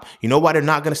stop. You know why they're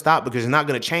not going to stop? Because it's not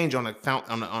going to change on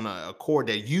a accord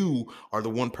that you are the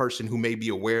one person who may be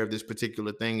aware of this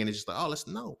particular thing, and it's just like, oh, let's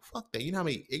no, fuck that. You know how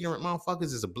many ignorant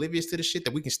motherfuckers is oblivious to the shit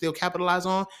that we can still capitalize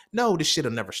on? No, this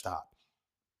shit'll never stop.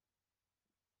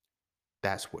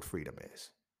 That's what freedom is.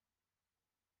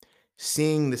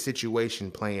 Seeing the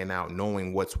situation playing out,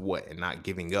 knowing what's what, and not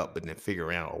giving up, but then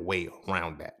figuring out a way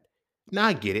around that. Now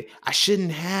I get it. I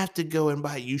shouldn't have to go and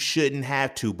buy. You shouldn't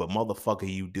have to, but motherfucker,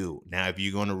 you do. Now, if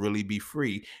you're gonna really be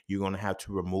free, you're gonna have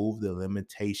to remove the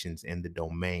limitations in the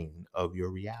domain of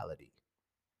your reality.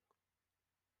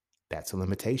 That's a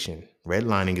limitation.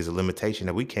 Redlining is a limitation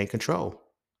that we can't control.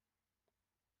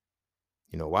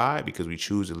 You know why? Because we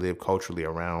choose to live culturally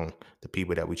around the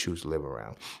people that we choose to live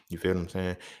around. You feel what I'm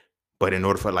saying? But in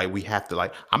order for we have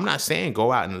to I'm not saying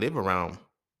go out and live around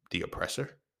the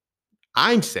oppressor.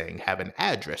 I'm saying have an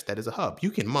address that is a hub.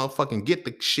 You can motherfucking get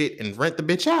the shit and rent the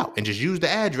bitch out and just use the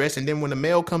address. And then when the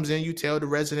mail comes in, you tell the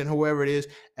resident, whoever it is,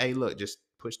 hey, look, just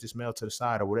push this mail to the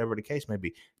side or whatever the case may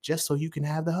be, just so you can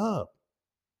have the hub.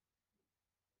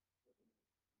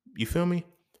 You feel me?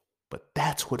 But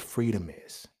that's what freedom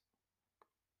is.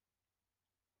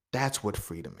 That's what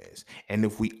freedom is. And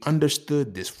if we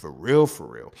understood this for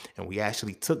real, and we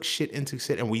actually took shit into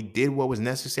shit and we did what was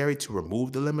necessary to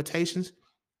remove the limitations,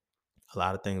 a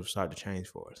lot of things would start to change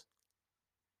for us.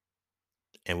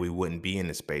 And we wouldn't be in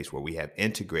a space where we have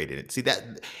integrated it. See,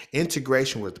 that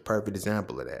integration was the perfect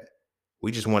example of that.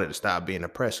 We just wanted to stop being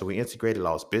oppressed. So we integrated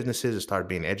lost businesses and started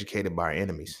being educated by our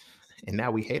enemies. And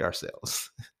now we hate ourselves.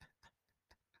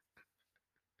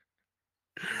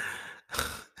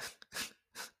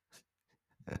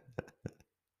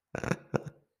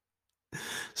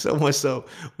 So much so,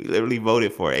 we literally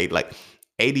voted for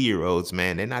 80-year-olds,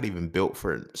 man. They're not even built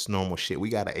for normal shit. We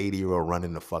got an 80-year-old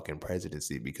running the fucking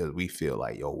presidency because we feel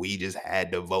like, yo, we just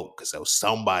had to vote because so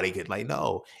somebody could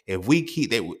no. If we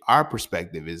keep that, our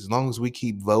perspective is as long as we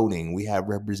keep voting, we have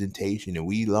representation,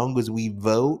 and long as we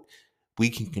vote,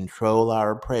 we can control our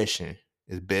oppression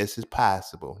as best as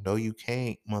possible. No, you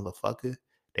can't, motherfucker.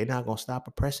 They're not gonna stop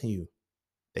oppressing you.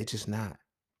 They just not.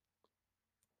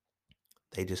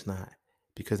 They just not.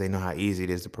 Because they know how easy it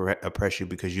is to oppress you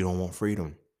because you don't want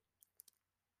freedom.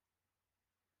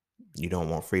 You don't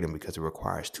want freedom because it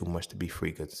requires too much to be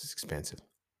free because it's expensive.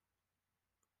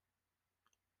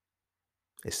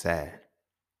 It's sad,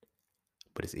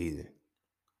 but it's easy.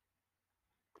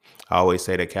 I always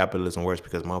say that capitalism works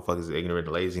because motherfuckers are ignorant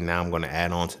and lazy. Now I'm going to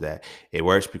add on to that. It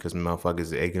works because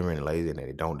motherfuckers are ignorant and lazy and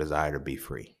they don't desire to be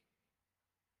free.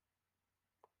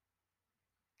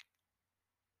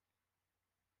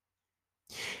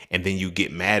 And then you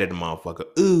get mad at the motherfucker.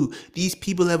 Ooh, these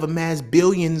people have amassed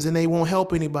billions and they won't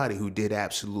help anybody who did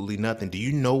absolutely nothing. Do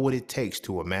you know what it takes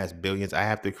to amass billions? I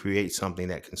have to create something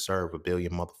that can serve a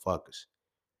billion motherfuckers.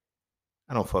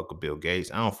 I don't fuck with Bill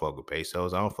Gates. I don't fuck with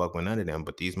Bezos. I don't fuck with none of them.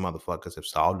 But these motherfuckers have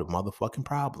solved the motherfucking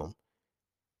problem.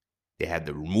 They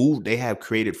have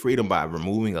created freedom by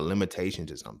removing a limitation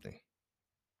to something.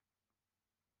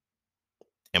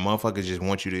 And motherfuckers just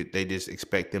want you to, they just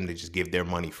expect them to just give their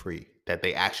money free. That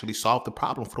they actually solve the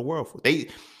problem for the world.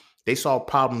 They solve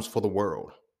problems for the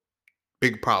world.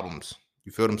 Big problems.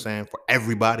 You feel what I'm saying? For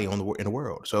everybody in the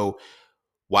world. So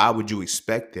why would you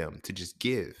expect them to just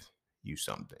give you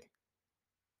something?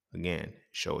 Again, it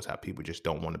shows how people just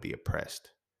don't want to be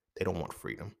oppressed. They don't want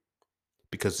freedom.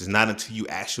 Because it's not until you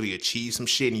actually achieve some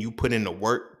shit and you put in the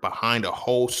work behind a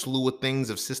whole slew of things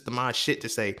of systemized shit to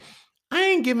say, I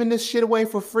ain't giving this shit away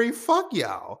for free. Fuck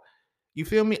y'all. You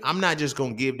feel me? I'm not just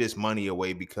going to give this money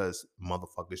away because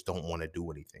motherfuckers don't want to do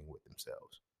anything with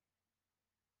themselves.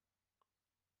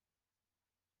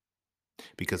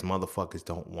 Because motherfuckers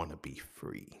don't want to be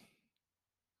free.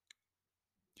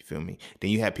 You feel me?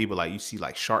 Then you have people you see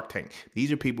Shark Tank. These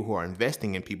are people who are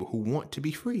investing in people who want to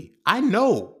be free. I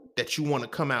know that you want to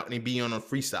come out and be on the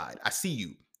free side. I see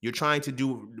you. You're trying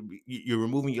to you're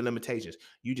removing your limitations.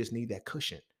 You just need that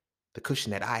cushion. the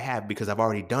cushion that I have because I've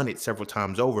already done it several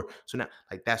times over. So now,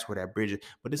 like, that's where that bridge is.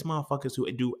 But it's motherfuckers who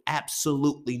do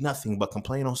absolutely nothing but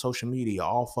complain on social media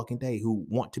all fucking day who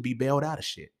want to be bailed out of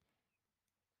shit.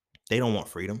 They don't want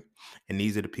freedom. And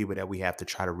these are the people that we have to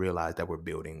try to realize that we're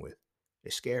building with.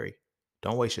 It's scary.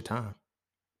 Don't waste your time.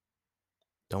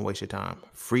 Don't waste your time.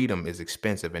 Freedom is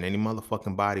expensive. And any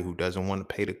motherfucking body who doesn't want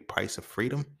to pay the price of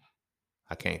freedom,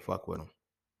 I can't fuck with them.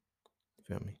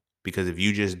 Feel me? Because if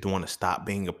you just want to stop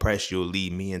being oppressed, you'll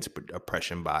lead me into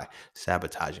oppression by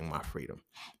sabotaging my freedom.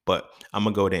 But I'm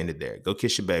gonna go to end it there. Go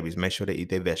kiss your babies. Make sure they eat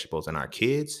their vegetables. And our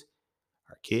kids,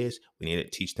 we need to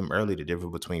teach them early the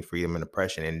difference between freedom and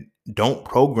oppression. And don't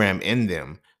program in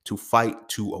them to fight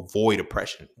to avoid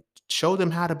oppression. Show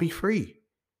them how to be free.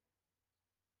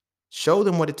 Show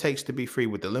them what it takes to be free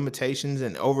with the limitations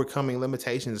and overcoming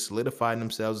limitations and solidifying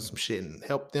themselves in some shit and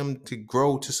help them to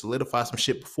grow to solidify some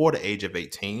shit before the age of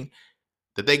 18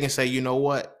 that they can say, you know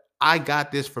what? I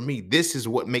got this for me. This is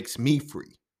what makes me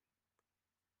free.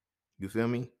 You feel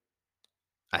me?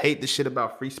 I hate the shit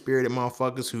about free spirited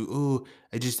motherfuckers who, ooh,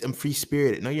 I'm free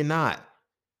spirited. No, you're not.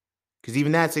 Because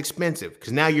even that's expensive.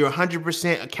 Because now you're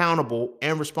 100% accountable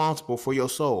and responsible for your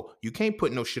soul. You can't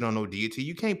put no shit on no deity.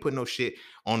 You can't put no shit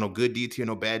on no good deity or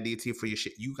no bad deity for your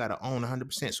shit. You got to own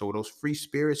 100%. So those free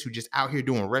spirits who just out here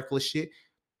doing reckless shit,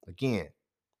 again,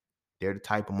 they're the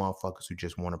type of motherfuckers who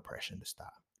just want oppression to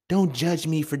stop. Don't judge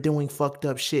me for doing fucked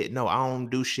up shit. No, I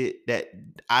don't do shit that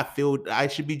I feel I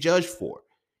should be judged for.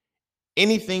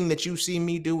 Anything that you see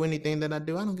me do, anything that I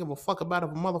do, I don't give a fuck about if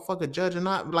a motherfucker judge or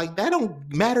not. Like, that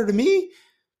don't matter to me.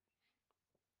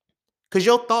 Because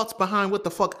your thoughts behind what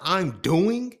the fuck I'm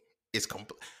doing is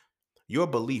your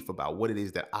belief about what it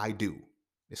is that I do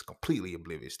is completely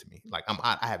oblivious to me. Like,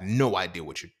 I have no idea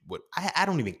I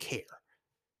don't even care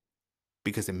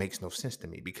because it makes no sense to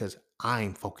me because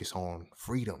I'm focused on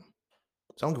freedom.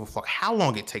 So I don't give a fuck how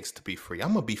long it takes to be free.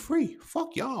 I'm gonna be free.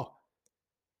 Fuck y'all.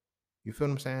 You feel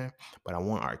what I'm saying? But I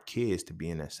want our kids to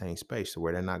be in that same space to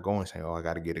where they're not going saying, oh, I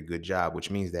got to get a good job, which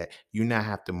means that you now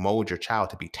have to mold your child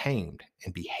to be tamed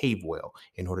and behave well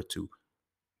in order to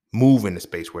move in the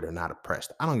space where they're not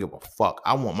oppressed. I don't give a fuck.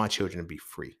 I want my children to be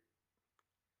free.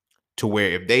 To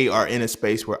where if they are in a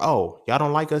space where, oh, y'all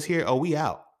don't like us here, oh, we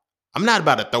out. I'm not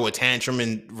about to throw a tantrum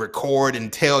and record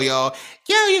and tell y'all,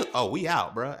 oh, we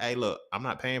out, bro. Hey, look, I'm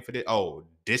not paying for this. Oh,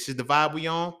 this is the vibe we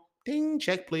on? Ding,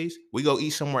 check, please. We go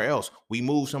eat somewhere else. We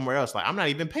move somewhere else. Like, I'm not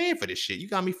even paying for this shit. You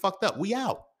got me fucked up. We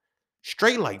out.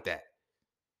 Straight like that.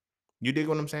 You dig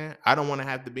what I'm saying? I don't want to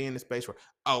have to be in the space where,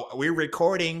 oh, we're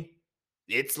recording.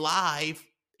 It's live.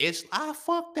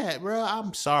 Fuck that, bro.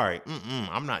 I'm sorry.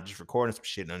 I'm not just recording some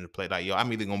shit under the plate. Like, yo,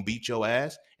 I'm either gonna beat your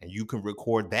ass and you can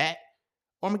record that,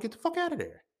 or I'm gonna get the fuck out of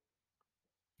there.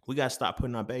 We gotta stop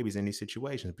putting our babies in these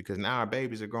situations because now our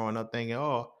babies are growing up thinking,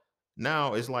 oh,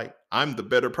 now it's like I'm the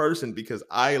better person because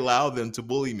I allow them to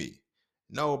bully me.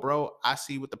 No, bro, I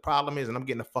see what the problem is and I'm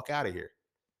getting the fuck out of here.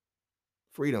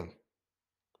 Freedom.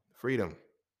 Freedom.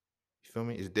 You feel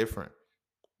me? It's different.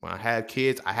 When I have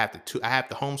kids, I have to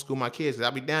homeschool my kids.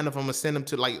 I'll be damned if I'm gonna send them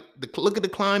to like look at the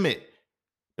climate.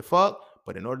 The fuck?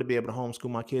 But in order to be able to homeschool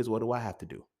my kids, what do I have to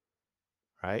do?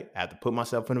 Right? I have to put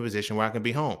myself in a position where I can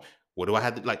be home. What do I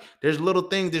have to like? There's little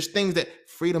things, there's things that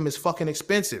freedom is fucking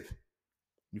expensive.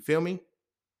 You feel me?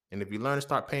 And if you learn to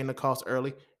start paying the cost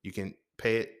early, you can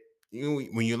pay it.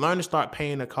 When you learn to start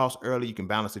paying the cost early, you can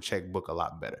balance the checkbook a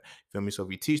lot better. Feel me? So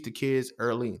if you teach the kids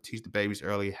early, teach the babies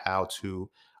early how to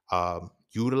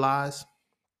utilize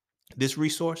this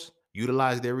resource,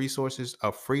 utilize their resources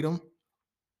of freedom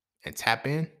and tap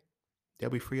in, they'll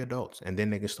be free adults. And then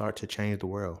they can start to change the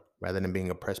world rather than being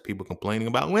oppressed people complaining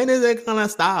about when is it gonna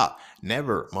stop?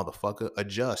 Never, motherfucker.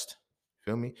 Adjust.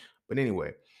 Feel me? But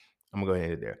anyway, I'm gonna go ahead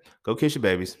and end it there. Go kiss your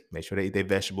babies. Make sure they eat their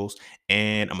vegetables.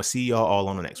 And I'm gonna see y'all all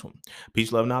on the next one.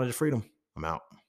 Peace, love, knowledge, and freedom. I'm out.